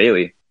apparently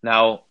Bailey.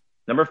 Now,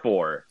 number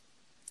 4,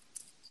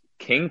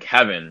 King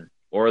Kevin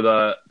or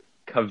the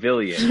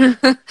Cavillion.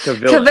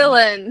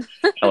 Cavillion.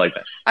 I like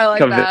that. I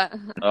like that.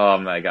 Oh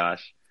my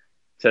gosh.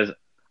 Says,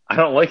 I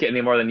don't like it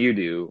any more than you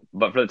do,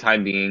 but for the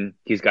time being,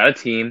 he's got a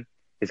team,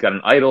 he's got an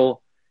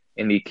idol,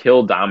 and he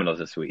killed Domino's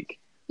this week.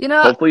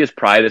 Hopefully his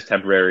pride is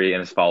temporary and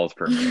his fall is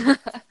permanent.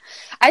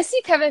 I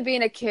see Kevin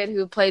being a kid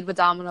who played with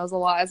dominoes a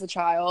lot as a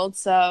child,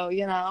 so,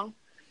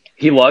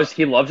 He loves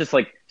just,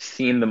 like,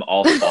 seeing them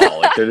all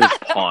fall. Like, they're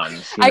just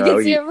pawns, I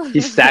can see him,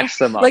 he stacks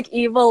them up. like,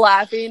 evil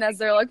laughing as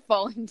they're, like,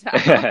 falling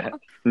down.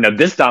 No,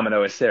 this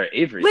domino is Sarah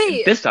Avery.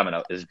 And this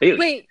domino is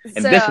Bailey.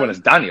 And this one is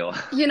Daniel.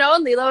 In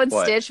Lilo and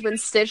Stitch, when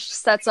Stitch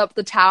sets up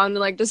the town and,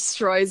 like,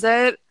 destroys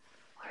it?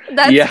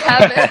 That's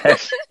Kevin.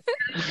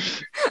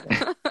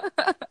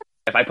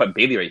 If I put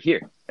Bailey right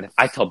here, and if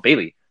I tell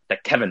Bailey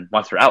that Kevin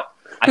wants her out,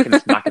 I can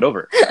just knock it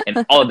over.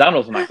 And all the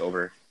dominoes will knock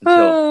over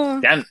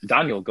until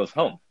Daniel goes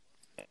home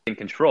in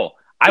control.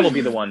 I will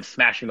be the one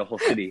smashing the whole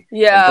city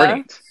and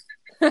burning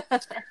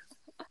it.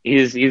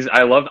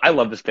 I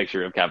love this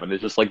picture of Kevin.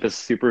 It's just like this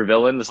super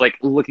villain. It's like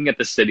looking at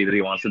the city that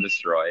he wants to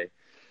destroy.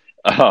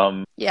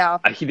 He had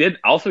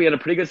a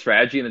pretty good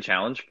strategy in the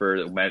challenge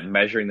for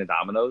measuring the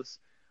dominoes.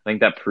 I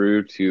think that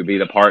proved to be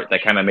the part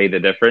that kind of made the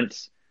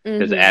difference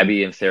because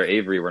Abby and Sarah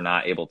Avery were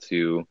not able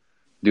to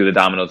do the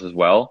dominoes as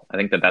well. I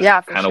think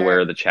that's kind of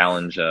where the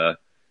challenge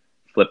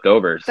flipped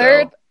over.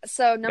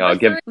 So number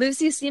 3,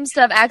 Lucy seems to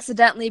have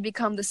accidentally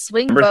become the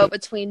swing vote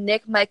between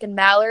Nick, Mike, and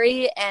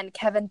Mallory, and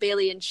Kevin,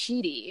 Bailey, and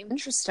Chidi.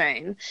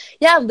 Interesting.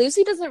 Yeah,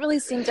 Lucy doesn't really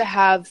seem to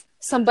have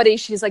somebody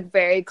she's, like,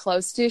 very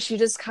close to. She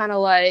just kind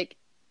of, like,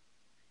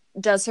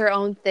 does her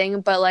own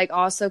thing, but, like,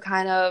 also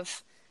kind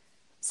of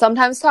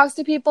sometimes talks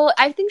to people.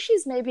 I think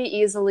she's maybe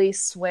easily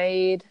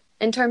swayed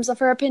in terms of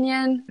her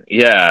opinion.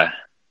 Yeah.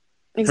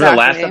 Exactly. For the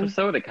last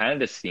episode, it kind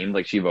of just seemed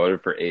like she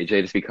voted for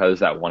AJ just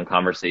because that one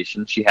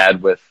conversation she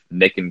had with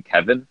Nick and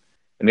Kevin.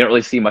 And we don't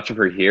really see much of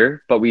her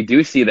here, but we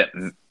do see that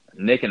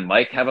Nick and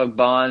Mike have a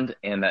bond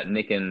and that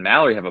Nick and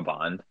Mallory have a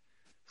bond.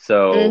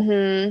 So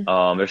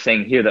they're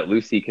saying here that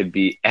Lucy could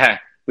have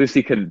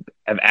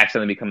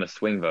accidentally become the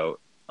swing vote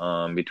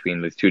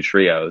between these two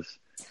trios.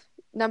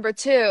 Number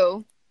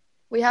 2,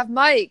 we have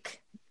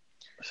Mike.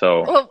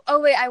 So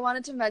wait, I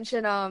wanted to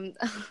mention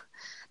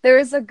there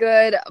is a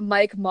good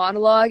Mike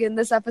monologue in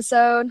this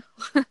episode.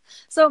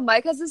 So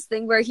Mike has this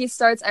thing where he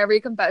starts every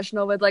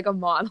confessional with, like, a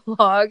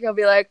monologue. He'll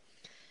be like,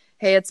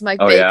 hey, it's Mike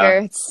Baker.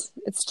 Yeah.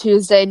 It's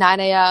Tuesday, 9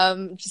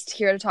 a.m. Just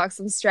here to talk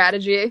some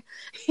strategy.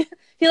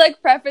 He,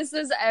 like,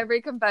 prefaces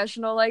every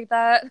confessional like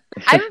that.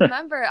 I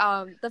remember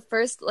the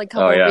first, like,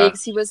 couple of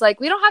weeks, he was like,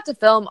 we don't have to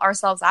film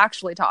ourselves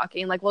actually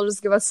talking. Like, we'll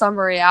just give a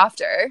summary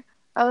after.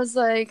 I was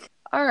like,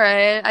 all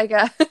right, I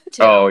guess.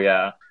 Oh,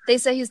 yeah. They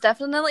say he's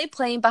definitely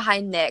playing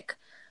behind Nick,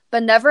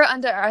 but never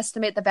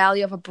underestimate the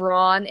value of a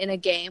brawn in a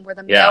game where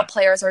the male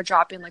players are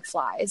dropping like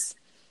flies.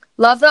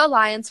 Love the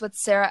alliance with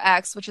Sarah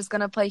X, which is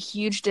going to play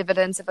huge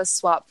dividends if a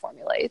swap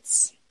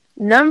formulates.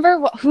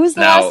 Who's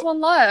the last one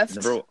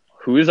left?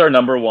 Who is our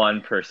number 1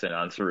 person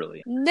on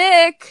Cerulean?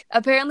 Nick.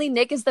 Apparently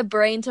Nick is the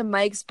brain to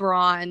Mike's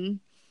brawn.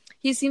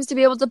 He seems to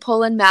be able to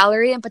pull in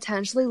Mallory and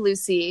potentially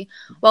Lucy,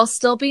 while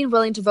still being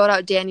willing to vote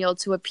out Daniel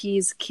to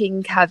appease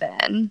King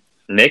Kevin.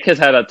 Nick has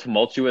had a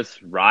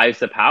tumultuous rise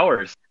to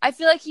powers. I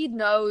feel like he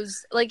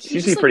knows, like, he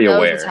seems just, to be pretty knows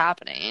aware. What's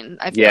happening.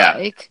 I feel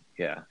like.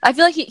 Yeah. I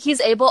feel like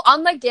he's able,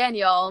 unlike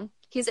Daniel,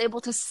 he's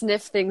able to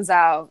sniff things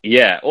out.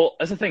 Yeah, well,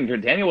 that's the thing.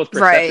 Daniel was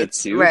perceptive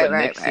too, but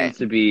Nick seems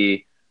to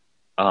be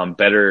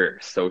better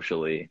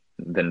socially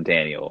than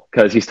Daniel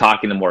because he's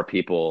talking to more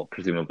people,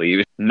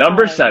 presumably.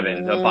 Number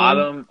 7, the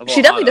bottom of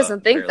she definitely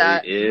doesn't think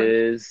that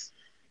is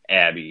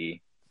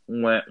Abby.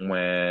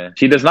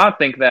 She does not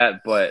think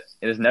that, but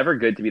it is never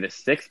good to be the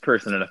 6th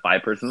person in a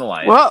 5-person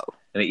alliance. Whoa.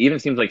 And it even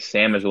seems like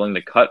Sam is willing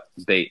to cut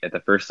bait at the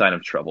first sign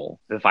of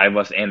trouble. The 5 of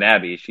us and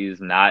Abby, she's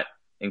not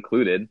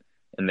included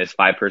in this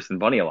 5-person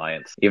bunny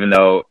alliance, even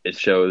though it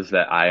shows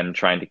that I am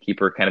trying to keep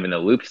her kind of in the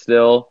loop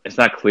still. It's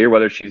not clear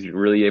whether she's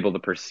really able to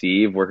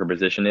perceive where her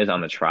position is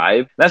on the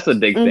tribe. That's the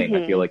big thing.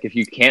 I feel like if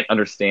you can't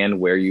understand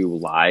where you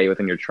lie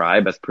within your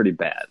tribe, that's pretty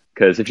bad.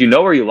 Because if you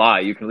know where you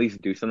lie, you can at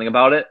least do something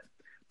about it.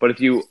 But if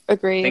you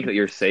think that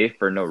you're safe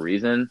for no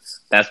reason,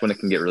 that's when it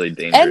can get really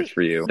dangerous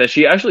for you. That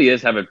she actually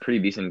is have a pretty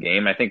decent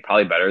game. I think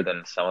probably better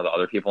than some of the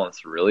other people in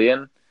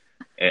Cerulean,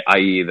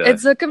 i.e.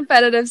 It's a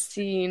competitive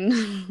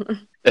scene.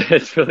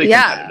 It's really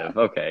competitive.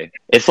 Okay.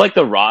 It's like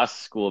the Ross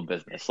School of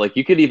Business. Like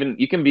you can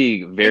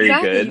be very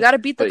good. You got to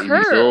beat the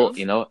curve.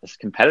 Still, it's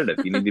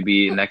competitive. You need to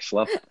be next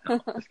level. You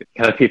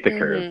got to beat the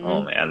curve.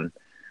 Oh man.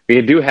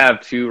 We do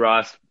have 2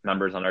 Ross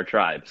members on our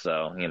tribe,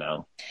 so,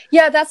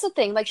 Yeah, that's the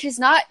thing. Like, she's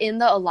not in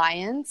the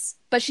alliance,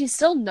 but she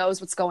still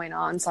knows what's going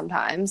on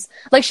sometimes.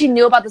 Like, she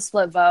knew about the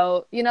split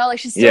vote, like,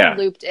 she's still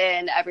looped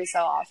in every so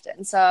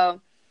often.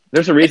 So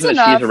there's a reason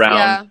that she's around,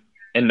 yeah.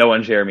 and Noah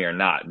and Jeremy are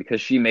not,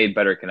 because she made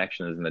better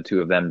connections than the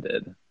 2 of them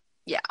did.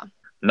 Yeah.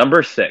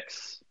 Number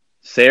 6,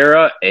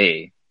 Sarah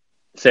A.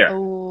 Sarah,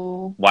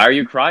 why are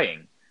you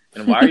crying?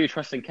 And why are you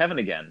trusting Kevin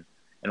again?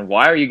 And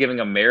why are you giving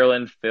a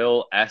Marilyn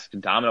Phil-esque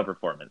domino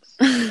performance?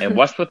 And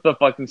what's with the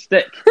fucking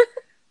stick?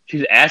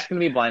 She's asking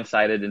to be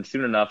blindsided, and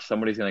soon enough,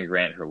 somebody's going to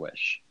grant her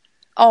wish.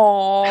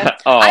 Oh,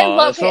 I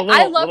love it.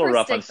 I love her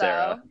rough stick, on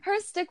Sarah. Though. Her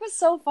stick was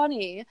so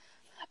funny.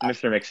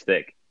 Mr.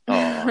 McStick.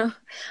 Oh,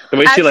 the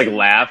way she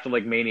laughed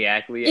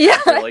maniacally. Yeah.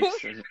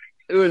 After,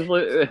 it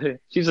was.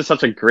 She's just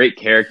such a great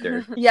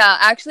character. Yeah,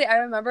 actually, I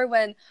remember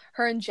when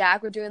her and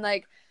Jack were doing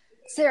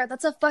Sarah,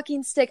 that's a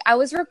fucking stick. I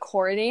was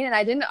recording and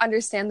I didn't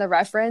understand the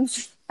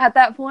reference at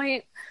that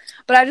point,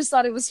 but I just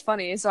thought it was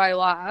funny, so I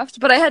laughed.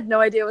 But I had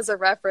no idea it was a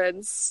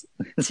reference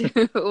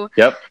to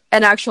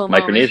an actual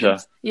Micronesia.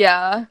 Moment.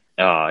 Yeah.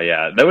 Oh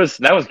yeah, that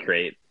was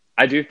great.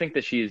 I do think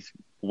that she's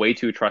way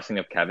too trusting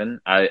of Kevin.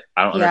 I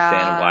don't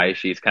understand why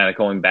she's kind of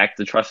going back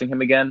to trusting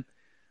him again.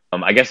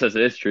 I guess it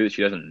is true that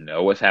she doesn't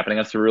know what's happening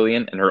on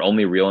Cerulean, and her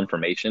only real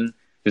information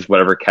is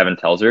whatever Kevin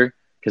tells her,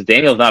 because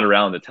Daniel's not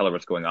around to tell her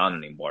what's going on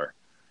anymore.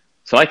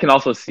 So I can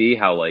also see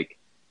how,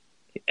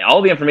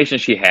 all the information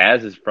she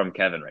has is from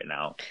Kevin right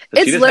now.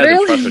 So she just has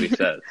to trust what he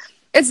says.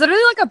 It's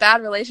literally a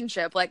bad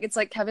relationship. It's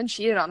like Kevin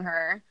cheated on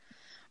her,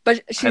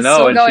 but she's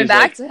still going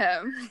back to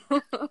him.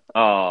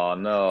 Oh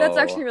no, that's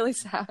actually really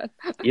sad.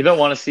 You don't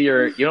want to see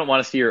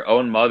your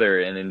own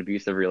mother in an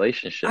abusive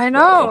relationship. I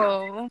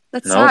know.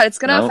 That's sad. It's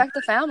gonna affect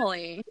the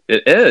family.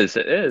 It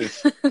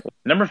is.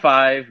 Number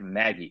 5,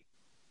 Maggie.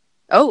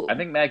 Oh, I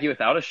think Maggie,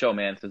 without a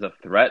showmance, is a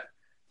threat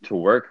to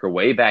work her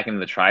way back into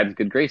the tribe's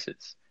good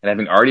graces. And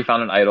having already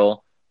found an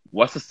idol,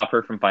 what's to stop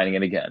her from finding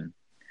it again?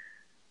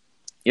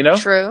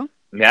 True.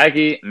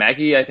 Maggie,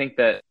 I think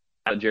that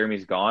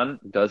Jeremy's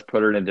gone does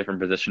put her in a different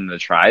position in the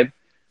tribe.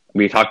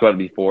 We talked about it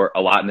before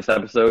a lot in this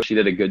episode. She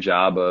did a good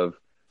job of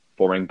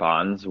forming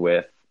bonds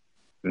with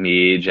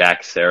me,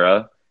 Jack,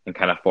 Sarah, and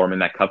kind of forming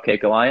that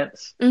Cupcake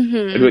Alliance.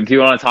 Mm-hmm. Do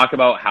you want to talk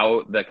about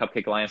how the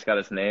Cupcake Alliance got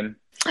its name?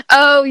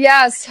 Oh,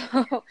 yeah.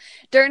 So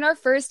during our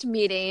first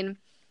meeting,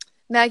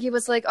 Maggie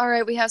was like, all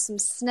right, we have some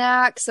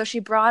snacks. So she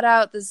brought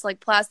out this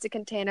plastic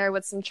container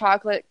with some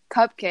chocolate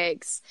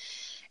cupcakes.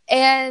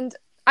 And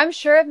I'm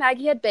sure if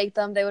Maggie had baked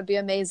them, they would be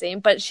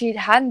amazing. But she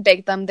hadn't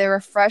baked them. They were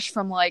fresh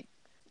from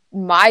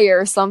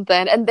Meijer or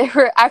something. And they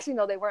were actually,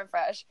 no, they weren't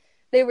fresh.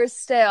 They were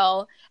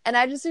stale. And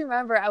I just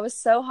remember I was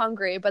so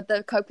hungry, but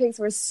the cupcakes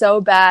were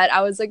so bad.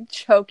 I was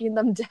choking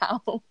them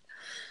down.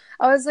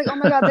 I was like, oh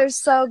my God, they're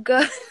so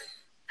good.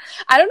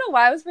 I don't know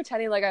why I was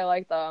pretending I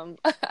liked them.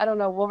 I don't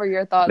know. What were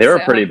your thoughts? They were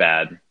Sam? pretty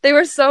bad. They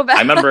were so bad.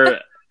 I remember,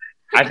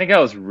 I think I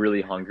was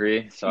really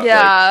hungry. So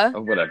yeah.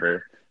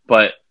 Whatever.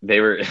 But they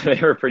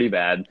were pretty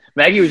bad.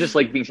 Maggie was just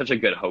being such a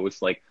good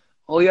host.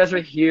 Oh, you guys are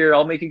here.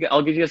 I'll give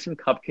you guys some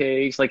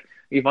cupcakes.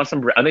 You want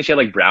some, I think she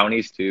had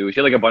brownies too.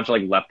 She had a bunch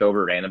of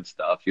leftover random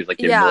stuff. She was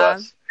giving to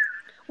us.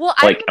 Well,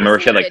 I remember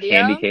she had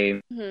candy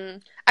cane. Mm-hmm.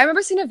 I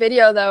remember seeing a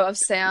video though of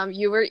Sam.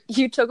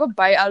 You took a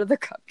bite out of the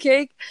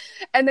cupcake,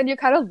 and then you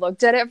kind of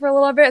looked at it for a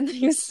little bit, and then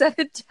you set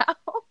it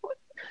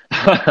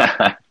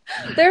down.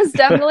 There's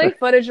definitely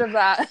footage of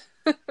that.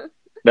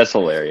 That's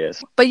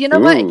hilarious. But you know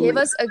what? It gave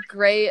us a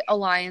great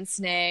alliance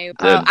name.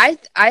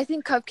 I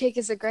think Cupcake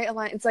is a great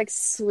alliance.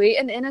 It's sweet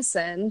and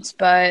innocent,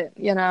 but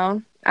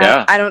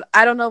I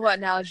don't know what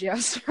analogy I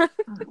was trying.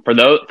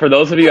 For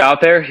those of you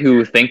out there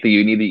who think that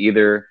you need to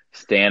either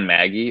stan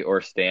Maggie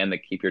or stan the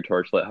Keep Your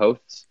Torch Lit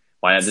hosts,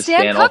 why not just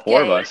stan all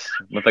 4 of us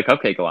with the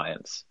Cupcake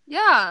Alliance?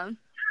 Yeah.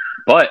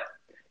 But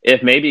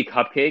if maybe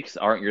cupcakes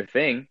aren't your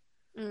thing,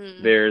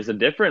 there's a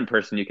different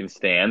person you can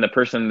stan. The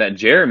person that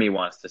Jeremy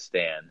wants to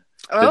stan.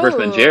 The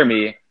person that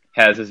Jeremy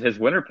has is his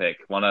winner pick.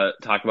 Want to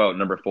talk about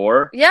number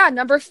 4? Yeah,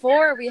 number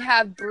 4, we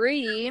have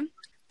Bree.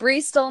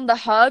 Bree's still in the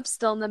hub,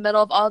 still in the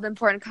middle of all the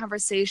important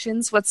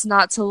conversations. What's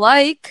not to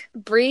like?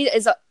 Bree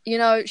is,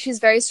 she's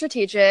very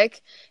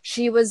strategic.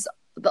 She was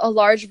a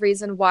large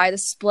reason why the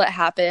split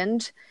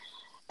happened.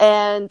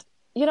 And,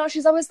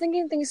 she's always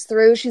thinking things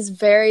through. She's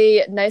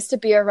very nice to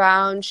be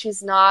around.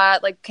 She's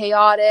not,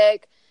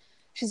 chaotic.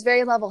 She's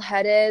very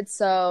level-headed.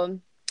 So,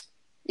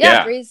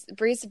 yeah.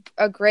 Bree's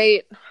a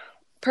great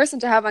person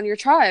to have on your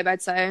tribe,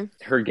 I'd say.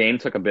 Her game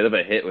took a bit of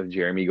a hit with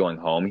Jeremy going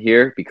home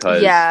here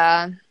because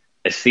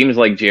it seems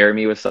like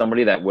Jeremy was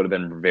somebody that would have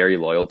been very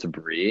loyal to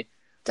Bree.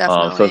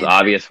 Definitely. So it's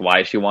obvious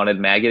why she wanted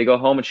Maggie to go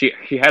home, and she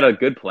had a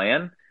good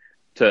plan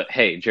to,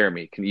 hey,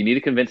 Jeremy, you need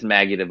to convince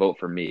Maggie to vote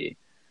for me.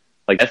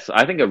 That's,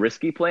 I think, a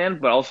risky plan,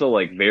 but also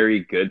very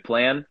good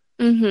plan.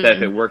 Mm-hmm. That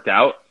if it worked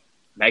out,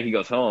 Maggie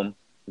goes home,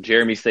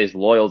 Jeremy stays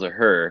loyal to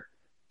her,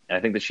 and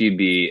I think that she'd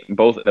be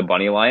both the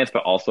Bunny Alliance,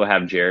 but also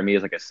have Jeremy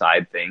as a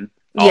side thing.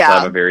 Also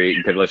have a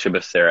very good relationship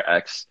with Sarah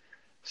X.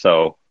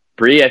 So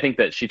Bree, I think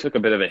that she took a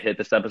bit of a hit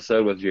this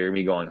episode with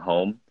Jeremy going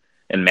home,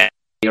 and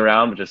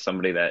around, but just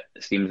somebody that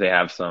seems they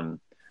have some,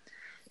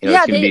 seem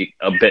to be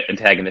a bit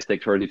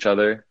antagonistic towards each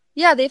other.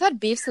 Yeah, they've had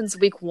beef since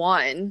week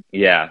 1.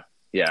 Yeah.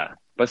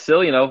 But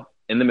still,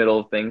 in the middle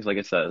of things, like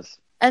it says.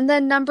 And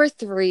then number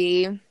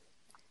 3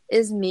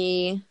 is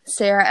me,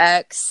 Sarah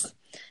X.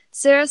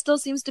 Sarah still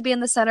seems to be in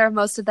the center of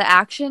most of the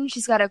action.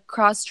 She's got a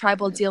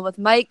cross-tribal deal with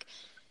Mike.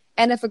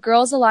 And if a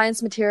girls'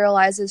 alliance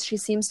materializes, she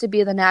seems to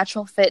be the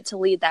natural fit to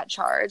lead that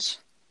charge.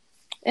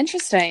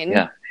 Interesting.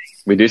 Yeah.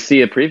 We do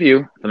see a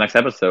preview for the next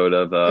episode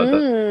of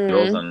the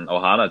girls and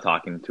Ohana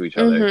talking to each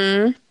other.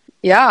 Mm-hmm.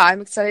 Yeah,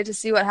 I'm excited to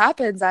see what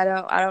happens. I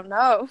don't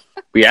know.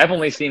 We have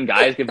only seen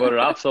guys get voted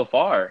off so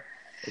far.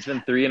 It's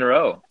been 3 in a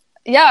row.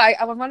 Yeah,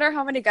 I wonder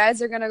how many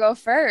guys are going to go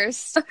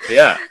first.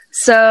 Yeah.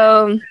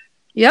 So,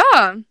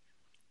 yeah.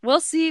 We'll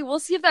see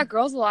if that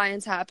girls'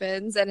 alliance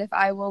happens and if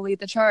I will lead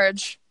the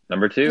charge.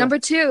 Number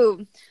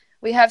 2,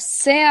 we have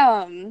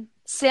Sam.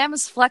 Sam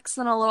is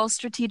flexing a little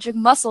strategic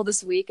muscle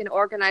this week and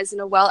organizing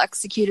a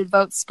well-executed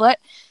vote split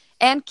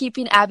and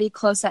keeping Abby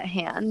close at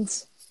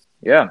hand.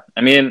 Yeah.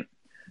 I mean,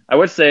 I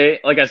would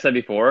say, like I said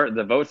before,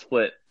 the vote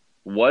split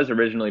was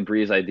originally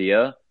Bree's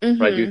idea,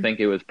 but I do think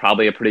it was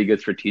probably a pretty good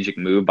strategic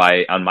move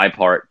on my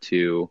part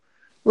to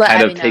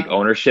take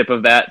ownership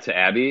of that to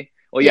Abby.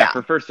 Well, yeah,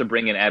 for first to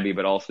bring in Abby,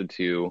 but also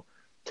to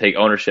take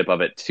ownership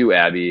of it to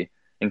Abby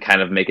and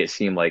kind of make it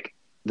seem like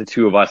the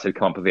two of us had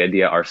come up with the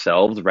idea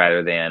ourselves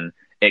rather than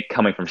it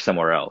coming from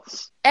somewhere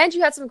else. And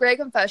you had some great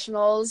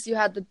confessionals. You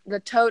had the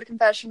Toad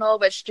confessional,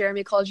 which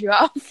Jeremy called you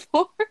out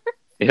for.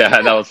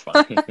 Yeah, that was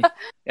funny.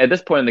 At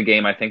this point in the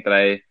game, I think that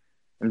I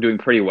am doing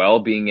pretty well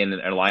being in an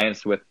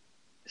alliance with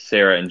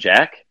Sarah and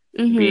Jack,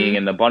 being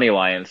in the Bunny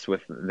alliance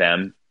with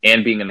them,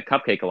 and being in the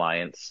Cupcake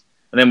alliance.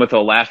 And then with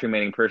the last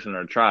remaining person in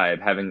our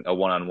tribe, having a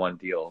one-on-one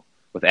deal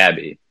with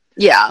Abby.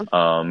 Yeah.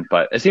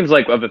 But it seems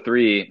like of the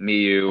 3, me,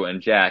 you, and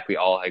Jack, we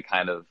all had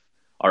kind of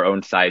our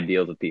own side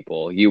deals with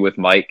people. You with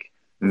Mike,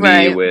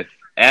 me with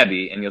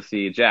Abby, and you'll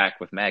see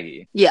Jack with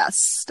Maggie.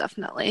 Yes,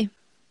 definitely.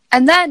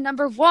 And then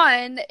number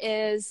 1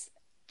 is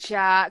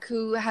Jack,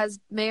 who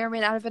may or may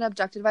not have been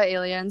abducted by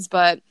aliens,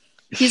 but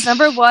he's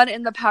number 1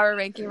 in the power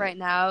ranking right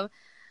now.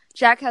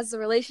 Jack has the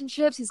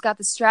relationships. He's got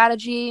the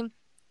strategy.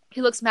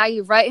 He looks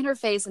Maggie right in her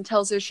face and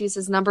tells her she's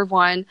his number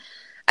 1.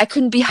 I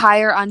couldn't be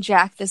higher on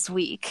Jack this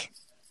week.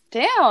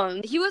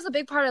 Damn. He was a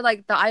big part of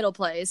the idol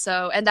play.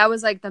 And that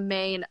was the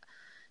main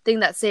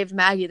thing that saved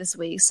Maggie this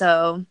week.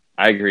 So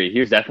I agree.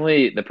 He was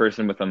definitely the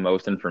person with the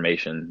most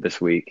information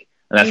this week.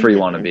 And that's where you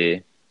want to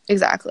be.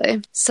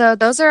 Exactly. So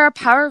those are our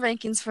power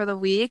rankings for the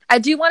week. I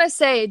do want to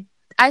say,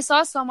 I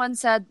saw someone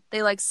said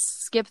they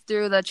skipped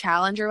through the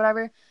challenge or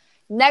whatever.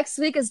 Next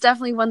week is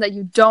definitely one that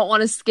you don't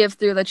want to skip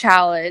through the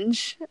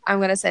challenge. I'm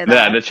going to say that.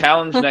 Yeah, the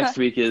challenge next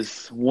week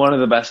is one of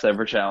the best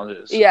ever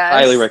challenges. Yes.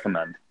 Highly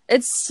recommend.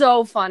 It's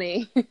so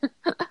funny.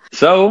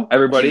 So,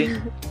 everybody,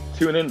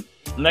 tune in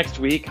next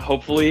week.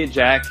 Hopefully,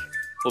 Jack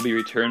will be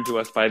returned to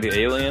us by the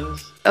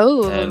aliens.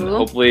 Oh. And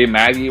hopefully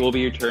Maggie will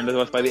be returned to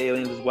us by the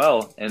aliens as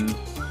well. And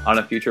on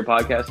a future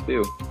podcast,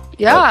 too.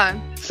 Yeah.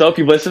 So if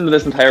you've listened to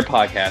this entire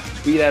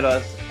podcast, tweet at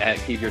us at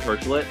Keep Your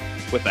Torch Lit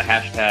with the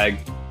hashtag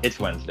It's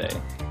Wednesday.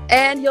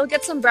 And you'll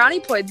get some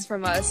brownie points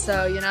from us.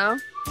 So,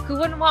 who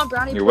wouldn't want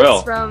brownie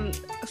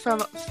points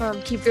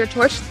from Keep Your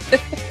Torch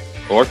Lit?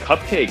 Or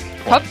cupcake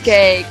points.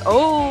 Cupcake.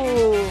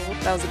 Oh,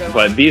 that was a good one.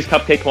 But these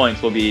cupcake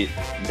points will be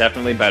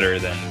definitely better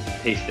than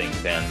tasting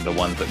than the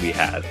ones that we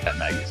had at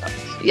Maggie's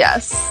house.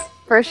 Yes,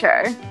 for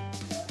sure.